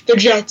about the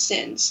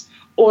Jetsons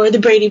or the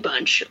Brady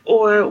Bunch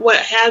or what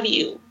have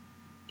you.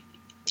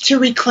 To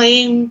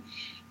reclaim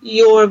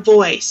your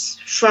voice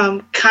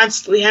from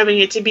constantly having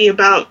it to be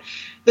about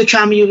the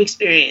trauma you've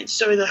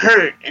experienced or the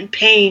hurt and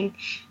pain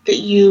that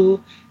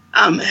you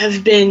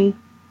have been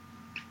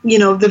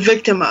the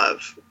victim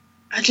of.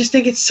 I just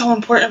think it's so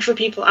important for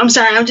people. I'm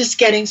sorry, I'm just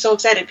getting so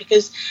excited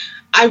because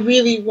I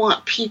really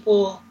want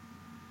people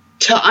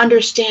to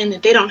understand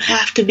that they don't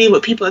have to be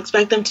what people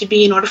expect them to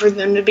be in order for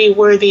them to be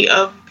worthy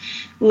of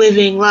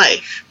living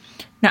life.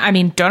 No, I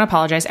mean, don't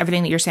apologize.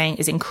 Everything that you're saying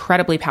is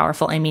incredibly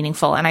powerful and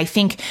meaningful. And I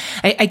think,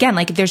 again,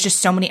 like there's just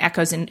so many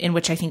echoes in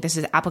which I think this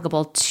is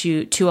applicable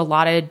to a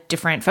lot of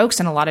different folks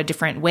in a lot of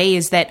different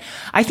ways, that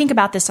I think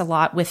about this a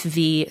lot with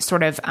the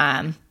sort of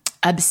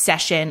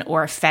obsession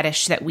or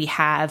fetish that we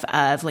have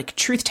of like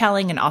truth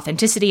telling and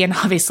authenticity, and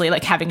obviously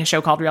like having a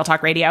show called Real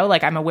Talk Radio,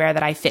 like I'm aware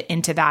that I fit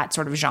into that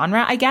sort of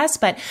genre, I guess.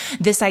 But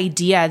this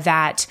idea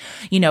that,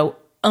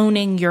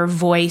 owning your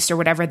voice or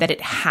whatever, that it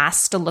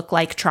has to look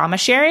like trauma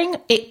sharing.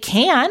 It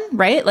can,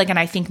 right? Like, and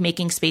I think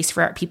making space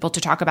for people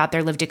to talk about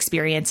their lived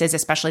experiences,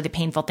 especially the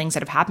painful things that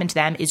have happened to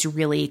them, is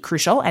really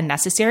crucial and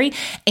necessary.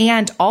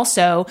 And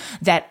also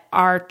that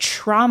our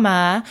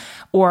trauma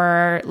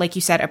or, like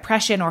you said,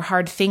 oppression or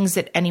hard things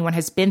that anyone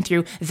has been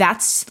through,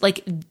 that's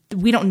like,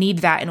 we don't need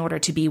that in order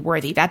to be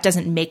worthy. That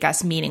doesn't make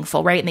us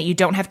meaningful, right? And that you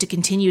don't have to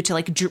continue to,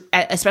 like,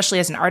 especially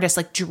as an artist,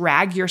 like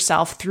drag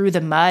yourself through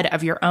the mud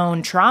of your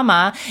own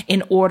trauma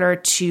in order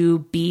to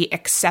be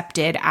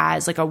accepted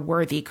as like a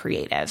worthy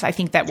creative. I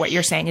think that what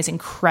you're saying is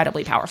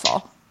incredibly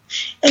powerful.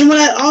 And what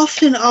I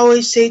often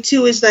always say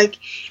too is, like,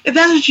 if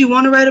that's what you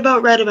want to write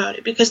about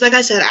it. Because like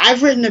I said,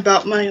 I've written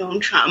about my own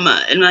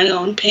trauma and my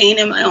own pain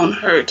and my own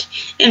hurt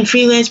in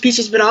freelance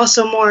pieces, but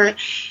also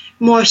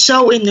more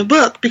so in the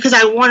book because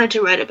I wanted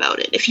to write about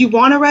it. If you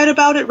want to write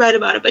about it,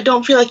 but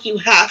don't feel like you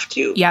have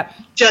to. Yep.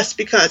 Just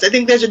because. I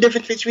think there's a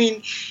difference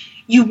between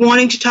you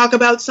wanting to talk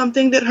about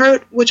something that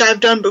hurt, which I've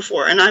done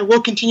before and I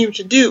will continue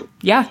to do.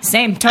 Yeah,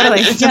 same, totally.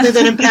 And something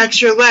that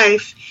impacts your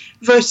life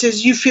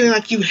versus you feeling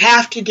like you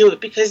have to do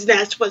it because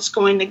that's what's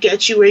going to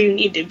get you where you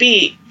need to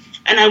be.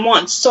 And I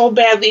want so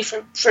badly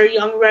for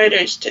young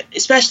writers, to,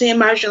 especially in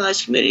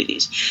marginalized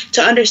communities,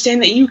 to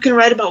understand that you can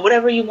write about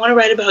whatever you want to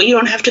write about. You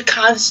don't have to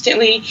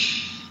constantly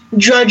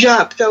drudge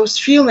up those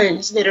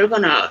feelings that are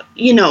going to,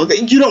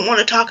 that you don't want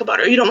to talk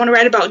about or you don't want to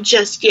write about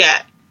just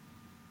yet.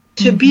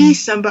 To be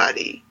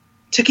somebody,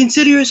 to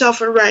consider yourself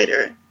a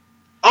writer,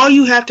 all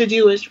you have to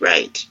do is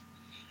write.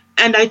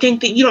 And I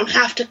think that you don't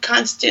have to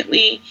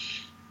constantly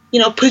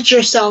put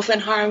yourself in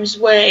harm's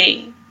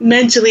way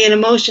mentally and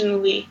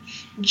emotionally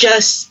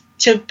just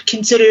to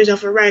consider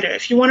yourself a writer.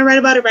 If you want to write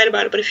about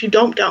it, but if you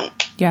don't.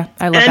 Yeah,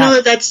 I love that. And I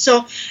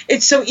know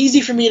it's so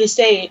easy for me to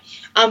say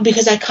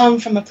because I come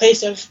from a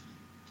place of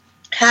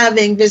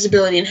having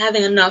visibility and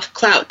having enough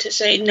clout to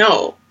say,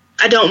 no,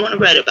 I don't want to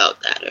write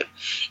about that. Or,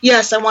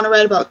 yes, I want to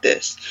write about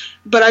this.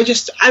 But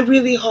I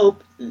really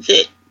hope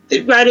that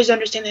writers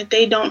understand that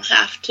they don't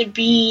have to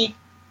be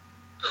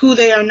who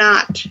they are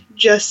not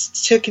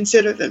just to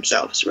consider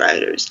themselves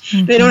writers.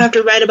 Mm-hmm. They don't have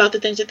to write about the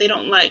things that they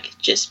don't like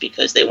just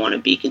because they want to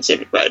be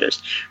considered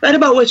writers. Write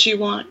about what you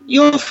want.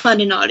 You'll find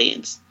an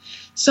audience.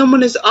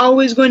 Someone is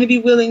always going to be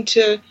willing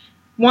to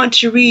want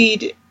to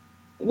read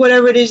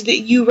whatever it is that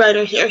you write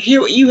or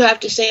hear what you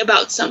have to say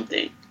about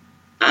something.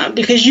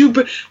 Because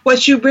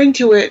what you bring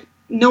to it,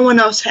 no one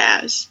else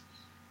has.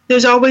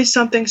 There's always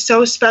something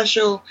so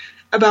special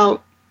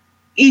about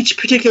each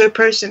particular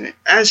person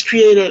as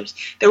creatives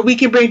that we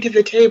can bring to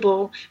the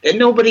table that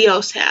nobody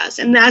else has.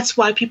 And that's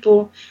why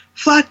people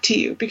flock to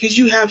you, because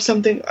you have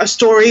something, a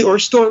story or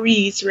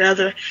stories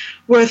rather,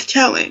 worth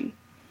telling.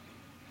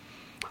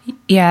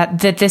 Yeah,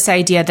 that this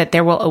idea that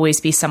there will always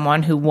be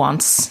someone who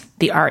wants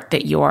the art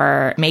that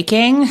you're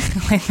making.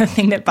 Like the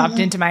thing that popped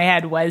into my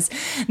head was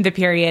the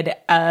period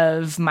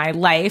of my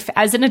life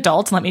as an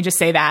adult, let me just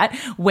say that,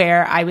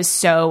 where I was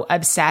so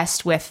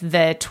obsessed with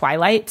the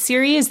Twilight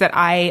series that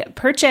I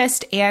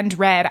purchased and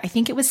read, I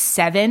think it was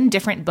 7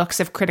 different books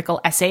of critical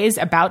essays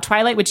about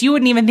Twilight, which you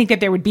wouldn't even think that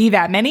there would be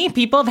that many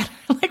people that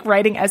are like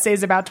writing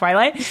essays about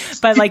Twilight.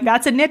 But like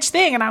that's a niche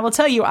thing. And I will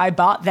tell you, I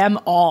bought them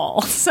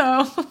all.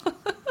 So...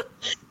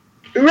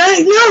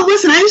 Right. No,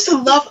 listen, I used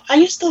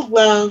to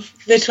love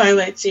the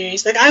Twilight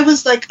series. Like, I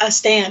was like a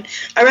stan.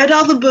 I read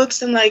all the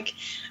books in like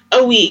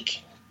a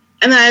week.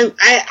 And I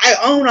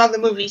own all the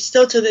movies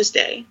still to this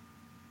day.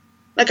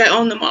 Like, I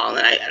own them all.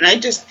 And I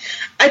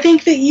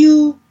think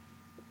that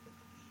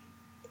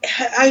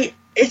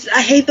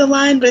I hate the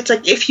line, but it's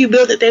like, if you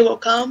build it, they will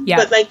come. Yeah.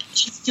 But like,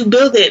 if you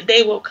build it,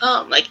 they will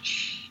come. Like,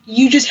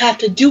 you just have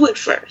to do it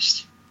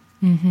first.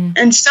 Mm-hmm.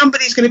 And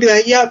somebody's going to be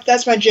like, yep,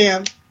 that's my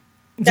jam.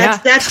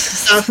 That's the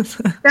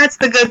stuff. That's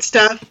the good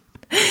stuff.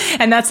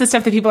 And that's the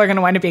stuff that people are going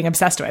to wind up being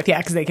obsessed with. Yeah,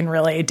 because they can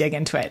really dig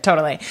into it.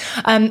 Totally.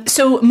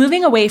 So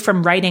moving away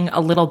from writing a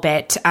little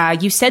bit,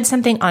 you said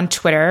something on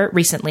Twitter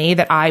recently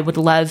that I would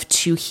love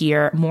to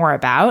hear more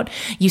about.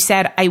 You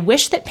said, I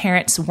wish that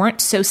parents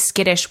weren't so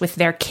skittish with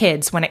their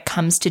kids when it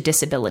comes to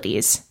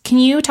disabilities. Can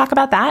you talk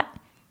about that?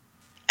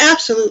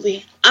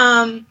 Absolutely.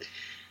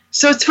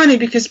 So it's funny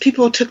because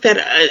people took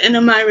that in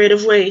a myriad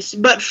of ways.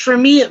 But for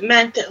me, it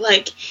meant that,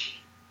 like,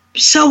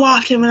 so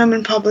often when I'm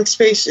in public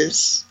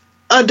spaces,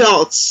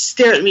 adults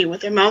stare at me with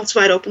their mouths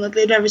wide open like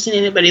they've never seen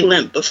anybody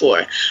limp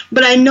before.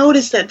 But I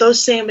noticed that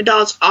those same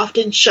adults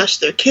often shush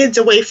their kids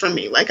away from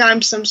me, like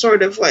I'm some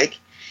sort of, like,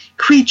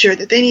 creature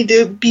that they need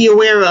to be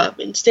aware of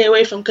and stay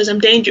away from because I'm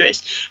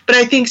dangerous. But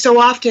I think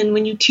so often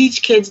when you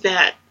teach kids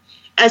that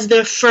as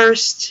their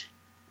first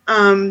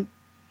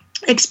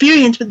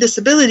experience with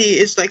disability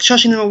is, like,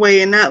 shushing them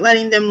away and not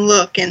letting them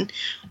look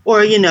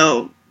or, you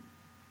know,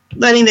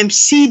 letting them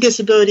see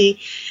disability,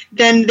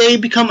 then they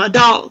become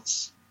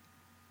adults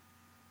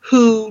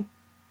who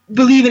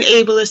believe in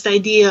ableist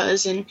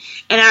ideas and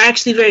are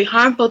actually very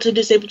harmful to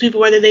disabled people,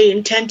 whether they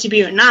intend to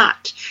be or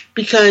not.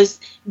 Because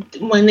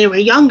when they were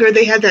younger,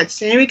 they had that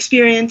same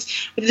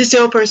experience with a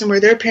disabled person where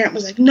their parent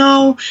was like,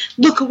 no,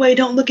 look away,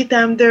 don't look at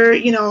them, they're,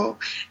 don't,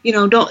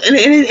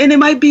 and it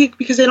might be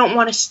because they don't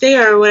want to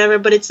stare or whatever,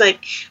 but it's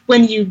like,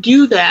 when you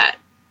do that,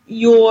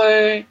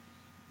 you're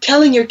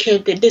telling your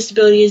kid that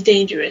disability is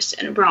dangerous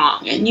and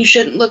wrong, and you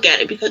shouldn't look at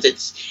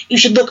it you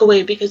should look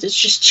away because it's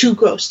just too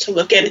gross to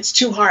look at. It's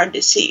too hard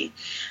to see.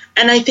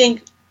 And I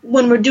think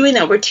when we're doing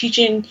that, we're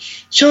teaching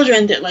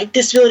children that, like,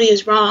 disability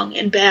is wrong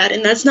and bad,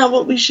 and that's not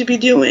what we should be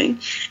doing.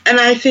 And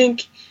I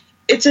think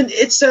it's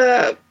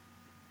a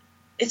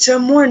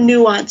more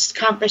nuanced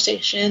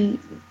conversation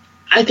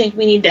I think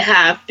we need to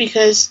have,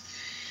 because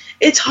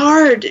it's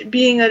hard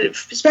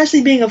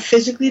especially being a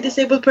physically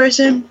disabled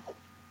person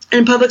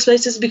in public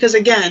spaces, because,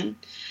 again,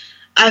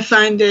 I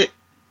find that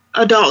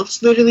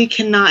adults literally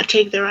cannot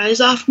take their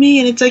eyes off me,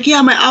 and it's like,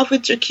 yeah, my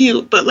outfits are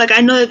cute, but, like, I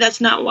know that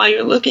that's not why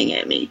you're looking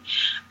at me.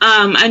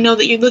 I know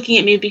that you're looking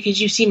at me because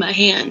you see my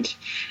hand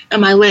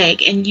and my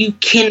leg, and you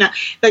cannot,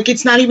 like,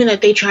 it's not even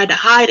that they tried to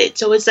hide it,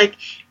 so it's like,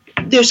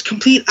 there's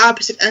complete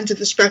opposite ends of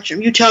the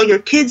spectrum. You tell your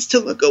kids to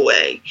look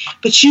away,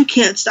 but you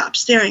can't stop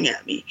staring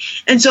at me.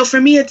 And so for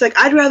me, it's like,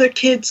 I'd rather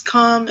kids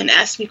come and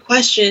ask me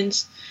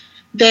questions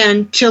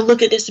than to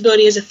look at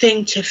disability as a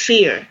thing to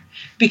fear,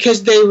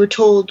 because they were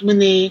told when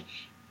they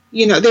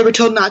were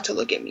told not to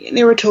look at me, and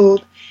they were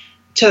told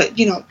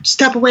to,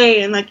 step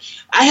away. And, like,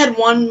 I had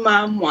one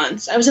mom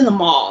once, I was in the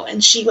mall,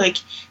 and she, like,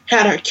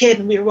 had her kid,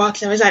 and we were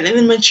walking outside, and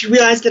then when she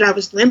realized that I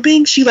was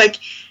limping, she, like,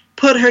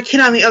 put her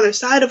kid on the other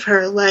side of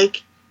her,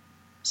 like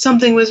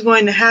something was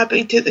going to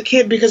happen to the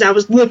kid because I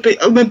was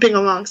limping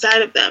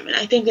alongside of them. And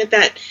I think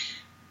that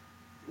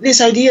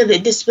this idea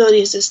that disability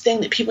is this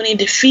thing that people need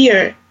to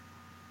fear,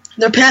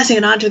 they're passing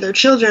it on to their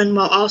children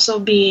while also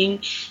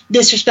being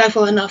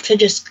disrespectful enough to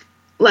just,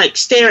 like,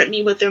 stare at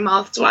me with their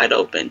mouths wide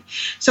open.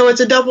 So it's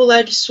a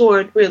double-edged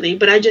sword, really.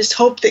 But I just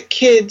hope that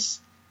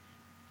kids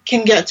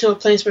can get to a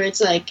place where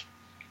it's like,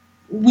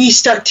 we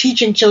start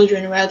teaching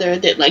children, rather,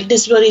 that, like,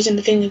 disability isn't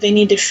the thing that they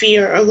need to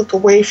fear or look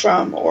away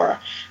from or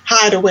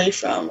hide away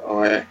from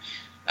or,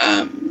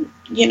 I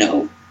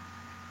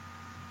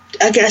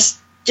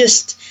guess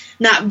just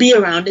not be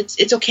around.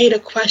 It's okay to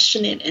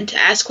question it and to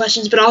ask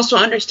questions, but also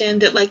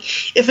understand that, like,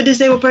 if a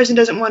disabled person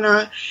doesn't want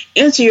to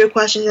answer your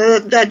questions,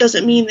 that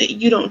doesn't mean that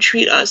you don't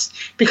treat us,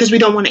 because we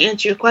don't want to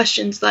answer your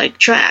questions, like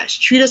trash.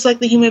 Treat us like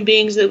the human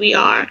beings that we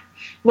are,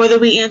 whether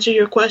we answer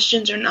your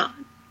questions or not.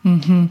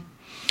 Mm-hmm.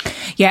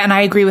 Yeah. And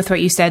I agree with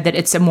what you said, that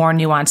it's a more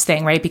nuanced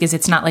thing, right? Because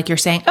it's not like you're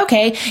saying,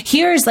 okay,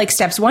 here's like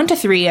steps 1 to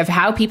 3 of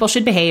how people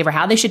should behave or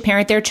how they should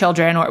parent their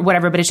children or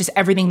whatever. But it's just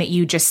everything that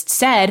you just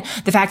said,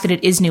 the fact that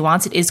it is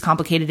nuanced, it is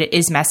complicated, it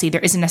is messy.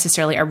 There isn't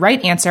necessarily a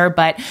right answer,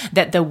 but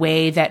that the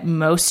way that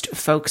most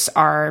folks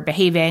are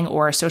behaving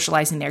or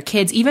socializing their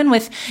kids, even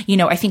with,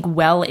 I think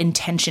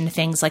well-intentioned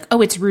things like,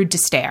 oh, it's rude to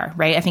stare,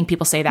 right? I think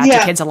people say that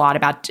to kids a lot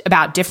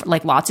about different,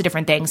 like lots of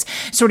different things.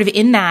 Sort of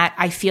in that,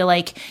 I feel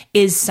like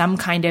is some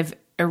kind of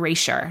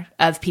erasure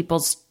of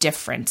people's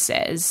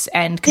differences.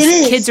 And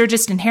because kids are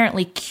just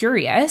inherently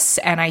curious.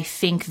 And I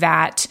think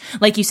that,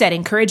 like you said,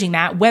 encouraging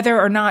that, whether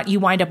or not you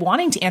wind up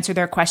wanting to answer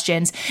their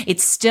questions,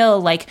 it's still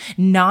like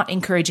not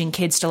encouraging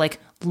kids to like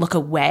look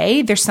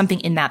away. There's something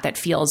in that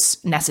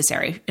feels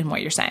necessary in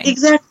what you're saying.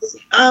 Exactly.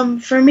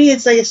 For me,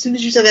 it's like as soon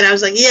as you said that, I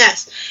was like,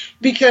 yes,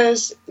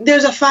 because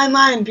there's a fine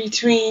line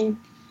between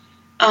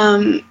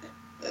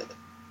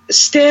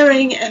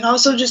staring and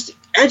also just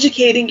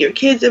educating your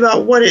kids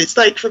about what it's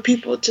like for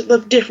people to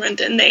look different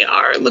than they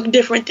are, look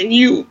different than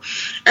you.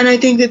 And I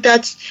think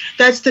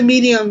that's the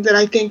medium that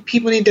I think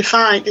people need to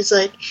find. It's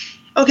like,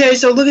 okay,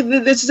 so look at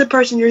this is a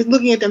person, you're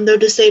looking at them, they're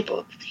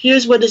disabled.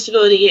 Here's what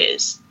disability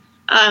is.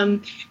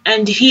 And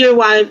here's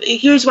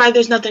why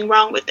there's nothing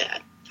wrong with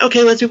that.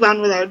 Okay, let's move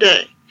on with our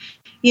day.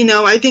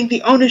 I think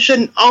the onus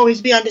shouldn't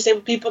always be on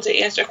disabled people to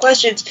answer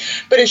questions,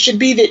 but it should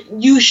be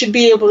that you should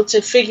be able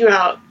to figure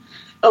out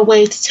a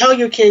way to tell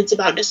your kids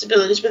about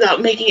disabilities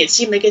without making it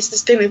seem like it's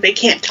this thing that they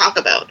can't talk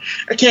about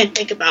or can't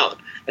think about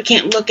or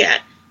can't look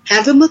at.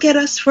 Have them look at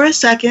us for a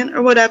second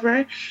or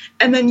whatever,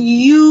 and then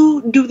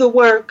you do the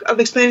work of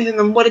explaining to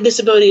them what a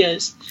disability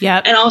is.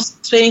 Yep. And also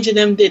explaining to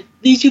them that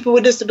these people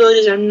with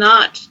disabilities are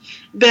not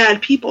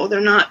bad people.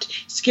 They're not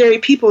scary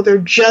people. They're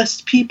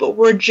just people.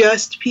 We're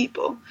just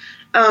people.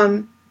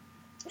 And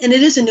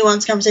it is a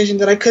nuanced conversation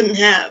that I couldn't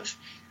have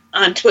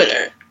on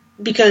Twitter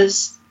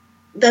because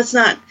that's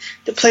not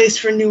the place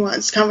for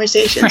nuanced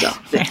conversations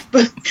often.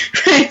 But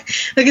like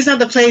it's not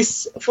the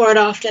place for it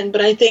often.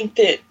 But I think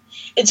that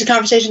it's a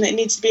conversation that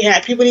needs to be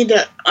had. People need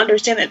to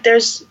understand that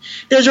there's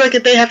work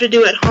that they have to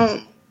do at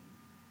home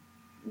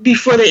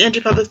before they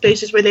enter public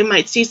spaces where they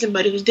might see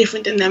somebody who's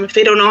different than them. If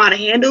they don't know how to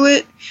handle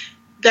it,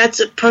 that's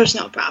a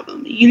personal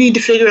problem. You need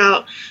to figure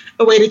out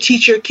a way to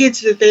teach your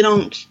kids so that they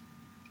don't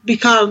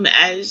become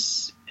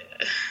as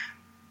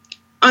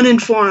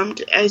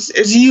uninformed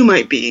as you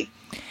might be.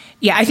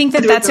 Yeah, I think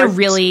that's a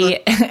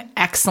really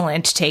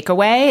excellent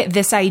takeaway.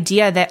 This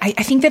idea that I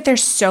think that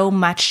there's so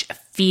much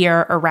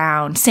fear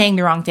around saying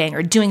the wrong thing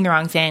or doing the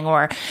wrong thing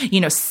or,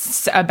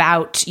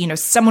 about,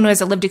 someone who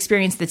has a lived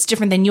experience that's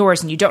different than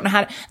yours and you don't know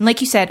how to, and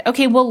like you said,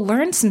 okay, we'll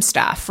learn some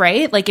stuff,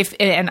 right? Like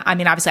and I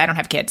mean, obviously I don't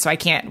have kids, so I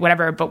can't,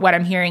 whatever, but what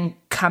I'm hearing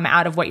come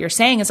out of what you're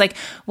saying is like,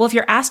 well, if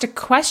you're asked a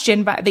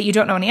question that you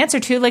don't know an answer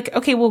to, like,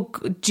 okay, well,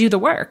 do the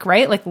work,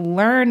 right? Like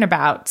learn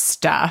about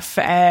stuff.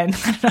 And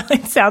I don't know,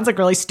 it sounds like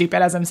really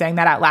stupid as I'm saying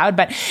that out loud,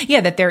 but yeah,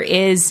 that there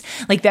is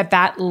like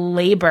that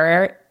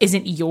labor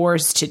isn't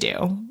yours to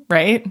do,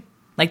 right?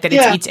 Like that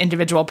it's each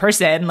individual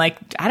person. Like,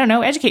 I don't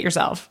know, educate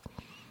yourself.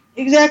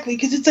 Exactly,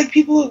 because it's like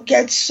people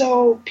get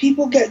so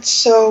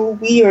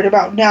weird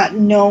about not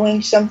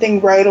knowing something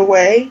right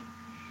away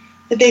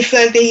that they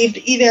feel like they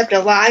either have to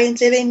lie and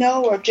say they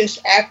know or just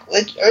act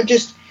like, or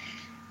just,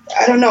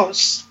 I don't know,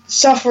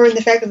 suffer in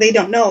the fact that they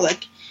don't know.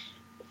 Like,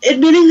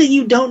 admitting that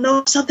you don't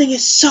know something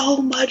is so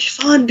much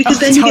fun because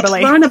then you get to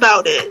learn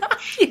about it.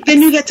 Yes.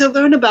 Then you get to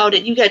learn about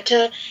it. You get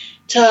to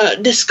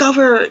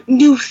discover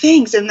new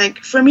things. And like,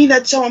 for me,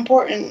 that's so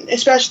important,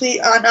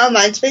 especially on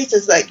online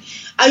spaces. Like,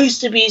 I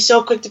used to be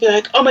so quick to be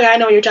like, oh my God, I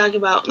know what you're talking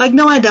about. Like,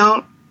 no, I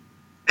don't.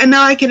 And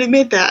now I can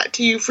admit that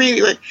to you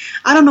freely. Like,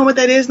 I don't know what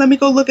that is. Let me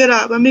go look it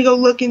up. Let me go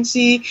look and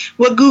see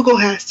what Google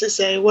has to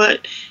say,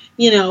 what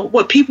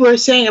people are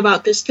saying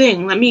about this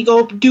thing. Let me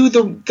go do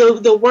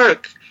the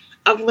work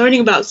of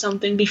learning about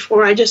something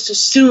before I just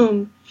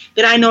assume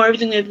that I know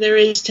everything that there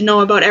is to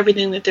know about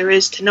everything that there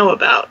is to know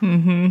about.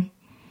 Mm-hmm.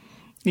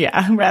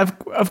 Yeah,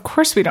 of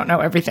course we don't know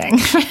everything,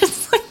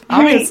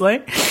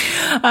 obviously.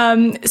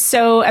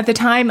 So at the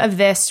time of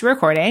this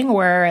recording,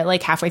 we're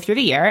like halfway through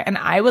the year, and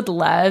I would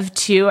love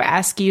to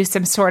ask you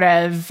some sort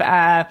of,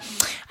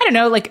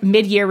 like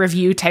mid-year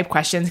review type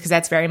questions, because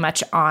that's very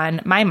much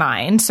on my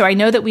mind. So I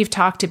know that we've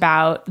talked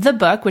about the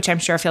book, which I'm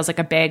sure feels like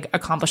a big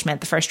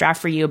accomplishment, the first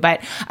draft for you. But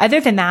other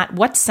than that,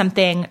 what's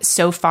something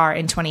so far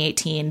in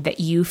 2018 that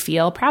you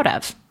feel proud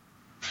of?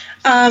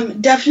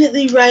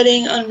 Definitely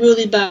writing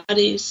Unruly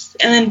Bodies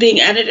and then being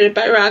edited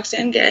by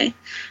Roxane Gay.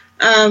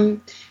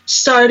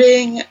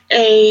 Starting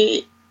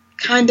a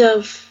kind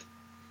of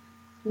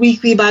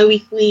weekly,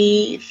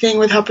 bi-weekly thing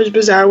with Harper's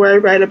Bazaar where I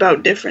write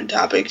about different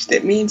topics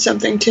that mean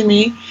something to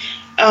me.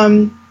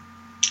 Going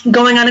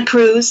on a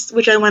cruise,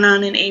 which I went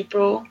on in May.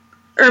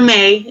 I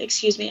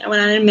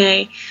went on in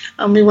May.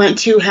 We went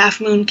to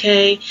Half Moon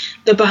Cay,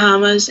 the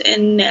Bahamas,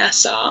 and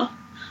Nassau.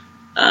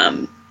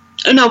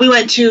 We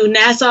went to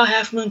Nassau,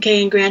 Half Moon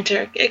Cay, and Grand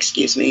Turk.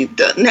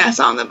 The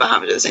Nassau and the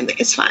Bahamas are the same thing.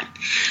 It's fine.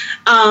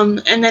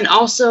 And then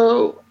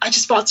also, I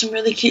just bought some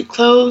really cute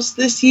clothes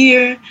this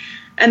year.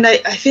 And I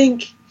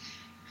think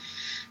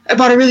I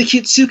bought a really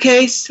cute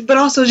suitcase, but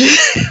also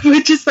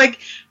just like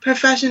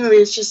professionally,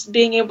 it's just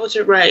being able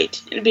to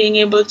write and being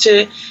able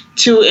to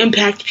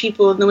impact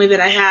people in the way that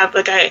I have.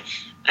 Like I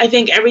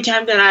think every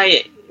time that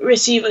I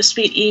receive a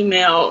sweet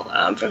email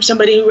from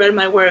somebody who read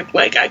my work,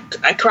 like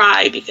I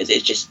cry, because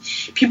it's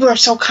just, people are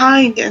so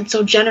kind and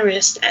so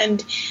generous,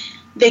 and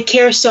they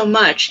care so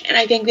much. And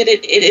I think that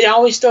it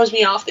always throws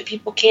me off that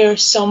people care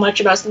so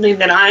much about something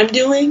that I'm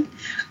doing.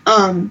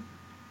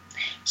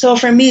 So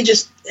for me,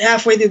 just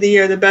halfway through the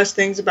year, the best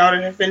things about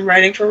it have been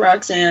writing for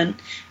Roxanne,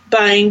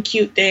 buying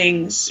cute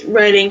things,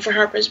 writing for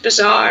Harper's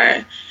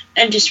Bazaar,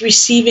 and just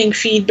receiving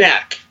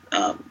feedback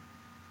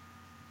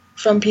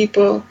from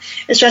people,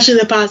 especially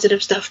the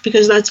positive stuff,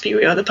 because let's be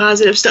real, the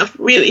positive stuff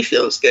really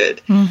feels good.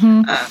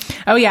 Mm-hmm.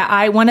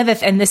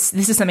 And this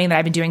is something that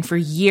I've been doing for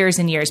years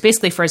and years,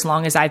 basically for as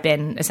long as I've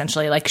been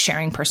essentially like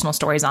sharing personal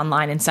stories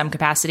online in some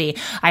capacity.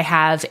 I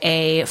have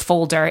a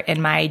folder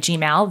in my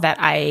Gmail that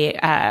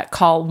I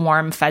call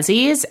Warm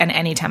Fuzzies. And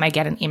anytime I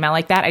get an email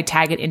like that, I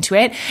tag it into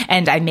it,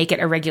 and I make it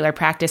a regular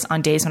practice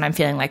on days when I'm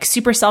feeling like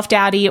super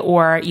self-doubty,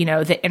 or,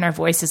 the inner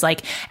voice is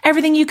like,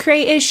 everything you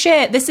create is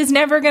shit. This is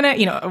never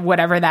gonna,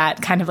 whatever that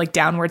kind of like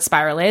downward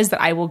spiral is,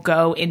 that I will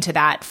go into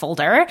that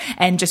folder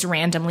and just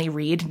randomly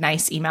read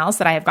nice emails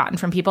that I have gotten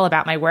from people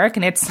about my work.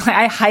 And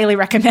I highly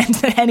recommend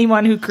that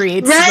anyone who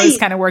creates this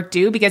kind of work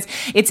do, because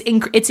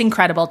it's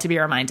incredible to be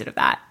reminded of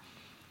that.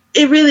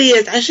 It really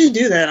is. I should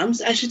do that. I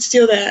should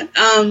steal that.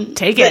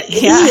 Take it.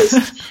 Yeah.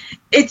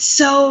 It's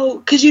so,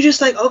 because you're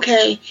just like,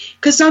 okay,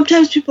 because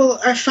sometimes people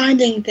are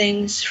finding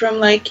things from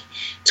like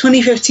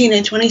 2015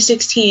 and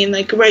 2016,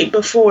 like right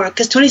before,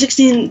 because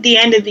 2016, the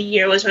end of the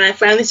year, was when I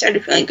finally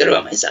started feeling good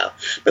about myself.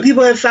 But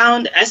people have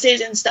found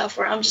essays and stuff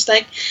where I'm just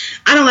like,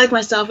 I don't like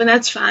myself, and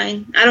that's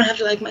fine. I don't have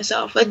to like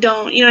myself. Like,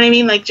 don't, you know what I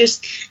mean? Like,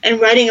 just, and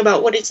writing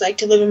about what it's like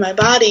to live in my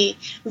body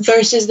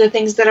versus the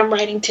things that I'm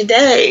writing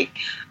today.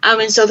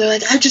 And so they're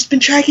like, I've just been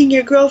tracking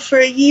your growth for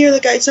a year.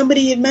 Like,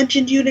 somebody had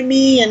mentioned you to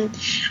me, and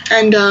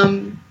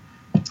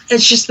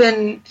it's just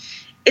been,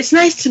 it's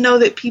nice to know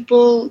that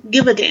people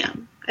give a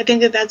damn. I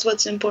think that that's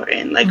what's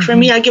important. Like, for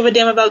me, I give a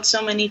damn about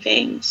so many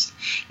things,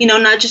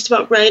 not just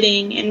about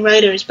writing and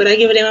writers, but I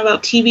give a damn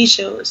about TV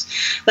shows.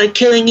 Like,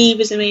 Killing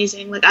Eve is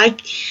amazing. Like, I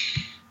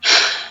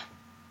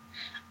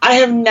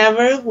have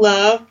never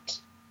loved,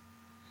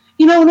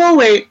 no,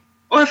 wait,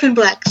 Orphan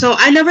Black. So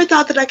I never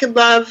thought that I could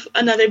love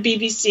another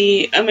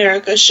BBC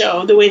America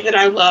show the way that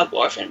I love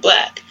Orphan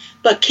Black.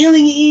 But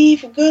Killing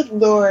Eve, good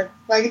Lord.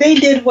 Like, they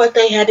did what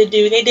they had to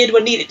do. They did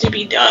what needed to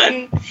be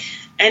done.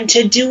 And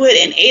to do it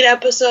in 8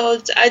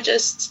 episodes,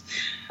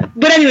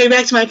 But anyway,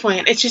 back to my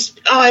point. It's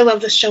just, I love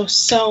the show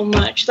so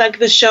much. Like,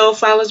 the show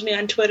follows me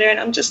on Twitter, and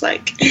I'm just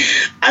like,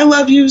 I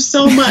love you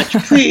so much.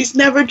 Please,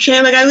 never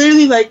change. Like, I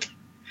literally,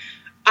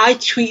 I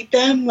tweet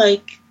them,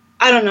 I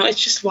don't know, it's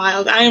just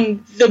wild. I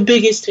am the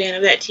biggest fan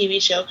of that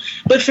TV show.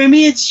 But for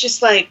me, it's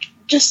just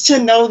just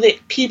to know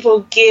that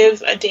people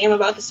give a damn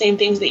about the same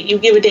things that you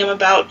give a damn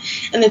about,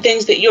 and the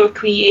things that you're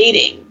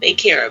creating, they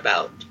care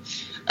about.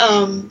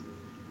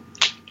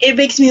 It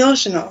makes me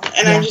emotional,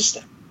 and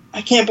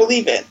I can't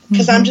believe it,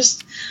 because I'm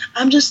just,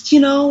 a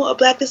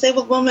Black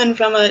disabled woman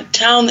from a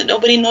town that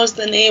nobody knows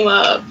the name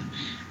of,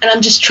 and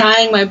I'm just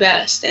trying my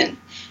best,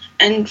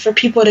 and for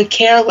people to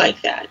care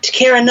like that, to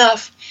care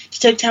enough to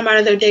take time out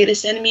of their day to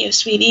send me a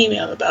sweet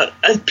email about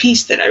a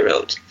piece that I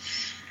wrote.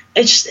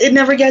 It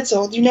never gets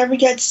old. You never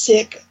get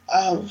sick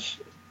of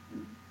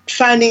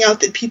finding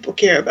out that people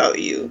care about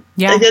you.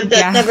 Yeah,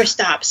 that never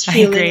stops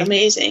feeling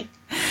amazing.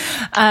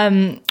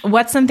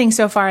 What's something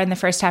so far in the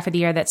first half of the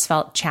year that's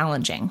felt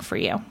challenging for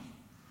you?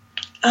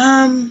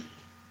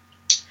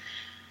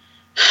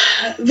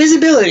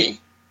 Visibility.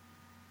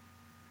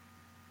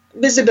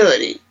 Because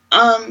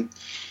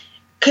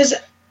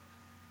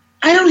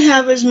I don't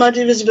have as much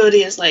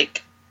visibility as a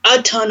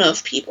ton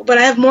of people, but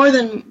I have more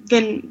than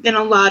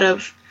a lot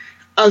of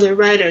other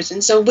writers.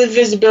 And so with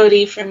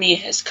visibility, for me,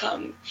 has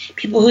come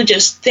people who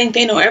just think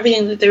they know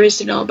everything that there is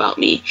to know about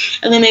me,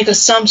 and they make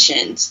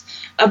assumptions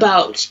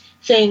about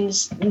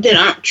things that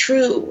aren't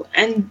true.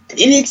 And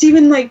it's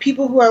even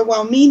people who are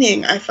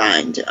well-meaning, I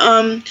find.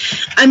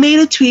 I made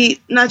a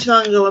tweet not too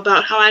long ago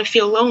about how I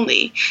feel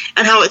lonely,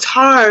 and how it's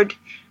hard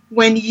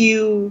when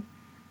you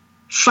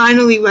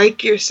finally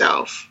like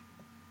yourself.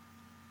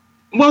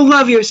 Well,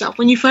 love yourself.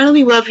 When you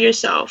finally love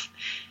yourself,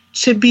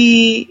 to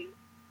be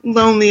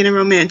lonely in a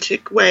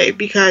romantic way.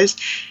 Because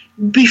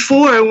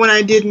before, when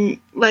I didn't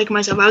like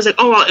myself, I was like,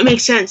 oh, well, it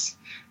makes sense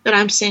that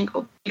I'm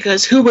single,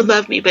 because who would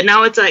love me? But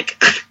now it's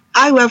like,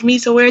 I love me,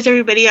 so where's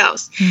everybody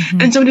else?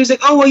 Mm-hmm. And somebody was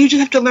like, oh, well, you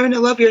just have to learn to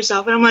love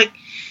yourself. And I'm like,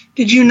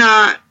 did you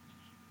not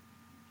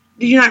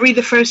read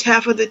the first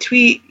half of the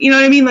tweet? You know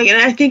what I mean?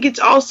 And I think it's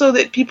also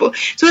that people,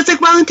 so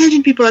it's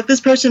well-intentioned people,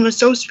 this person was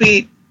so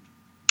sweet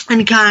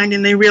and kind,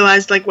 and they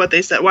realized what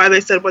they said, why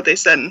they said what they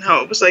said, and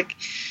how it was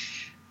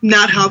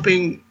not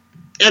helping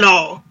at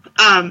all.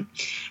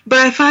 But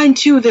I find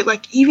too that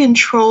like even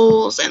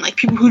trolls and like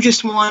people who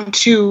just want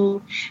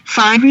to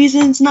find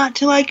reasons not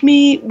to like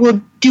me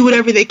will do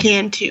whatever they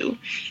can to.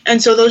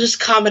 And so they'll just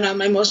comment on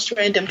my most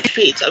random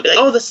tweets. I'll be like,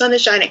 oh, the sun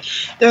is shining.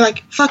 They're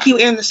like, fuck you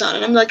and the sun.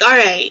 And I'm like, all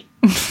right.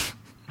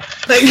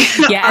 Like,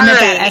 yeah, and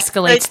that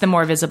escalates like, the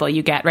more visible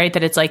you get, right?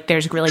 That it's like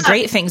there's really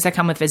great things that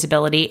come with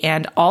visibility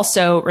and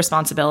also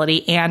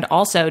responsibility and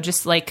also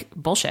just like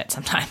bullshit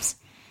sometimes.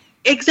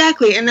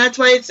 Exactly, and that's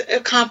why it's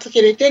a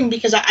complicated thing,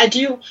 because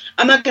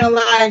I'm not going to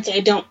lie and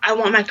say I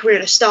want my career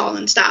to stall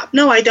and stop.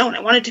 No, I don't. I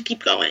want it to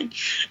keep going.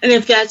 And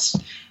if that's,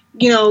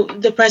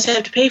 the price I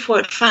have to pay for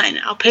it, fine,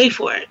 I'll pay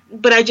for it.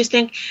 But I just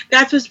think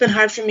that's what's been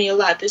hard for me a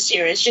lot this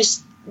year. It's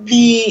just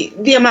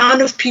the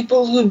amount of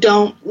people who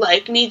don't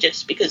like me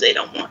just because they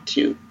don't want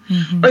to.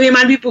 Mm-hmm. Or the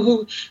amount of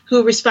people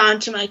who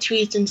respond to my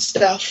tweets and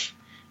stuff.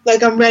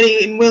 Like I'm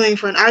ready and willing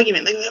for an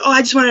argument. Like,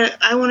 oh,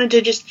 I wanted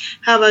to just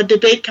have a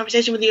debate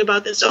conversation with you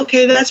about this.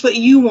 Okay, that's what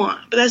you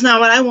want, but that's not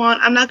what I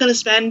want. I'm not going to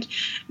spend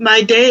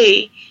my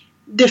day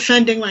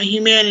defending my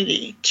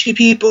humanity to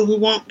people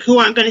who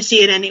aren't going to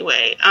see it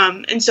anyway.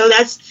 And so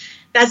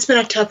that's been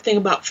a tough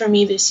thing for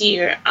me this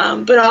year.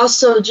 But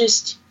also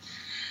just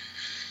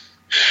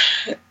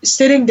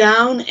sitting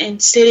down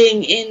and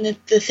sitting in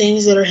the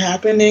things that are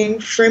happening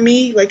for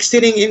me, like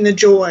sitting in the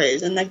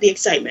joys and like the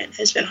excitement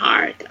has been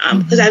hard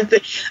because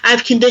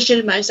I've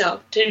conditioned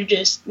myself to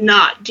just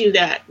not do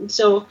that. And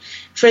so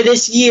for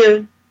this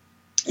year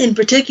in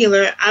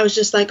particular, I was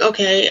just like,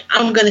 okay,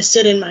 I'm going to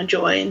sit in my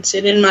joy and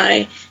sit in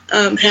my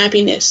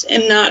happiness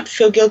and not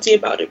feel guilty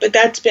about it. But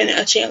that's been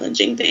a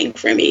challenging thing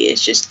for me.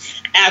 It's just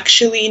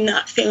actually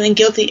not feeling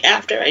guilty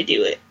after I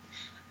do it.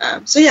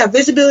 So yeah,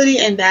 visibility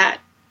and that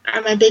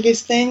are my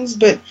biggest things,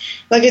 but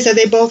like I said,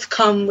 they both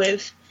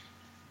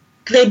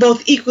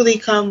equally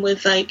come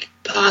with like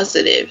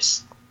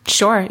positives.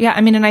 Sure. Yeah.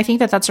 I mean, and I think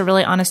that that's a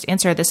really honest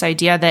answer, this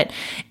idea that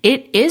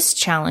it is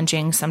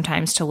challenging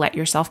sometimes to let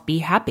yourself be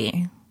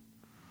happy.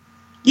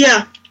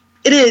 Yeah,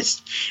 it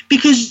is.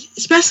 Because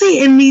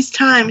especially in these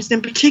times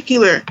in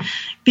particular,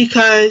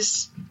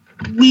 because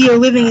we are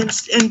living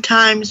in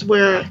times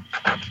where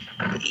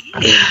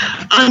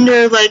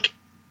under like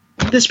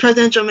this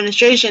presidential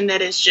administration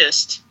that is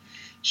just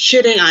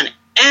shitting on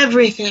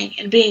everything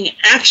and being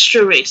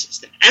extra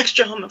racist and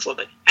extra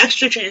homophobic,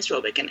 extra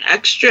transphobic, and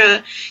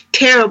extra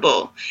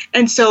terrible.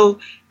 And so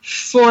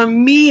for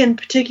me in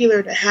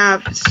particular to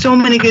have so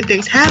many good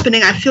things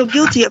happening, I feel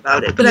guilty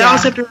about it. But I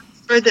also have to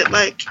remember that,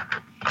 like,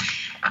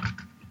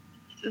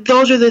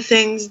 those are the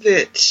things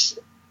that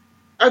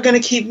are going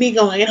to keep me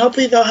going. And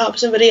hopefully they'll help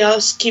somebody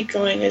else keep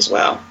going as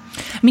well.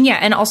 I mean, yeah.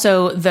 And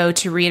also, though,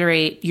 to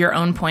reiterate your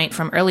own point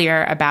from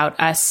earlier about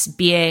us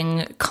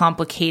being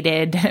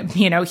complicated,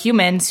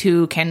 humans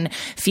who can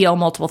feel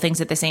multiple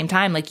things at the same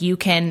time, like you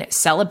can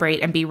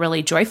celebrate and be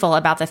really joyful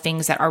about the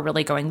things that are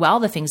really going well,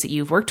 the things that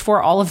you've worked for,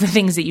 all of the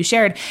things that you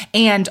shared,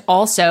 and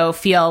also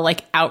feel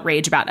like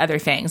outrage about other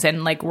things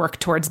and like work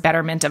towards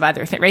betterment of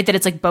other things, right? That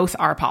it's like both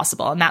are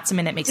possible. And that's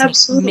something that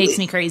makes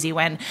me crazy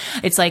when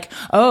it's like,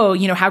 oh,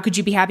 how could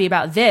you be happy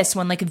about this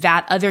when like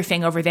that other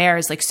thing over there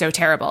is like so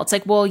terrible? It's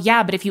like, well,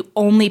 yeah, but if you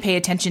only pay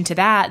attention to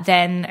that,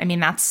 then I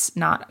mean does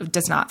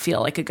not feel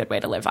like a good way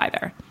to live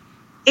either.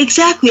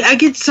 Exactly. I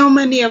get so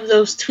many of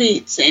those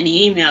tweets and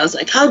emails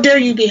like, how dare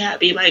you be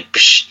happy? Like,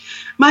 psh,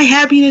 my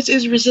happiness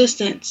is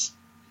resistance.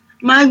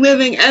 My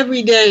living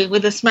every day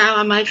with a smile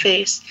on my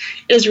face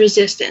is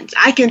resistance.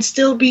 I can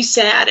still be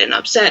sad and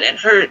upset and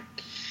hurt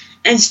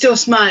and still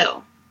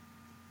smile.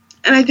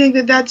 And I think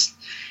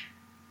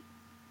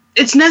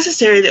it's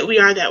necessary that we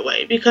are that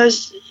way,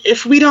 because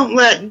if we don't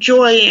let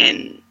joy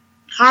in,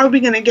 how are we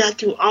going to get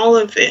through all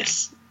of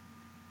this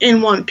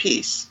in one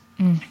piece?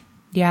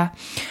 Yeah,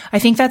 I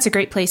think that's a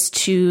great place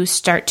to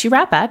start to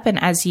wrap up. And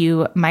as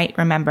you might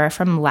remember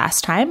from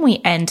last time,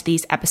 we end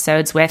these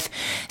episodes with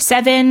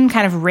 7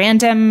 kind of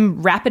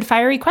random rapid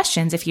fiery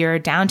questions. If you're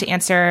down to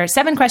answer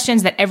 7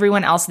 questions that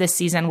everyone else this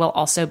season will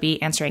also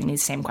be answering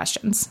these same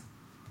questions.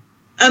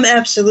 I'm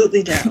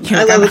absolutely down.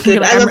 I love a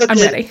good. I'm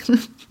ready.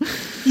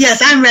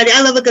 Yes, I'm ready.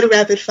 I love a good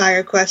rapid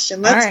fire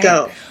question. Let's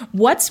go.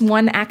 What's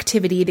one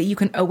activity that you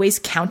can always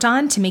count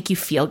on to make you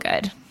feel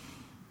good?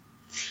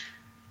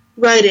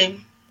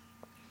 Writing.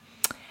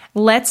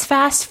 Let's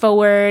fast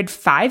forward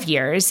 5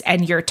 years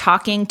and you're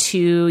talking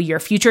to your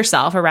future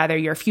self, or rather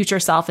your future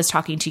self is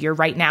talking to your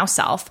right now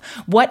self.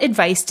 What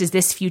advice does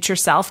this future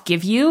self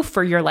give you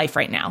for your life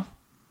right now?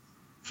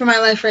 For my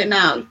life right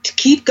now, to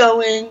keep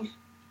going.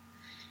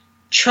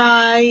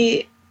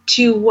 Try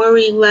to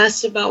worry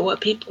less about what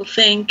people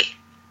think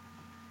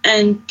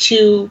and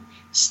to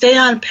stay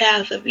on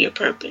path of your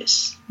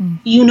purpose.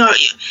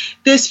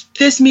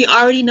 This me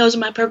already knows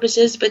what my purpose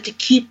is, but to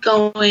keep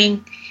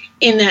going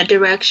in that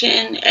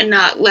direction and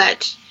not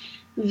let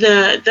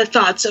the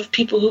thoughts of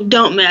people who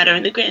don't matter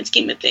in the grand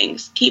scheme of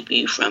things keep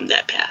you from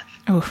that path.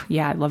 Oh,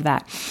 yeah, I love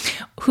that.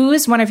 Who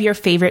is one of your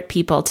favorite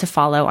people to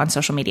follow on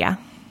social media?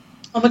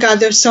 Oh my God,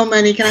 there's so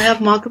many. Can I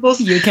have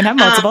multiples? You can have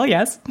multiple,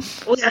 yes.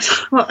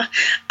 Well,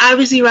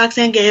 obviously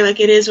Roxane Gay,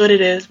 like it is what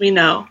it is, we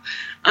know.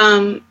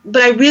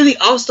 But I really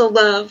also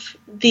love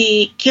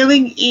the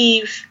Killing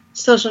Eve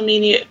social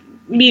media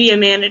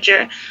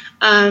manager.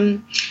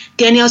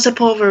 Danielle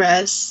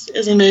Sepulveda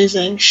is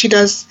amazing.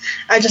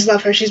 I just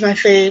love her. She's my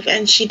fave,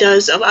 and she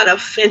does a lot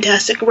of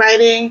fantastic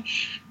writing,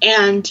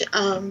 and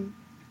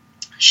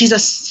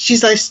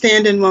she's like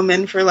stand-in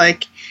woman for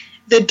like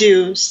The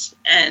Deuce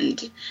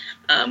and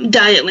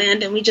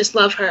Dietland, and we just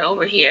love her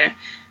over here.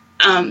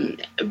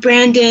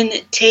 Brandon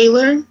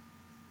Taylor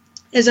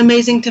is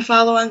amazing to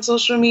follow on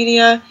social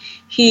media.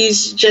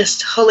 He's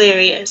just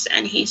hilarious,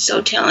 and he's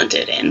so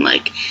talented and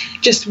like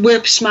just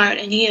whip smart,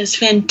 and he has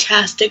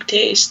fantastic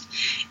taste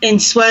in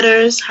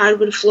sweaters,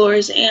 hardwood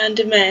floors, and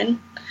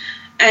men.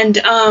 And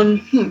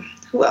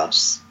who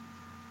else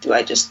do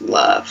I just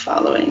love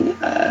following?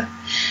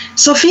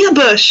 Sophia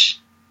Bush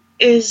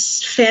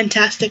is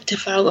fantastic to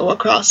follow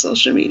across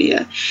social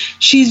media.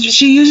 She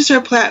uses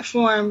her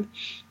platform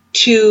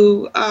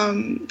to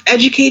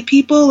educate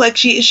people. Like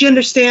she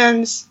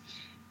understands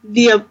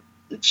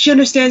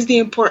the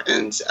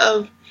importance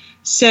of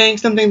saying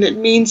something that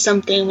means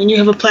something when you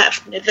have a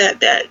platform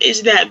that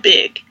is that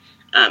big.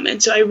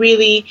 And so I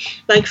really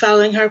like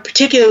following her,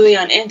 particularly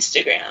on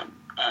Instagram.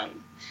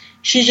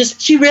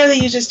 She rarely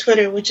uses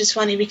Twitter, which is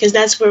funny because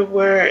that's where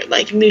we're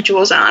like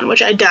mutuals on,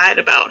 which I died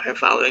about her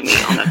following me.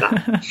 Oh my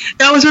God.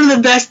 That was one of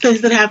the best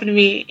things that happened to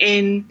me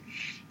in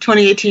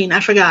 2018. I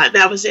forgot.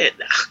 That was it.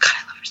 Oh God,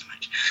 I love her so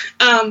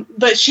much.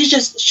 But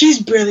she's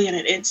brilliant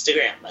at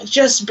Instagram. Like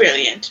just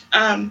brilliant.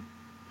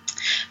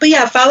 But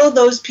yeah, follow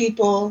those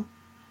people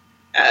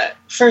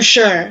for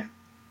sure.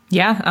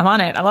 Yeah, I'm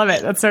on it. I love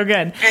it. That's so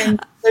good.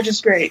 And they're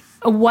just great.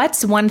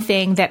 What's one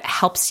thing that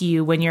helps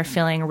you when you're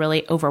feeling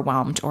really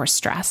overwhelmed or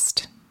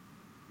stressed?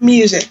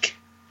 Music.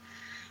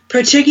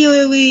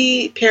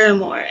 Particularly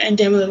Paramore and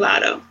Demi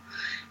Lovato.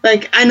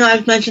 Like, I know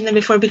I've mentioned them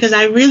before because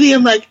I really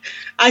am like,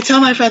 I tell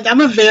my friends,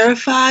 I'm a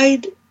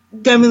verified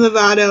Demi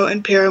Lovato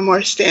and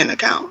Paramore stan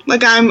account.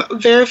 Like, I'm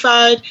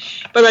verified,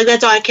 but like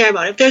that's all I care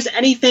about. If there's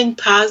anything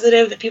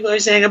positive that people are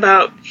saying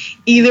about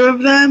either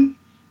of them,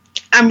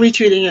 I'm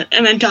retweeting it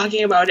and then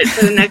talking about it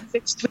for the next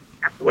 6 weeks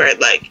afterward.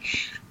 Like,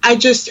 I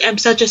just am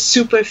such a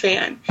super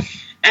fan,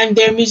 and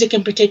their music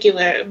in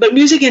particular, but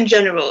music in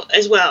general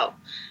as well,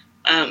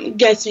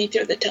 gets me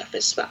through the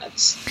toughest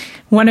spots.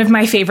 One of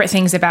my favorite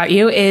things about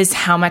you is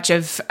how much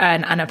of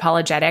an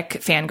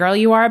unapologetic fangirl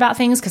you are about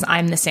things, because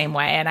I'm the same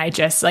way. And I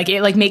just like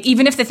it, like make,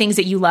 even if the things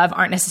that you love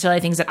aren't necessarily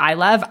things that I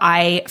love,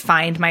 I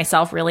find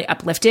myself really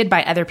uplifted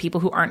by other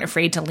people who aren't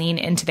afraid to lean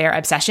into their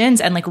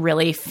obsessions and like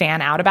really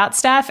fan out about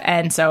stuff.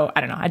 And so I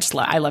don't know,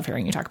 I love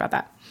hearing you talk about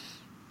that.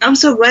 I'm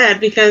so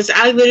glad because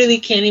I literally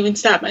can't even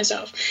stop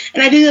myself.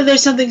 And I think that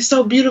there's something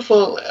so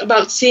beautiful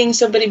about seeing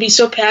somebody be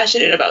so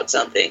passionate about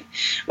something,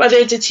 whether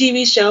it's a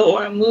TV show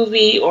or a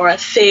movie or a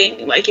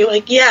thing. Like, you're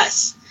like,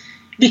 yes,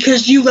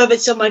 because you love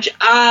it so much.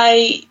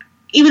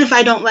 Even if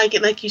I don't like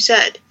it, like you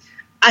said,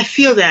 I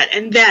feel that,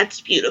 and that's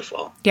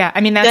beautiful. Yeah,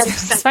 I mean,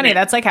 that's funny.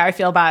 That's like how I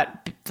feel about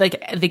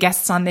like the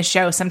guests on this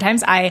show.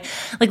 Sometimes I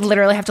like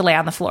literally have to lay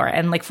on the floor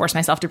and like force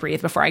myself to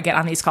breathe before I get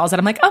on these calls. And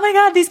I'm like, oh my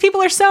God, these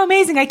people are so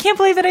amazing. I can't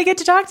believe that I get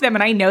to talk to them.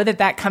 And I know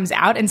that comes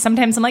out. And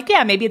sometimes I'm like,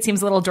 yeah, maybe it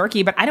seems a little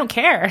dorky, but I don't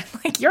care.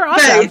 Like, you're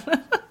awesome. Right.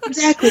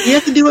 Exactly. You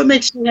have to do what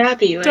makes you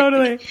happy. Like,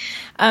 totally.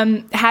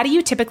 How do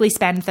you typically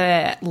spend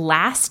the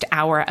last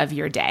hour of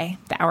your day,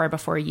 the hour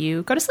before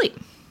you go to sleep?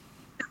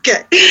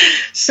 Okay,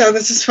 so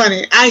this is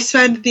funny. I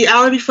spend the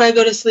hour before I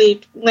go to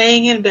sleep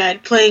laying in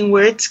bed playing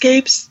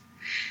Wordscapes.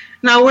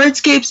 Now,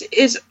 Wordscapes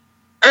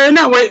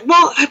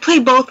I play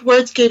both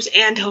Wordscapes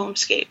and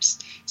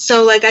Homescapes.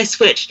 So, like, I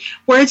switch.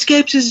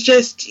 Wordscapes is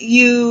just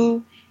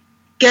you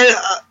get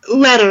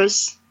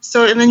letters.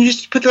 So, and then you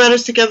just put the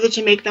letters together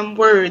to make them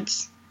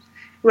words,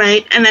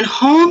 right? And then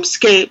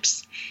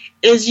Homescapes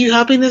is you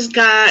helping this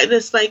guy,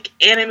 this, like,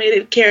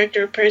 animated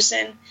character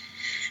person,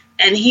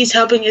 and he's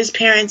helping his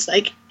parents,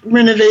 like,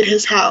 renovate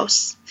his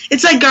house.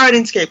 It's like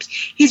Gardenscapes.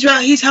 He's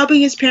helping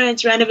his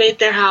parents renovate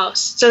their house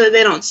so that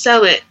they don't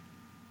sell it.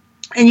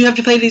 And you have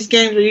to play these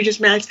games where you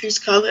just match these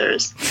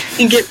colors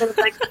and get rid of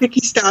like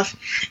sticky stuff.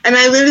 And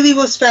I literally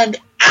will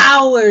spend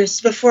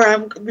hours before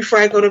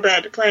I go to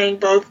bed playing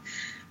both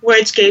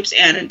Wordscapes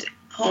and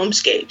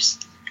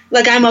Homescapes.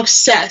 Like, I'm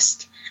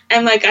obsessed.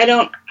 And like I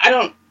don't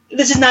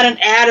this is not an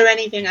ad or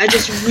anything. I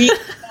just read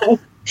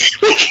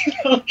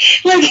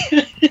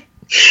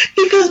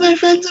because my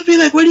friends will be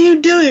like, what are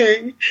you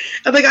doing?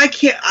 I'm like,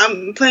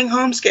 I'm playing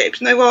Homescapes.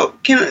 And they're like, well,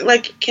 can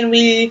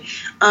we,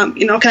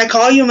 can I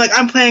call you? I'm like,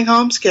 I'm playing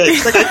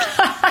Homescapes. Like,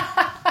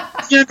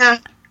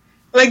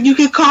 like, you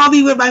can call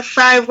me when my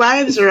 5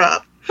 lives are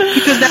up.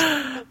 Because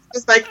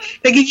that's like,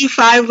 they give you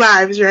 5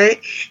 lives,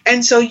 right?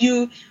 And so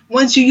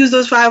once you use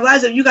those 5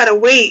 lives up, you gotta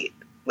wait.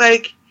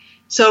 Like,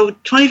 so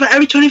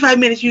every 25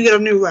 minutes you get a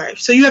new life.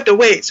 So you have to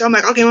wait. So I'm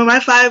like, okay, when my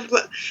 5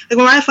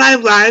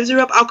 lives are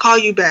up, I'll call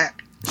you back.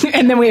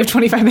 And then we have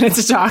 25 minutes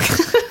to talk.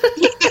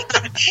 Yeah,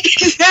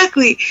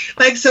 exactly.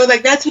 Like, so,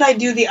 like, that's what I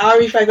do the hour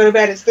before I go to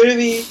bed. It's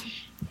literally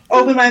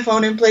open my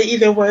phone and play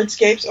either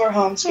Wordscapes or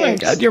Homescapes. Oh my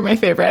God, you're my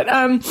favorite.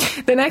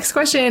 The next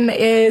question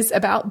is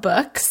about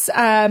books.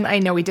 I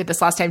know we did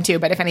this last time too,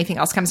 but if anything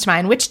else comes to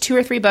mind, which 2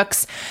 or 3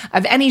 books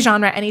of any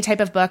genre, any type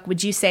of book,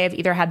 would you say have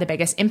either had the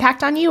biggest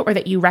impact on you or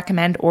that you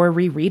recommend or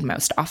reread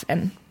most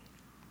often?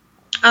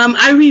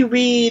 I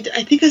reread,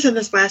 I think I said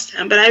this last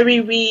time, but I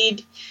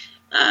reread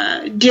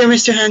Dear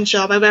Mr.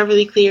 Henshaw by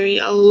Beverly Cleary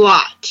a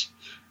lot.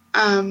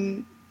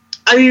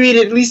 I reread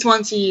it at least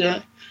once a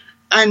year.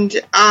 And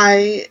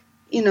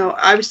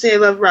obviously I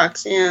love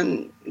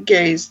Roxane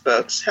Gay's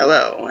books.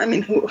 Hello. I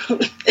mean,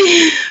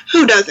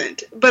 who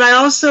doesn't? But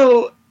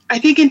I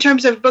think in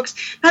terms of books,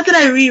 not that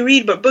I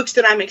reread, but books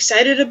that I'm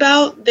excited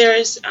about,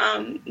 there's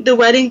The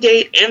Wedding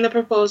Date and the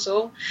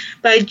Proposal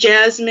by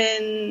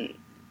Jasmine,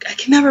 I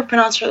can never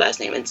pronounce her last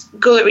name. It's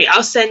Guillory.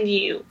 I'll send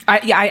you.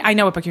 I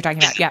know what book you're talking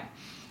about. Yeah.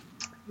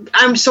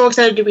 I'm so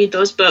excited to read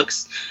those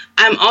books.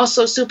 I'm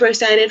also super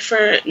excited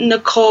for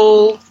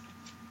Nicole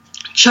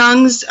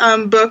Chung's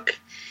book.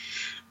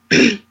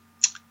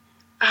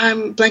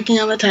 I'm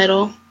blanking on the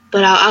title,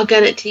 but I'll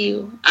get it to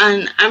you.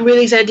 And I'm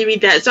really excited to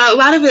read that. So a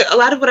lot of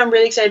what I'm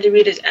really excited to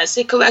read is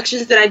essay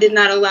collections that I did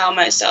not allow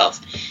myself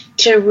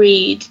to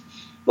read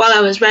while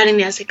I was writing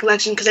the essay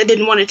collection because I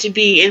didn't want it to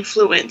be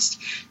influenced.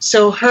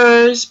 So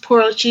hers,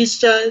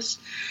 Porochistas,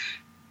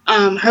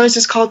 hers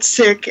is called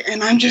Sick,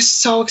 and I'm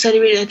just so excited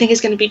to read it. I think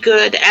it's going to be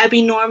good.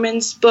 Abby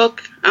Norman's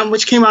book,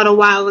 which came out a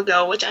while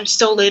ago, which I'm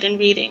still late in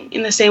reading,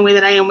 in the same way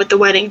that I am with The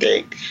Wedding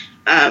Date.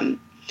 I'm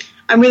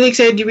really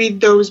excited to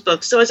read those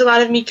books. So it's a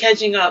lot of me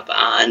catching up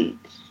on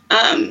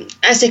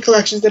essay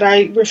collections that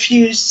I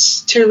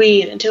refused to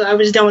read until I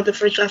was done with the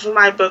first draft of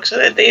my book so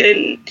that they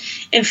didn't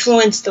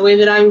influence the way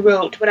that I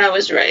wrote what I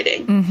was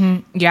writing.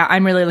 Mm-hmm. Yeah,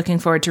 I'm really looking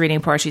forward to reading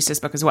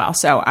Porochistas' book as well.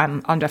 So I'm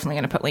definitely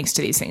going to put links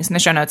to these things in the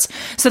show notes.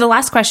 So the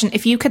last question,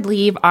 if you could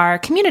leave our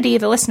community,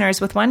 the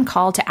listeners, with one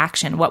call to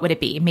action, what would it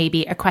be?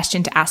 Maybe a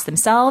question to ask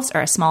themselves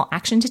or a small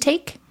action to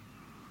take?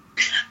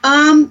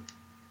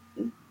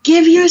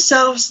 Give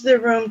yourselves the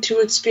room to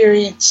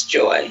experience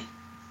joy.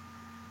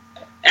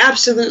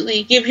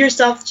 Absolutely. Give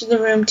yourself to the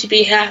room to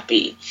be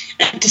happy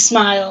and to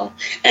smile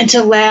and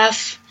to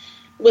laugh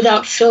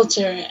without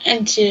filter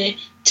and to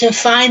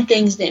find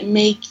things that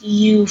make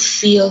you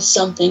feel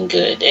something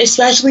good,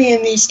 especially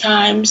in these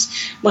times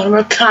when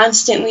we're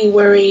constantly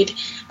worried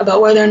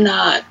about whether or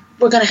not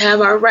we're going to have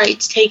our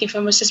rights taken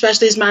from us,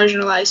 especially as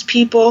marginalized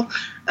people.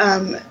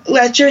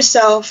 Let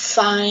yourself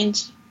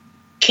find,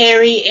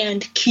 carry,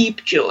 and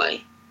keep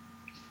joy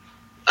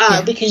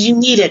because you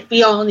need it.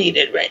 We all need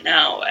it right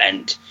now.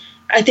 And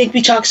I think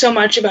we talk so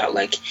much about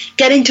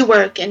getting to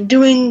work and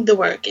doing the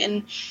work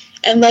and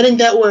letting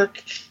that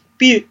work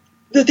be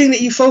the thing that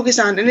you focus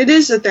on. And it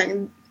is the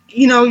thing.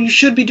 You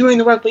should be doing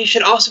the work, but you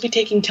should also be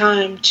taking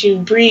time to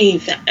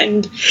breathe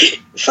and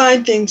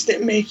find things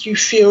that make you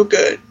feel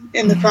good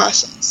in the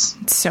process.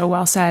 So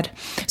well said.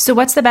 So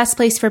what's the best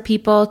place for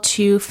people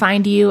to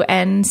find you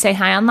and say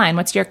hi online?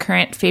 What's your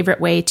current favorite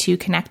way to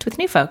connect with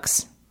new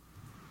folks?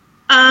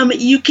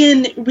 You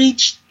can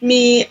reach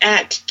me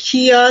at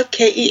Keah,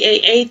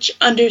 KEAH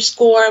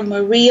 _Maria,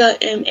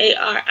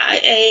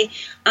 MARIA,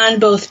 on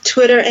both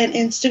Twitter and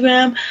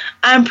Instagram.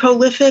 I'm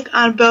prolific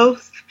on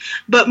both,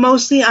 but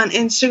mostly on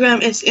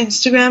Instagram. It's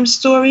Instagram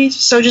stories,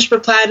 so just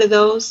reply to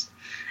those,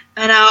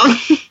 and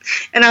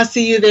I'll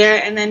see you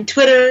there. And then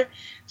Twitter,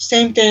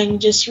 same thing.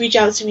 Just reach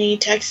out to me,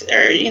 text,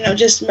 or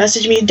just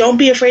message me. Don't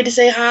be afraid to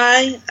say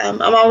hi.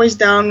 I'm always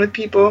down with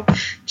people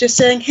just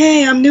saying,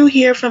 "Hey, I'm new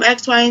here from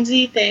X, Y, and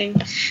Z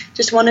thing.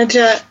 Just wanted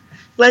to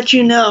let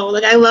you know."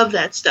 I love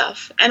that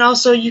stuff. And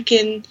also, you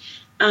can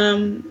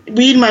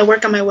read my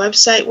work on my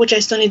website, which I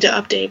still need to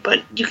update,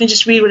 but you can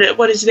just read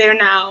what is there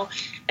now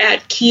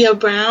at Keah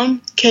Brown,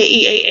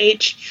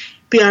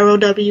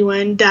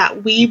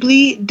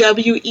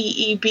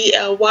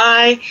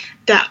 KEAHBROWN.weebly,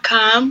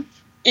 WEEBLY.com.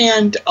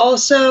 And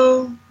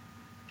also, I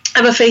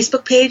have a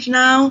Facebook page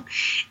now.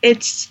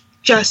 It's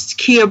just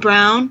Keah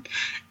Brown.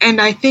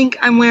 And I think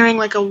I'm wearing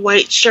a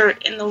white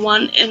shirt in the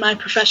one in my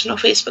professional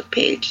Facebook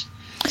page.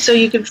 So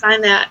you can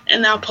find that,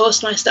 and I'll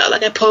post my stuff.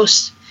 I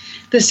post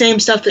the same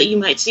stuff that you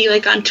might see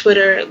on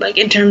Twitter,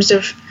 in terms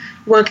of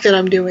work that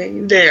I'm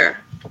doing there.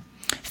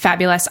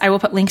 Fabulous. I will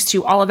put links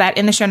to all of that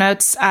in the show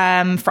notes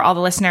for all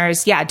the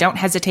listeners. Yeah, don't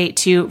hesitate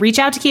to reach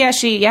out to Keah.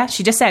 She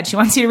just said she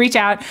wants you to reach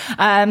out.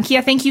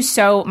 Keah, thank you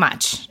so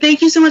much.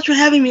 Thank you so much for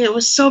having me. It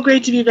was so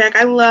great to be back.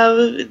 I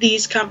love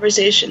these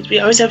conversations. We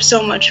always have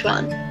so much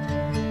fun.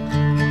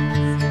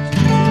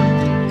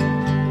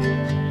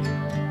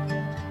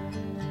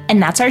 And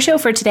that's our show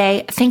for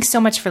today. Thanks so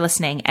much for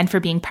listening and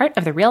for being part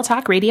of the Real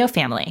Talk Radio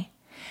family.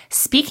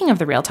 Speaking of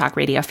the Real Talk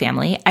Radio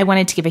family, I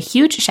wanted to give a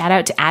huge shout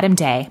out to Adam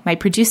Day, my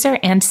producer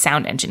and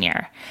sound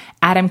engineer.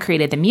 Adam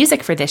created the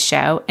music for this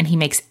show, and he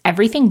makes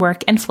everything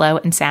work and flow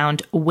and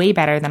sound way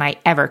better than I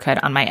ever could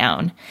on my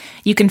own.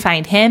 You can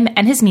find him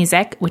and his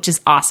music, which is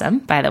awesome,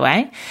 by the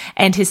way,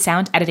 and his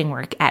sound editing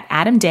work at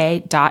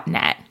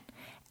adamday.net.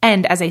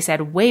 And as I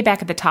said way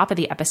back at the top of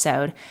the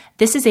episode,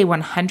 this is a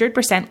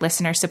 100%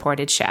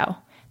 listener-supported show.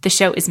 The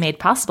show is made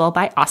possible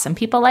by awesome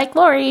people like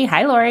Lori.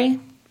 Hi, Lori.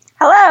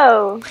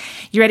 Hello.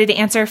 You ready to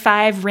answer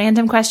 5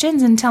 random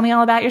questions and tell me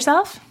all about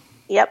yourself?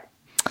 Yep.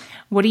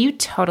 What are you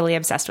totally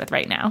obsessed with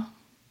right now?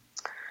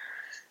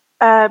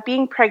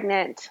 Being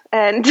pregnant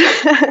and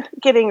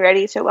getting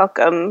ready to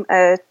welcome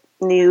a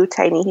new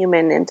tiny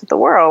human into the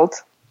world.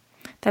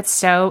 That's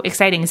so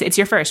exciting. It's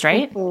your first,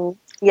 right? Mm-hmm.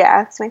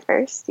 Yeah, it's my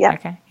first. Yeah.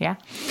 Okay. Yeah.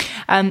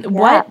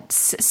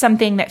 What's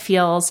something that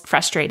feels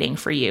frustrating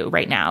for you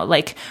right now?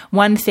 Like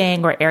one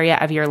thing or area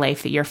of your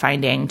life that you're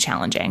finding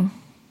challenging?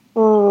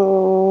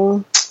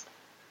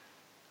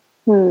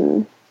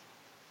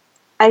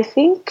 I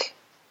think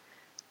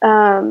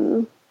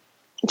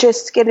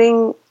just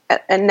getting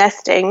a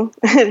nesting,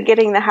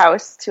 getting the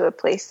house to a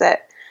place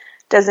that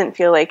doesn't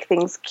feel like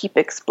things keep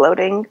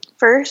exploding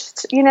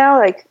first,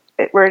 like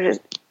we're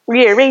just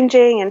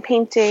rearranging and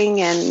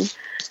painting, and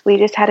we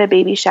just had a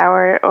baby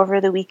shower over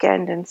the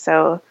weekend. And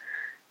so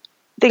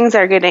things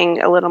are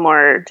getting a little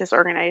more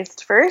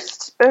disorganized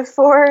first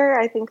before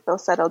I think they'll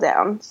settle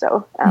down.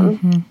 So, I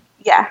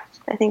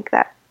think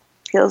that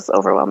feels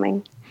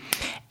overwhelming.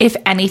 If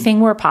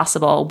anything were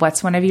possible,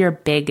 what's one of your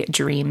big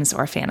dreams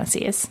or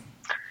fantasies?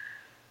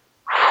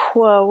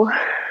 Whoa.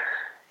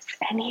 If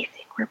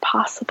anything were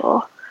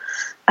possible.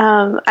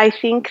 I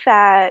think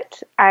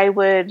that I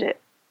would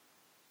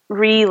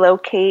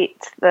relocate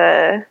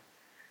the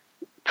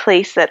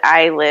place that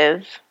I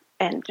live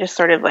and just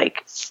sort of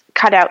like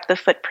cut out the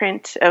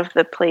footprint of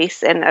the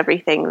place and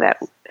everything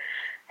that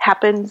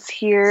happens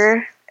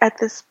here at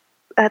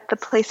the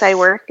place I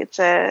work. It's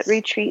a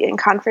retreat and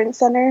conference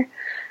center,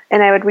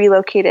 and I would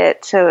relocate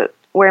it to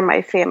where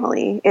my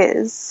family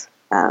is,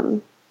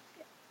 in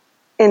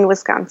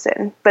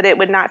Wisconsin. But it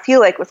would not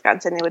feel like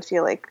Wisconsin. It would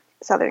feel like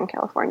Southern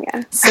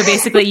California. So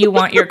basically you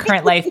want your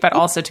current life, but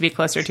also to be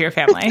closer to your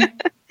family.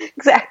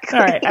 Exactly.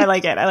 All right. I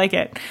like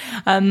it.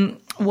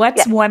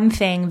 What's one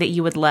thing that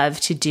you would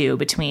love to do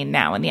between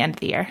now and the end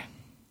of the year?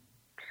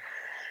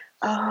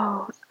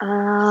 Wow.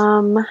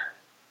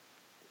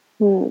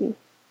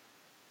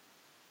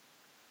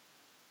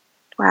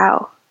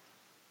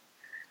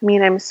 I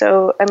mean, I'm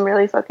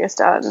really focused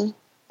on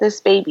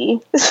this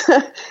baby.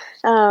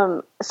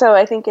 So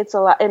I think it's a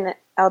lot, and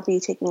I'll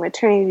be taking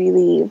maternity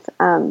leave.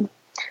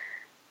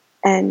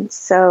 And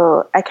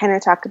so I kind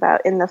of talked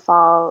about in the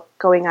fall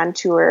going on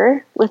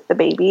tour with the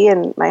baby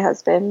and my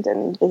husband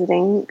and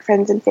visiting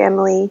friends and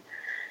family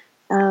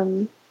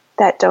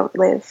that don't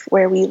live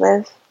where we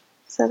live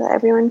so that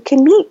everyone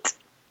can meet.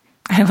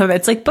 I love it.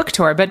 It's like book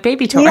tour, but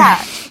baby tour.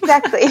 Yeah,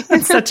 exactly.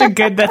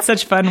 That's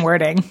such fun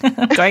wording.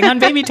 Going on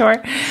baby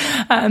tour.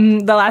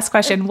 The last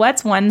question,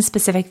 what's one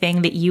specific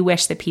thing that you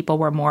wish that people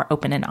were more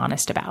open and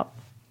honest about?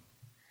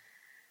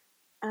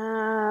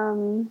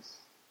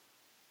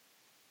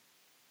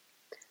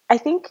 I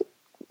think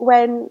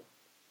when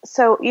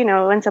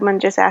someone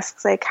just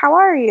asks like, how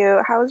are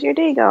you? How's your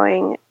day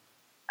going?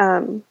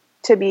 To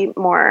be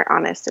more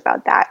honest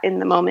about that in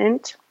the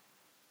moment.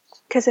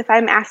 Because if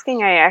I'm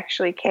asking, I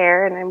actually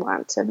care and I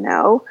want to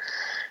know.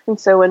 And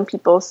so when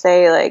people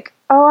say like,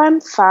 oh,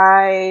 I'm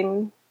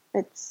fine,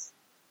 it's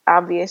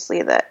obvious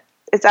that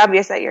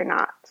you're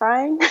not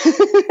fine.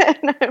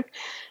 And I'm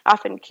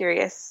often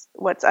curious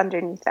what's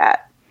underneath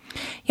that.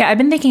 Yeah, I've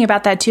been thinking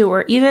about that too.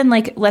 Or even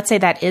like, let's say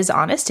that is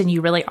honest and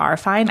you really are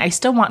fine. I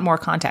still want more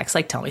context.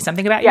 Like, tell me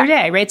something about your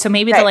day, right? So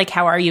maybe the like,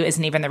 how are you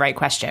isn't even the right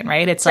question,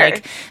 right? It's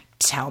like,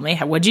 tell me,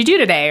 what'd you do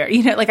today? Or,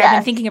 I've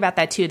been thinking about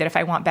that too, that if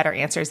I want better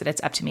answers, that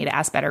it's up to me to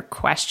ask better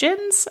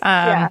questions.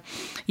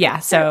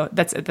 So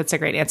that's a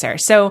great answer.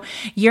 So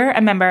you're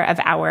a member of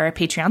our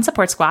Patreon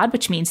support squad,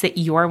 which means that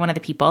you're one of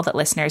the people that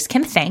listeners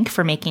can thank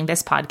for making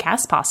this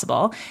podcast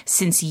possible,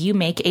 since you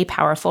make a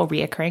powerful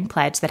reoccurring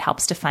pledge that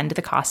helps to fund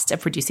the costs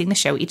of producing the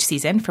show each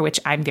season, for which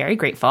I'm very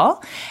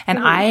grateful. And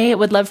I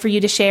would love for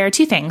you to share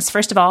 2 things.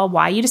 First of all,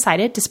 why you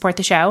decided to support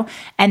the show.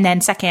 And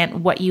then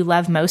second, what you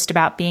love most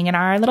about being in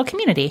our little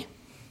community.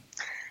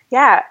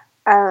 Yeah.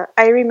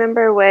 I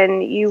remember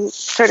when you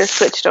sort of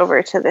switched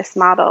over to this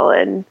model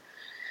and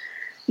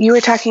you were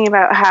talking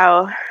about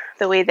how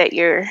the way that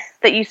you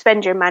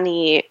spend your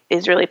money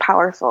is really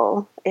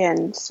powerful.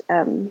 And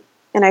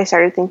I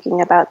started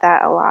thinking about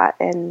that a lot,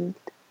 and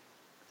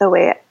the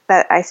way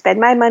that I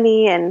spend my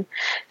money and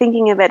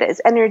thinking of it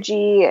as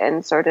energy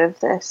and sort of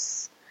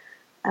this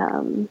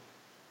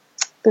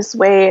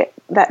way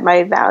that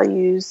my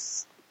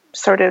values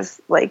sort of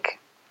like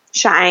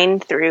shine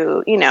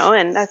through,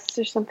 and that's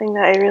just something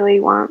that I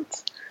really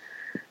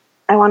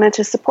wanted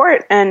to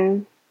support.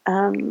 And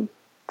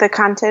the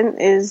content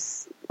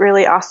is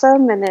really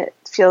awesome, and it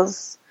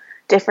feels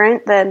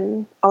different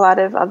than a lot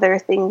of other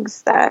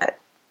things that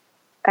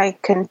I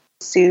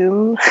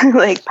consume,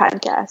 like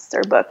podcasts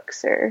or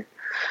books or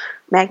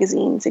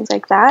magazines, things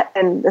like that.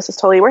 And this is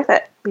totally worth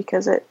it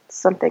because it's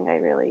something I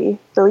really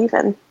believe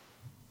in.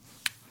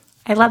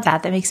 I love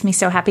that. That makes me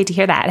so happy to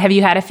hear that. Have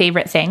you had a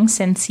favorite thing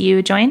since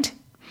you joined?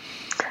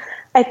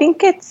 I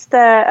think it's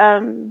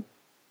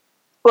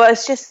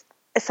it's just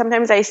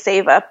sometimes I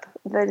save up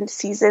the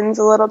seasons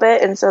a little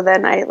bit, and so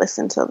then I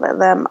listen to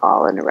them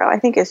all in a row. I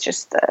think it's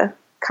just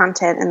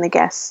content and the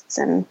guests,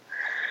 and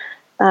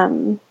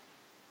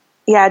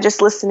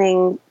just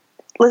listening,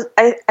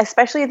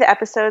 especially the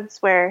episodes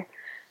where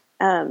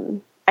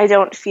I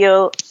don't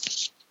feel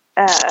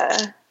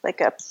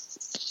like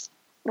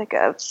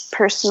a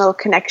personal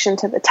connection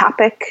to the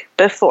topic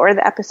before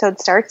the episode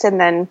starts, and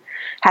then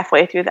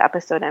halfway through the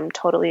episode I'm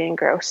totally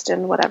engrossed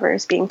in whatever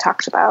is being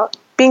talked about.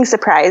 Being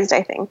surprised,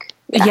 I think.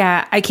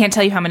 Yeah, I can't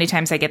tell you how many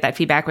times I get that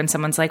feedback when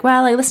someone's like,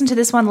 well, I listened to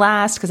this one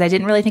last because I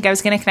didn't really think I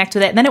was going to connect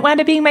with it. And then it wound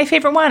up being my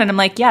favorite one. And I'm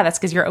like, yeah, that's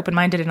because you're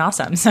open-minded and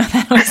awesome. So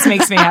that always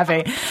makes me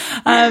happy.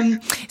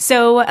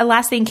 So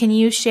last thing, can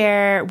you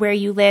share where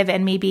you live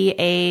and maybe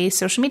a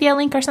social media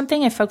link or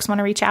something if folks want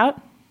to reach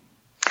out?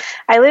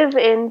 I live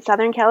in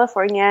Southern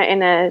California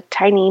in a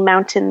tiny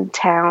mountain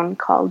town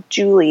called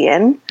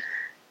Julian.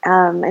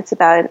 It's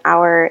about an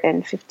hour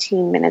and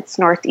 15 minutes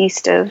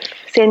northeast of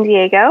San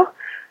Diego.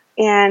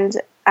 And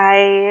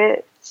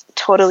I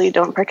totally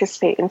don't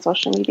participate in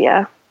social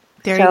media.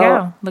 There you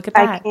go. Look at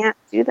that. I can't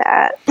do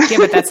that. Yeah,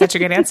 but that's such a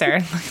good answer.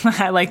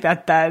 I like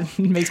that. That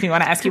makes me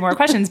want to ask you more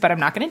questions, but I'm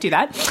not going to do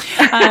that.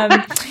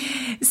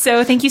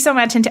 So thank you so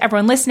much. And to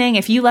everyone listening,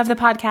 if you love the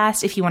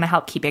podcast, if you want to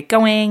help keep it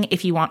going,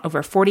 if you want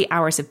over 40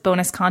 hours of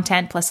bonus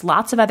content, plus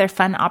lots of other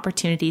fun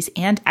opportunities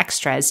and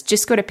extras,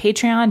 just go to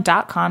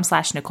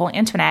patreon.com/Nicole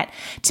Antoinette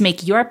to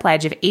make your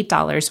pledge of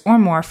 $8 or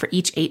more for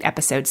each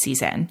 8-episode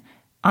season.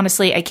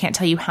 Honestly, I can't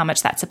tell you how much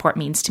that support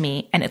means to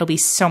me, and it'll be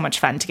so much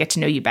fun to get to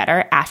know you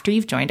better after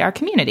you've joined our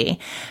community.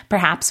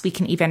 Perhaps we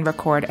can even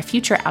record a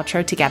future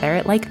outro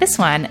together like this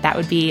one. That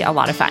would be a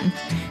lot of fun.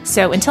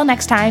 So until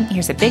next time,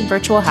 here's a big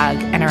virtual hug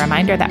and a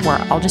reminder that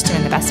we're all just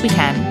doing the best we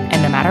can,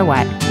 and no matter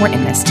what, we're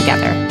in this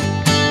together.